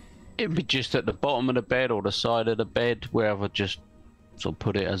 It'd be just at the bottom of the bed or the side of the bed, wherever. Just sort of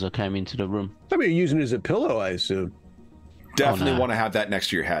put it as I came into the room. I mean, you're using it as a pillow, I assume. Definitely no. want to have that next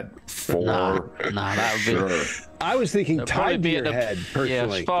to your head. For Nah, that would be. sure. I was thinking It'll probably tied to be your at the- head, yeah,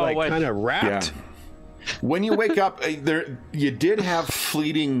 personally, as far like away- kind of wrapped. Yeah. When you wake up, you did have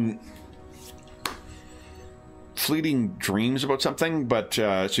fleeting dreams about something, but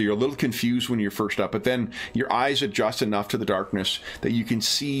so you're a little confused when you're first up, but then your eyes adjust enough to the darkness that you can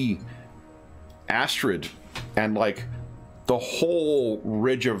see Astrid, and like the whole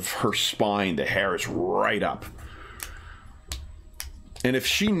ridge of her spine, the hair is right up. And if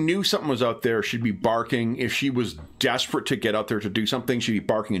she knew something was out there, she'd be barking. If she was desperate to get out there to do something, she'd be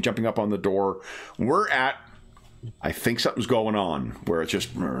barking and jumping up on the door. We're at, I think something's going on, where it's just...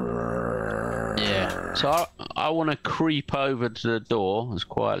 Yeah. So I want to creep over to the door as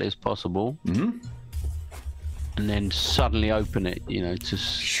quietly as possible. Mm-hmm. And then suddenly open it,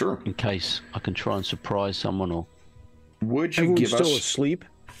 Sure. in case I can try and surprise someone or... Would you Everyone's give still us... asleep.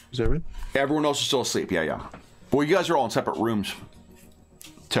 Is that right? Everyone else is still asleep, yeah. Well, you guys are all in separate rooms.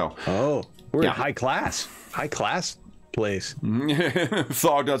 So... Oh, we're Yeah. in high class place.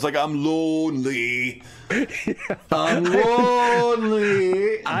 Thogdon's like, I'm lonely. I'm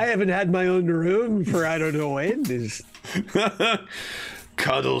lonely. I haven't had my own room for I don't know when.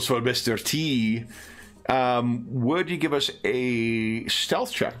 cuddles for Mr. T. Would you give us a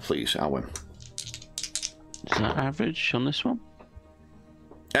stealth check, please, Alwyn? Is that average on this one?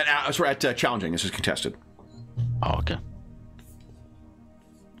 Sorry, at challenging. This is contested. Oh, okay.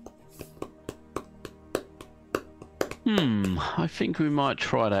 I think we might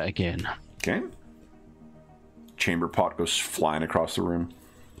try that again. Okay. Chamber pot goes flying across the room.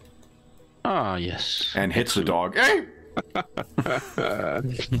 Ah, yes. And hits the dog. Hey!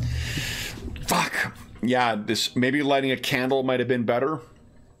 Fuck. Yeah, this maybe lighting a candle might have been better.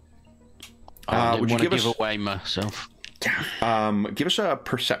 I didn't would you want to give give us away myself. give us a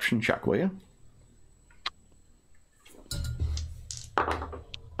perception check, will you?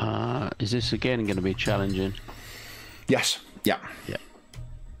 Is this again going to be challenging? Yes. Yeah. Yeah.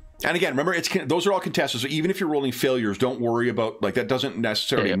 And again, remember, those are all contested. So even if you're rolling failures, don't worry about that. Doesn't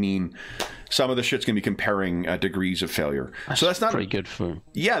necessarily mean some of the shit's going to be comparing degrees of failure. So that's not pretty good for.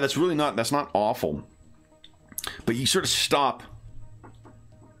 Yeah, that's really not. That's not awful. But you sort of stop,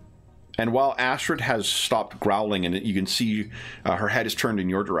 and while Astrid has stopped growling, and you can see her head is turned in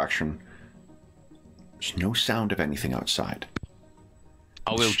your direction, there's no sound of anything outside.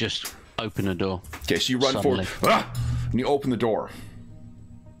 I will just open the door. Okay, so you run forward, and you open the door.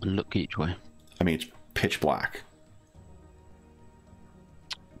 And look each way. I mean, it's pitch black.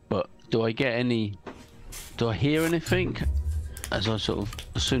 But do I get any? Do I hear anything? As I sort of,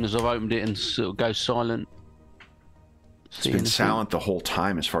 as soon as I've opened it and sort of go silent. It's been silent the whole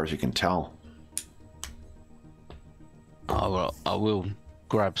time, as far as you can tell. I will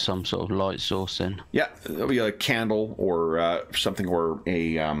grab some sort of light source then. Yeah, there'll be a candle or something, or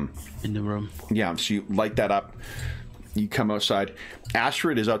a in the room. Yeah, so you light that up. You come outside.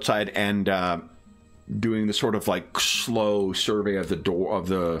 Astrid is outside and doing the sort of like slow survey of the door of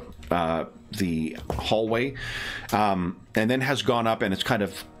the hallway, and then has gone up and it's kind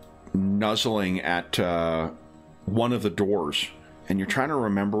of nuzzling at one of the doors. And you're trying to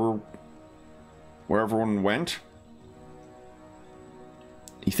remember where everyone went.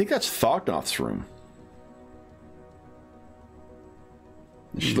 You think that's Thognoth's room.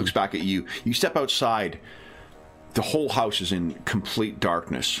 She looks back at you. You step outside. The whole house is in complete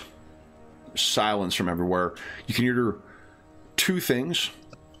darkness. Silence from everywhere. You can hear two things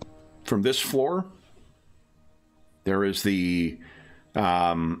from this floor. There is the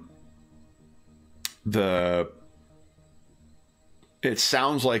it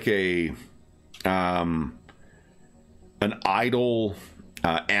sounds like an idle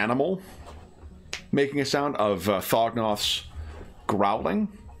animal making a sound of Thognoth's growling.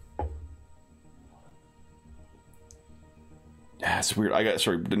 That's weird.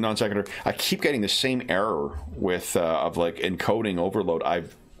 Sorry, non sequitur. I keep getting the same error with of like encoding overload.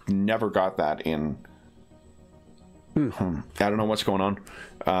 I've never got that in. I don't know what's going on.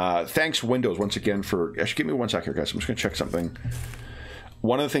 Thanks Windows once again for. Actually, give me 1 sec here, guys. I'm just gonna check something.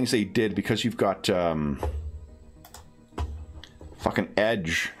 One of the things they did, because you've got fucking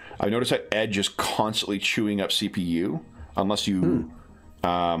Edge. I noticed that Edge is constantly chewing up CPU unless you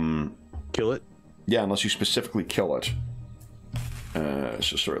kill it. Yeah, unless you specifically kill it.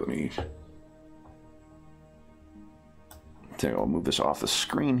 So sorry, let me. I'll move this off the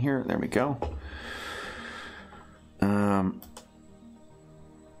screen here. There we go. I'm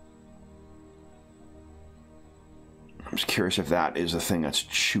just curious if that is the thing that's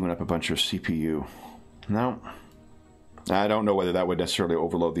chewing up a bunch of CPU. No. I don't know whether that would necessarily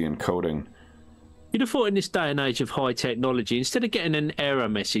overload the encoding. You'd have thought in this day and age of high technology, instead of getting an error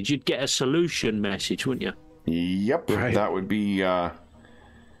message, you'd get a solution message, wouldn't you? Yep, right. That would be...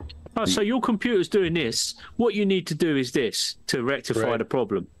 so your computer's doing this. What you need to do is this to rectify the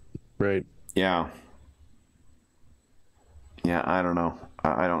problem. Right. Yeah. Yeah, I don't know.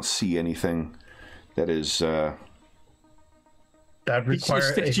 I don't see anything that is... That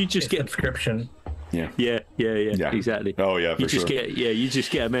requires you just get subscription. Yeah, exactly. Oh yeah, for you just sure. you just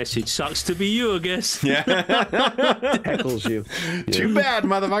get a message. Sucks to be you, I guess. Yeah, heckles you. Yeah. Too bad,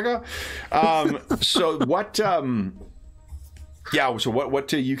 motherfucker. So what? Yeah. So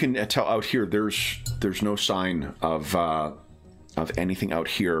what? You can tell out here. There's no sign of anything out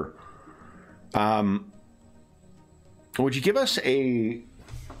here. Would you give us a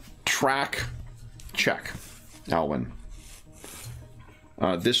track check, Alwyn?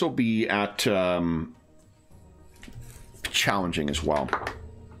 This will be at challenging as well.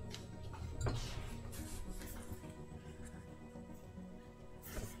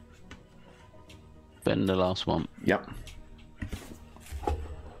 Better than the last one. Yep.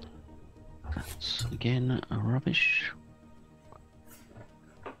 That's again rubbish.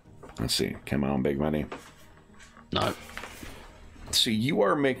 Let's see. Come on, big money. No. So you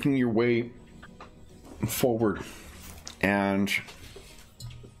are making your way forward, and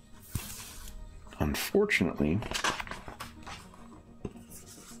unfortunately,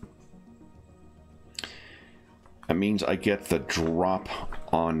 that means I get the drop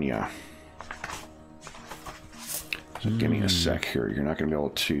on you. So give me a sec here. You're not going to be able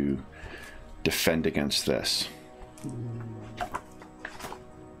to defend against this.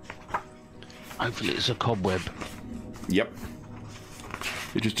 Hopefully it's a cobweb. Yep.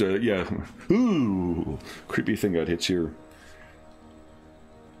 It just, yeah. Ooh, creepy thing that hits here.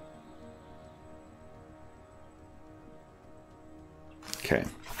 Okay.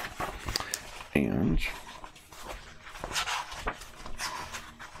 And...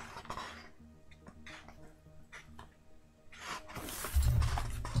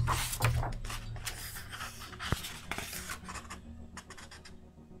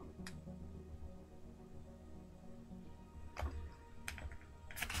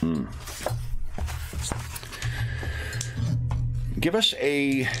 Give us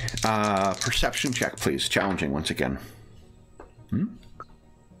a perception check, please. Challenging once again.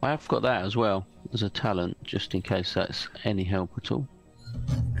 I've got that as well as a talent, just in case that's any help at all.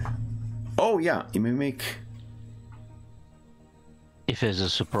 Oh, yeah. You may make... If there's a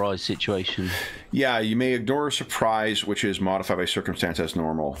surprise situation. Yeah, you may ignore a surprise, which is modified by circumstance as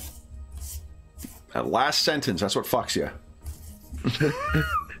normal. That last sentence, that's what fucks you.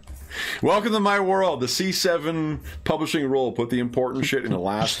 Welcome to my world, the C7 publishing rule. Put the important shit in the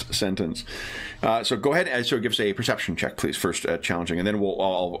last sentence. So go ahead and give us a perception check, please. First, challenging, and then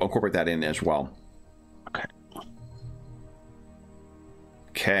I'll incorporate that in as well. Okay.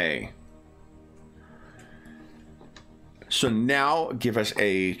 Okay. So now give us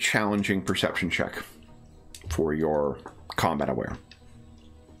a challenging perception check for your combat aware.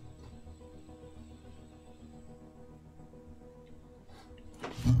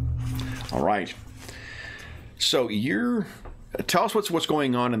 All right. So tell us what's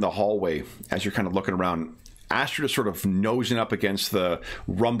going on in the hallway as you're kind of looking around. Astrid is sort of nosing up against the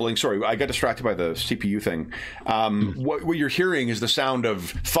rumbling. Sorry, I got distracted by the CPU thing. What you're hearing is the sound of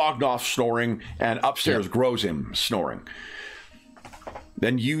Thognoff snoring, and upstairs Grozim snoring.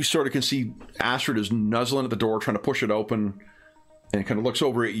 Then you sort of can see Astrid is nuzzling at the door, trying to push it open, and kind of looks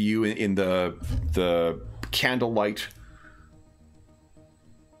over at you in the candlelight.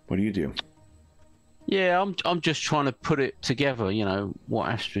 What do you do? Yeah, I'm just trying to put it together, you know, what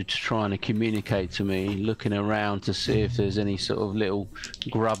Astrid's trying to communicate to me, looking around to see if there's any sort of little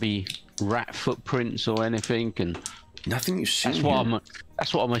grubby rat footprints or anything, and nothing you see.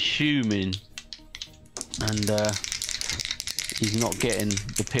 That's what I'm assuming. And he's not getting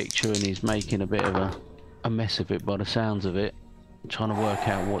the picture, and he's making a bit of a mess of it by the sounds of it, trying to work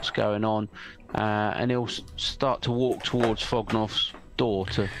out what's going on. And he'll start to walk towards Thognoff's door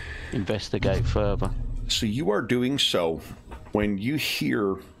to investigate further. So you are doing so when you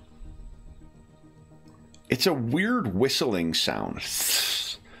hear, it's a weird whistling sound,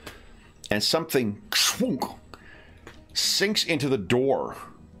 and something sinks into the door,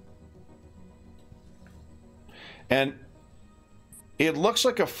 and it looks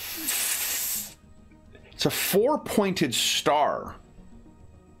like it's a four-pointed star.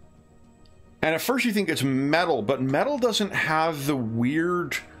 And at first you think it's metal, but metal doesn't have the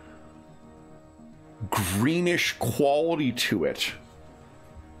weird greenish quality to it.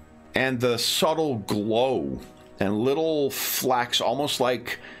 And the subtle glow and little flecks, almost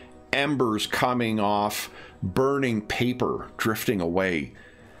like embers coming off burning paper drifting away.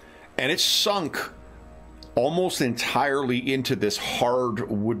 And it's sunk almost entirely into this hard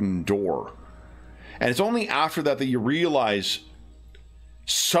wooden door. And it's only after that you realize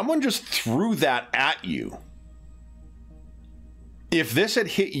someone just threw that at you. If this had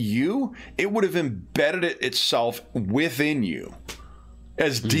hit you, it would have embedded itself within you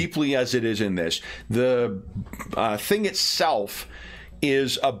as deeply as it is in this. The thing itself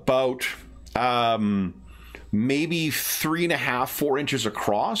is about maybe 3.5, 4 inches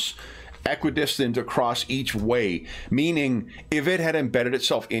across, equidistant across each way, meaning if it had embedded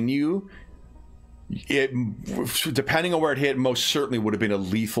itself in you, it, depending on where it hit, most certainly would have been a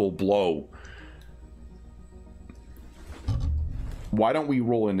lethal blow. Why don't we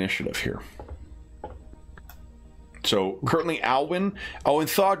roll initiative here? So currently Alwyn. Oh, and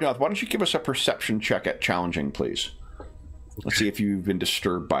Thognoth, why don't you give us a perception check at challenging, please? Let's see if you've been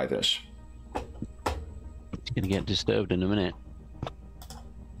disturbed by this. It's going to get disturbed in a minute.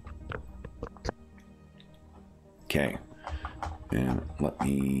 Okay. And let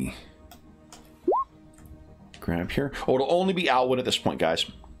me grab here. Oh, it'll only be Alwyn at this point, guys.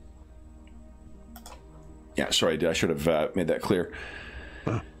 Yeah, sorry, I should have made that clear.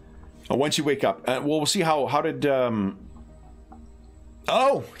 Once you wake up, well, we'll see how did...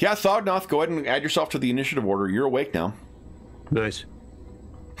 Oh, yeah, Thognoth, go ahead and add yourself to the initiative order. You're awake now. Nice.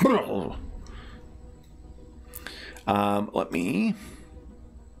 Let me...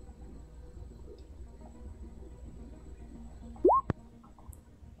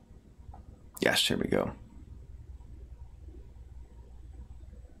 Yes, here we go.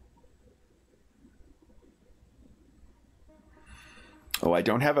 Oh, I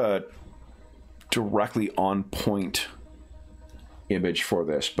don't have a directly on point image for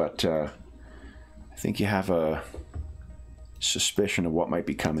this, but I think you have a suspicion of what might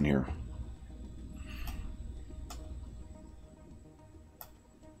be coming here.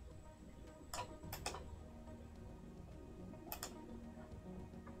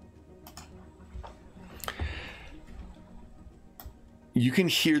 You can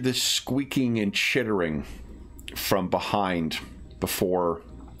hear this squeaking and chittering from behind before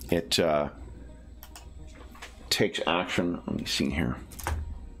it takes action. Let me see here.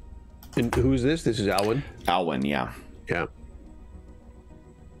 And who's this? This is Alwyn? Alwyn, yeah. Yeah.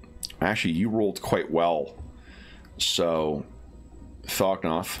 Actually, you rolled quite well. So,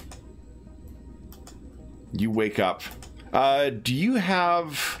 Thognoth, you wake up. Do you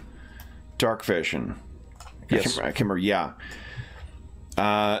have dark vision? Yes. I can't remember, yeah.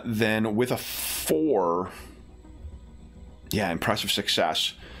 Then with a 4, yeah, impressive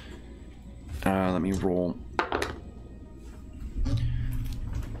success. Let me roll.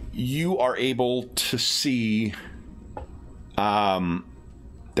 You are able to see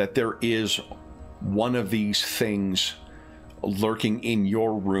that there is one of these things lurking in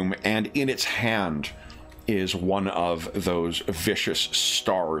your room, and in its hand is one of those vicious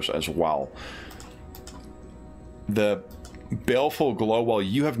stars as well. The baleful glow, while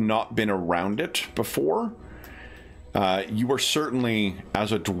you have not been around it before, you are certainly,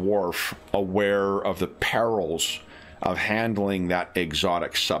 as a dwarf, aware of the perils of handling that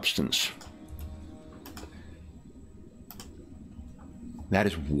exotic substance. That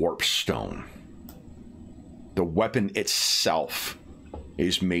is warpstone. The weapon itself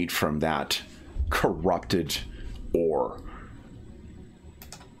is made from that corrupted ore.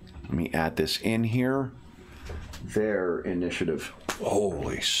 Let me add this in here. Their initiative.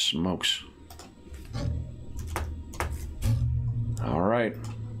 Holy smokes. All right.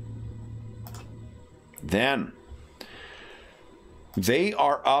 Then they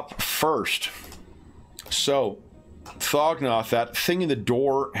are up first. So, Thognoth, that thing in the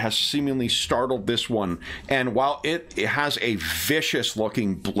door has seemingly startled this one, and while it has a vicious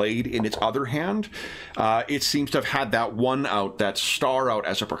looking blade in its other hand, it seems to have had that one out, that star out,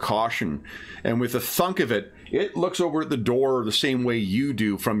 as a precaution. And with the thunk of it, it looks over at the door the same way you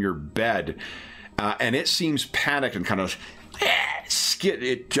do from your bed, and it seems panicked and kind of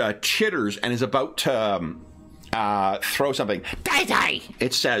chitters and is about to throw something. Die, die,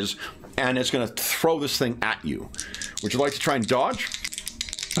 it says, and it's going to throw this thing at you. Would you like to try and dodge?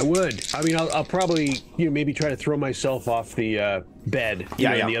 I would. I mean, I'll probably, maybe try to throw myself off the bed,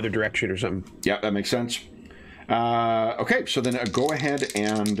 in the other direction or something. Yeah, that makes sense. Okay, so then go ahead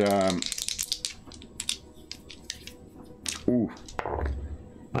and... ooh.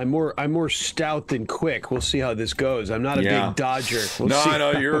 I'm more stout than quick. We'll see how this goes. I'm not a big dodger.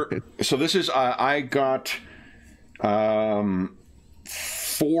 No, you're... So this is... I got 4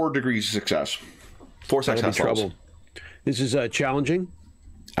 degrees of success. 4 success levels. Trouble. This is challenging?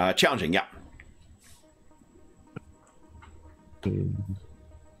 Challenging, yeah.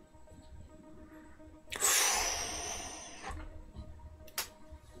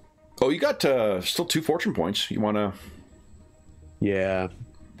 Oh, you got still 2 fortune points. You want to... Yeah.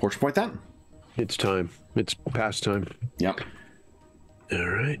 Fortune point that? It's time. It's past time. Yep. All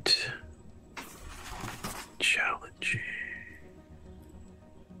right. Challenge.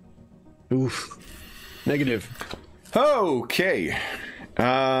 Oof. Negative. Okay.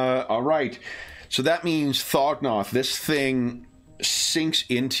 All right. So that means, Thognoth, this thing sinks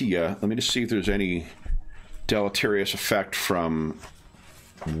into you. Let me just see if there's any deleterious effect from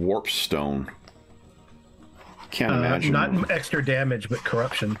warpstone. Can't imagine. Not extra damage, but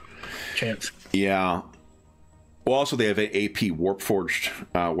corruption chance. Yeah. Well, also they have AP.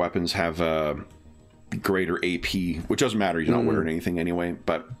 Warpforged weapons have greater AP, which doesn't matter. He's not wearing anything anyway.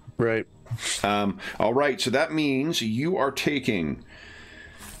 But right. All right. So that means you are taking.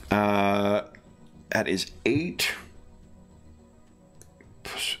 That is 8.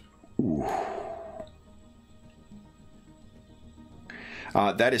 Ooh.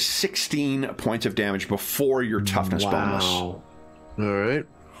 That is 16 points of damage before your toughness bonus. All right.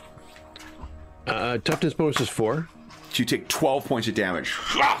 Toughness bonus is 4. So you take 12 points of damage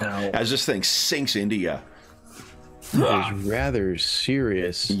as this thing sinks into you. That is rather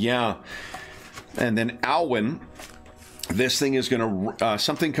serious. Yeah. And then Alwyn, this thing is going to...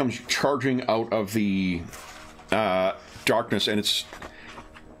 something comes charging out of the darkness, and it's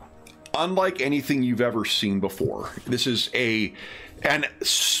unlike anything you've ever seen before. This is and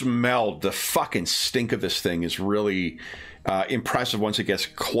smell, the fucking stink of this thing is really impressive once it gets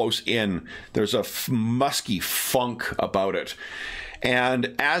close in. There's a musky funk about it.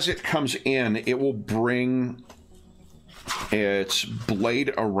 And as it comes in, it will bring its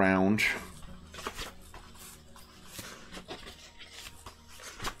blade around.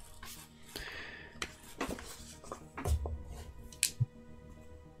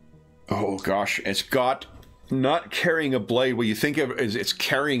 Oh gosh, it's got not carrying a blade. What you think of is it's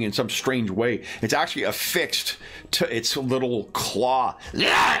carrying in some strange way. It's actually affixed to its little claw,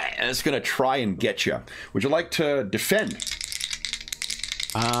 and it's going to try and get you. Would you like to defend?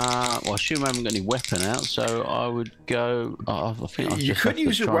 Well, I assume I haven't got any weapon out, so I would go. I think You could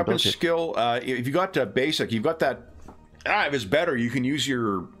use your weapon skill. If you got basic, you've got that. If it's better, you can use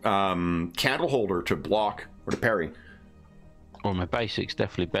your candle holder to block or to parry. Well, my basic's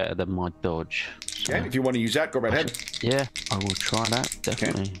definitely better than my dodge. So. Okay, if you want to use that, go right ahead. Yeah, I will try that,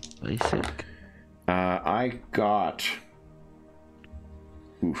 definitely. Okay. Basic. I got...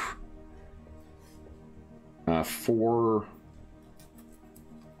 Oof. 4...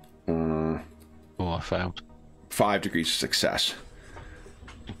 oh, I failed. 5 degrees of success.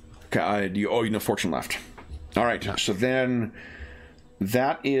 Okay, you have no fortune left. All right, no. So then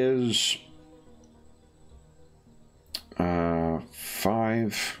that is...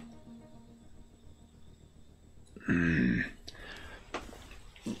 5.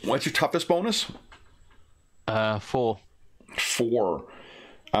 What's your toughest bonus? 4. 4.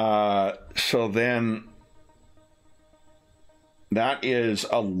 So then that is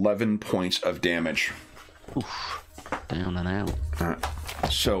 11 points of damage. Oof. Down and out.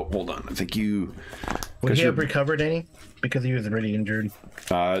 So hold on. I think you. Would he have recovered any? Because he was already injured.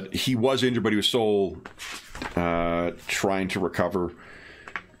 He was injured, but he was still trying to recover.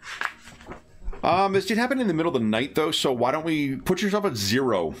 This did happen in the middle of the night, though, so why don't we put yourself at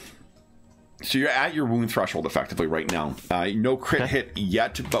 0? So you're at your wound threshold, effectively, right now. No crit hit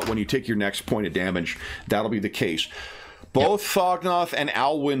yet, but when you take your next point of damage, that'll be the case. Both Thognoth and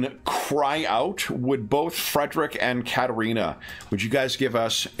Alwyn cry out. Would both Frederick and Katarina, would you guys give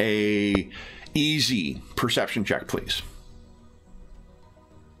us a easy perception check, please?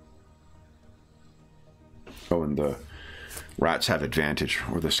 Oh, and the rats have advantage,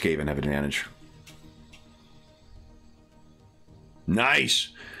 or the Skaven have advantage.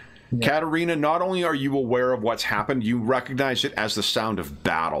 Nice. Yeah. Katarina, not only are you aware of what's happened, you recognize it as the sound of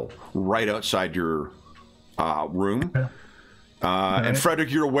battle right outside your room. And Frederick,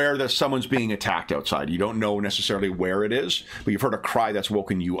 you're aware that someone's being attacked outside. You don't know necessarily where it is, but you've heard a cry that's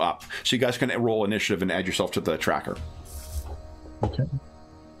woken you up. So you guys can roll initiative and add yourself to the tracker. Okay.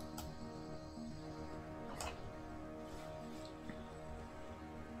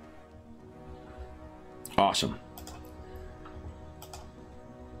 Awesome.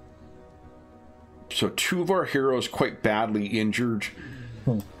 So 2 of our heroes quite badly injured.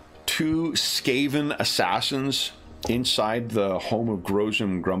 2 Skaven assassins inside the home of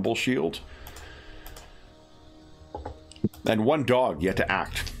Grozum Grumbleshield. And 1 dog yet to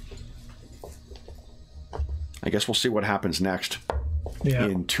act. I guess we'll see what happens next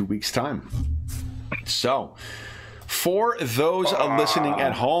in 2 weeks' time. So, for those listening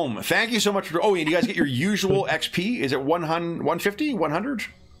at home, thank you so much for... Oh, and you guys get your usual XP. Is it 150? 100?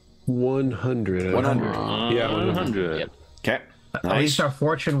 100. 100. Yeah, 100. Yep. Okay. Nice. Nice. At least our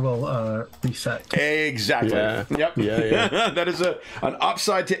fortune will reset. Exactly. Yeah. Yep. Yeah. That is an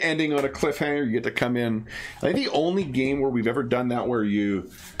upside to ending on a cliffhanger. You get to come in. I think the only game where we've ever done that where you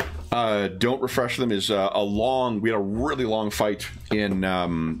don't refresh them is we had a really long fight in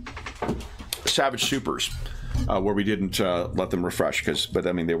Savage Supers where we didn't let them refresh but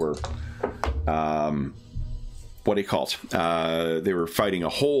I mean they were what do you call it? They were fighting a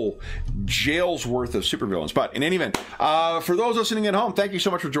whole jail's worth of supervillains. But in any event, for those listening at home, thank you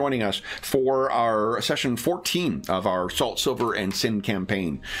so much for joining us for our session 14 of our Salt, Silver, and Sin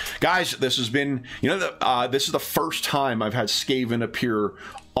campaign. Guys, this has been, this is the first time I've had Skaven appear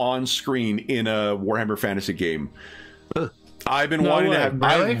on screen in a Warhammer Fantasy game. I've been wanting to have...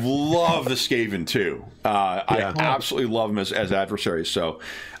 Really? I love the Skaven, too. I absolutely love them as adversaries, so...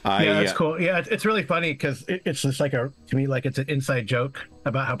 Yeah, that's cool. Yeah, it's really funny because it's just like to me, like it's an inside joke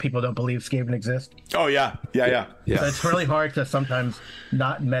about how people don't believe Skaven exist. Oh yeah. Yeah. So it's really hard to sometimes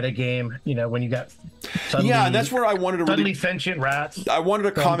not metagame, you know, when you got suddenly, Yeah, and that's where I wanted to suddenly really sentient rats. I wanted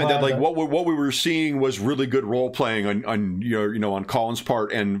to comment that like Plaza. what we were seeing was really good role playing on you know on Colin's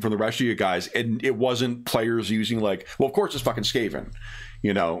part and from the rest of you guys, and it wasn't players using like, well, of course it's fucking Skaven,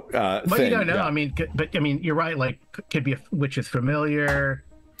 you know. But thing. you don't know. Yeah. I mean, but I mean, you're right. Like, could be a witch is familiar.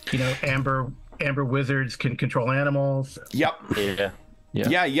 You know, amber wizards can control animals. Yep.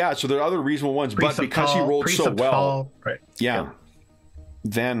 Yeah. So there are other reasonable ones, Priest but of because he Tall- rolled Priest so of well, Tall, right? yeah.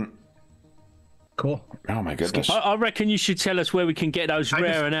 Then, Cool. oh my goodness. I reckon you should tell us where we can get those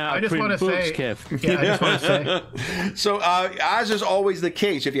rare and out I of just print want to books, say, Kev. yeah, I just want to say, So, as is always the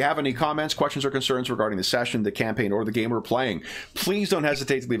case, if you have any comments, questions, or concerns regarding the session, the campaign, or the game we're playing, please don't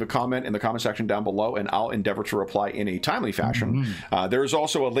hesitate to leave a comment in the comment section down below, and I'll endeavor to reply in a timely fashion. There is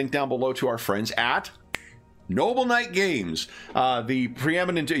also a link down below to our friends at Noble Knight Games, the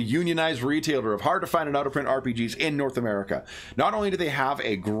preeminent unionized retailer of hard-to-find and out-of-print RPGs in North America. Not only do they have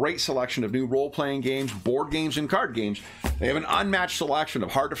a great selection of new role-playing games, board games, and card games, they have an unmatched selection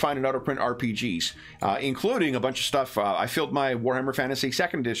of hard-to-find and out-of-print RPGs, including a bunch of stuff. I filled my Warhammer Fantasy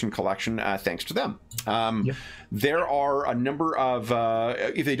 2nd Edition collection thanks to them. There are a number of,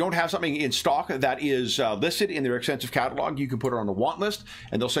 if they don't have something in stock that is listed in their extensive catalog, you can put it on the want list,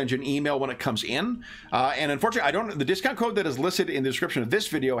 and they'll send you an email when it comes in. And unfortunately, the discount code that is listed in the description of this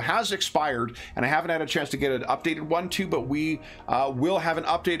video has expired, and I haven't had a chance to get an updated one too, but we will have an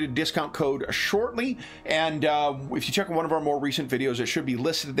updated discount code shortly. And if you check on one of our more recent videos, it should be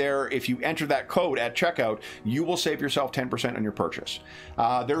listed there. If you enter that code at checkout, you will save yourself 10% on your purchase.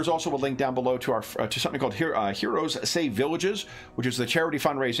 There's also a link down below to our to something called Heroes Save Villages, which is the charity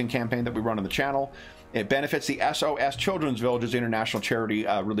fundraising campaign that we run on the channel. It benefits the SOS Children's Villages International Charity,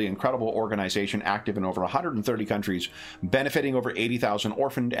 a really incredible organization active in over 130 countries, benefiting over 80,000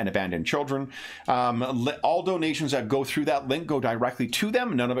 orphaned and abandoned children. All donations that go through that link go directly to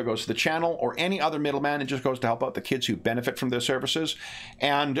them. None of it goes to the channel or any other middleman. It just goes to help out the kids who benefit from their services.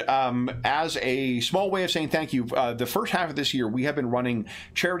 And as a small way of saying thank you, the first half of this year, we have been running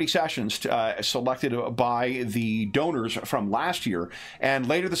charity sessions selected by the donors from last year. And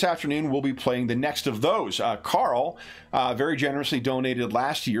later this afternoon, we'll be playing the next of those. Carl very generously donated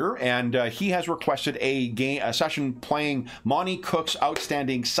last year, and he has requested a session playing Monty Cook's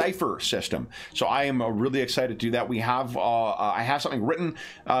outstanding Cipher system. So I am really excited to do that. We have I have something written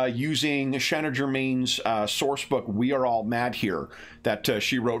using Shanna Germain's source book, We Are All Mad Here, that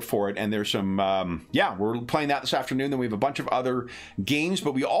she wrote for it. And there's some, yeah, we're playing that this afternoon. Then we have a bunch of other games,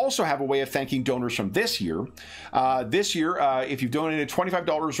 but we also have a way of thanking donors from this year. If you've donated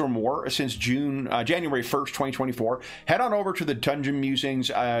 $25 or more since January 1st, 2024, head on over to the Dungeon Musings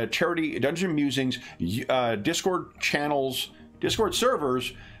charity, Dungeon Musings Discord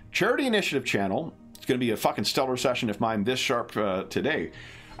servers, charity initiative channel. It's going to be a fucking stellar session if I'm this sharp today.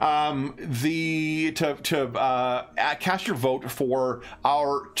 Cast your vote for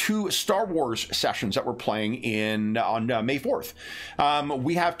our 2 Star Wars sessions that we're playing on May 4th.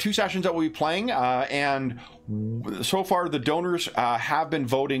 We have 2 sessions that we'll be playing, and so far the donors have been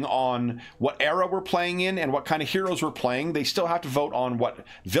voting on what era we're playing in and what kind of heroes we're playing. They still have to vote on what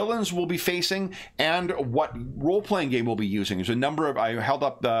villains we'll be facing and what role-playing game we'll be using. There's a number of, I held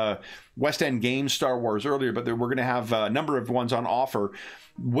up the West End Games Star Wars earlier, but we're going to have a number of ones on offer.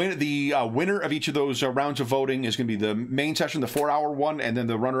 The winner of each of those rounds of voting is going to be the main session, the 4-hour one, and then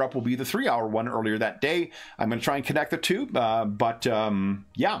the runner-up will be the 3-hour one earlier that day. I'm going to try and connect the two,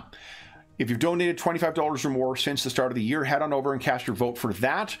 yeah. If you've donated $25 or more since the start of the year, head on over and cast your vote for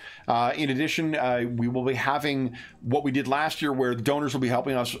that. In addition, we will be having what we did last year, where the donors will be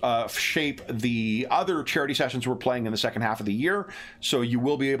helping us shape the other charity sessions we're playing in the second half of the year. So you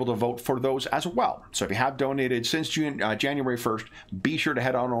will be able to vote for those as well. So if you have donated since January 1st, be sure to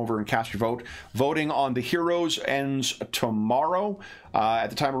head on over and cast your vote. Voting on the heroes ends tomorrow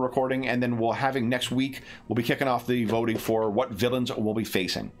at the time of recording, and then next week, we'll be kicking off the voting for what villains we'll be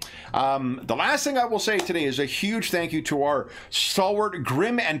facing. The last thing I will say today is a huge thank you to our stalwart,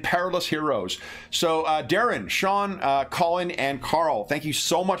 grim, and perilous heroes. So Darren, Sean, Colin, and Carl, thank you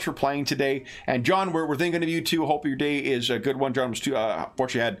so much for playing today. And John, we're thinking of you too. Hope your day is a good one. John was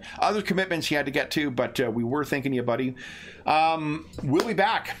fortunately had other commitments he had to get to, but we were thinking of you, buddy. We'll be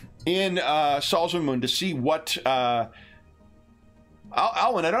back in Salzman Moon to see what...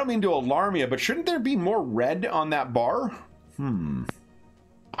 Alwyn, I don't mean to alarm you, but shouldn't there be more red on that bar?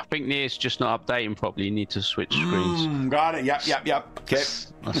 I think it's just not updating properly. You need to switch screens. Got it. Yep. Okay.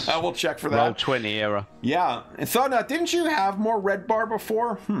 I will check for that. Roll 20 error. Yeah. And so now, didn't you have more red bar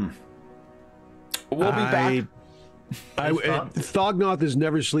before? We'll be back. Thognoth is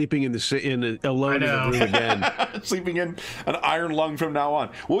never sleeping alone in the room again. Sleeping in an iron lung from now on.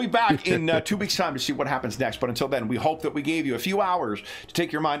 We'll be back in 2 weeks' time to see what happens next. But until then, we hope that we gave you a few hours to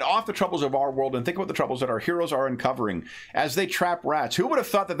take your mind off the troubles of our world and think about the troubles that our heroes are uncovering as they trap rats. Who would have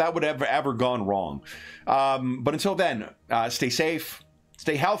thought that that would have ever gone wrong? But until then, stay safe,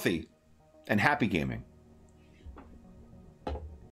 stay healthy, and happy gaming.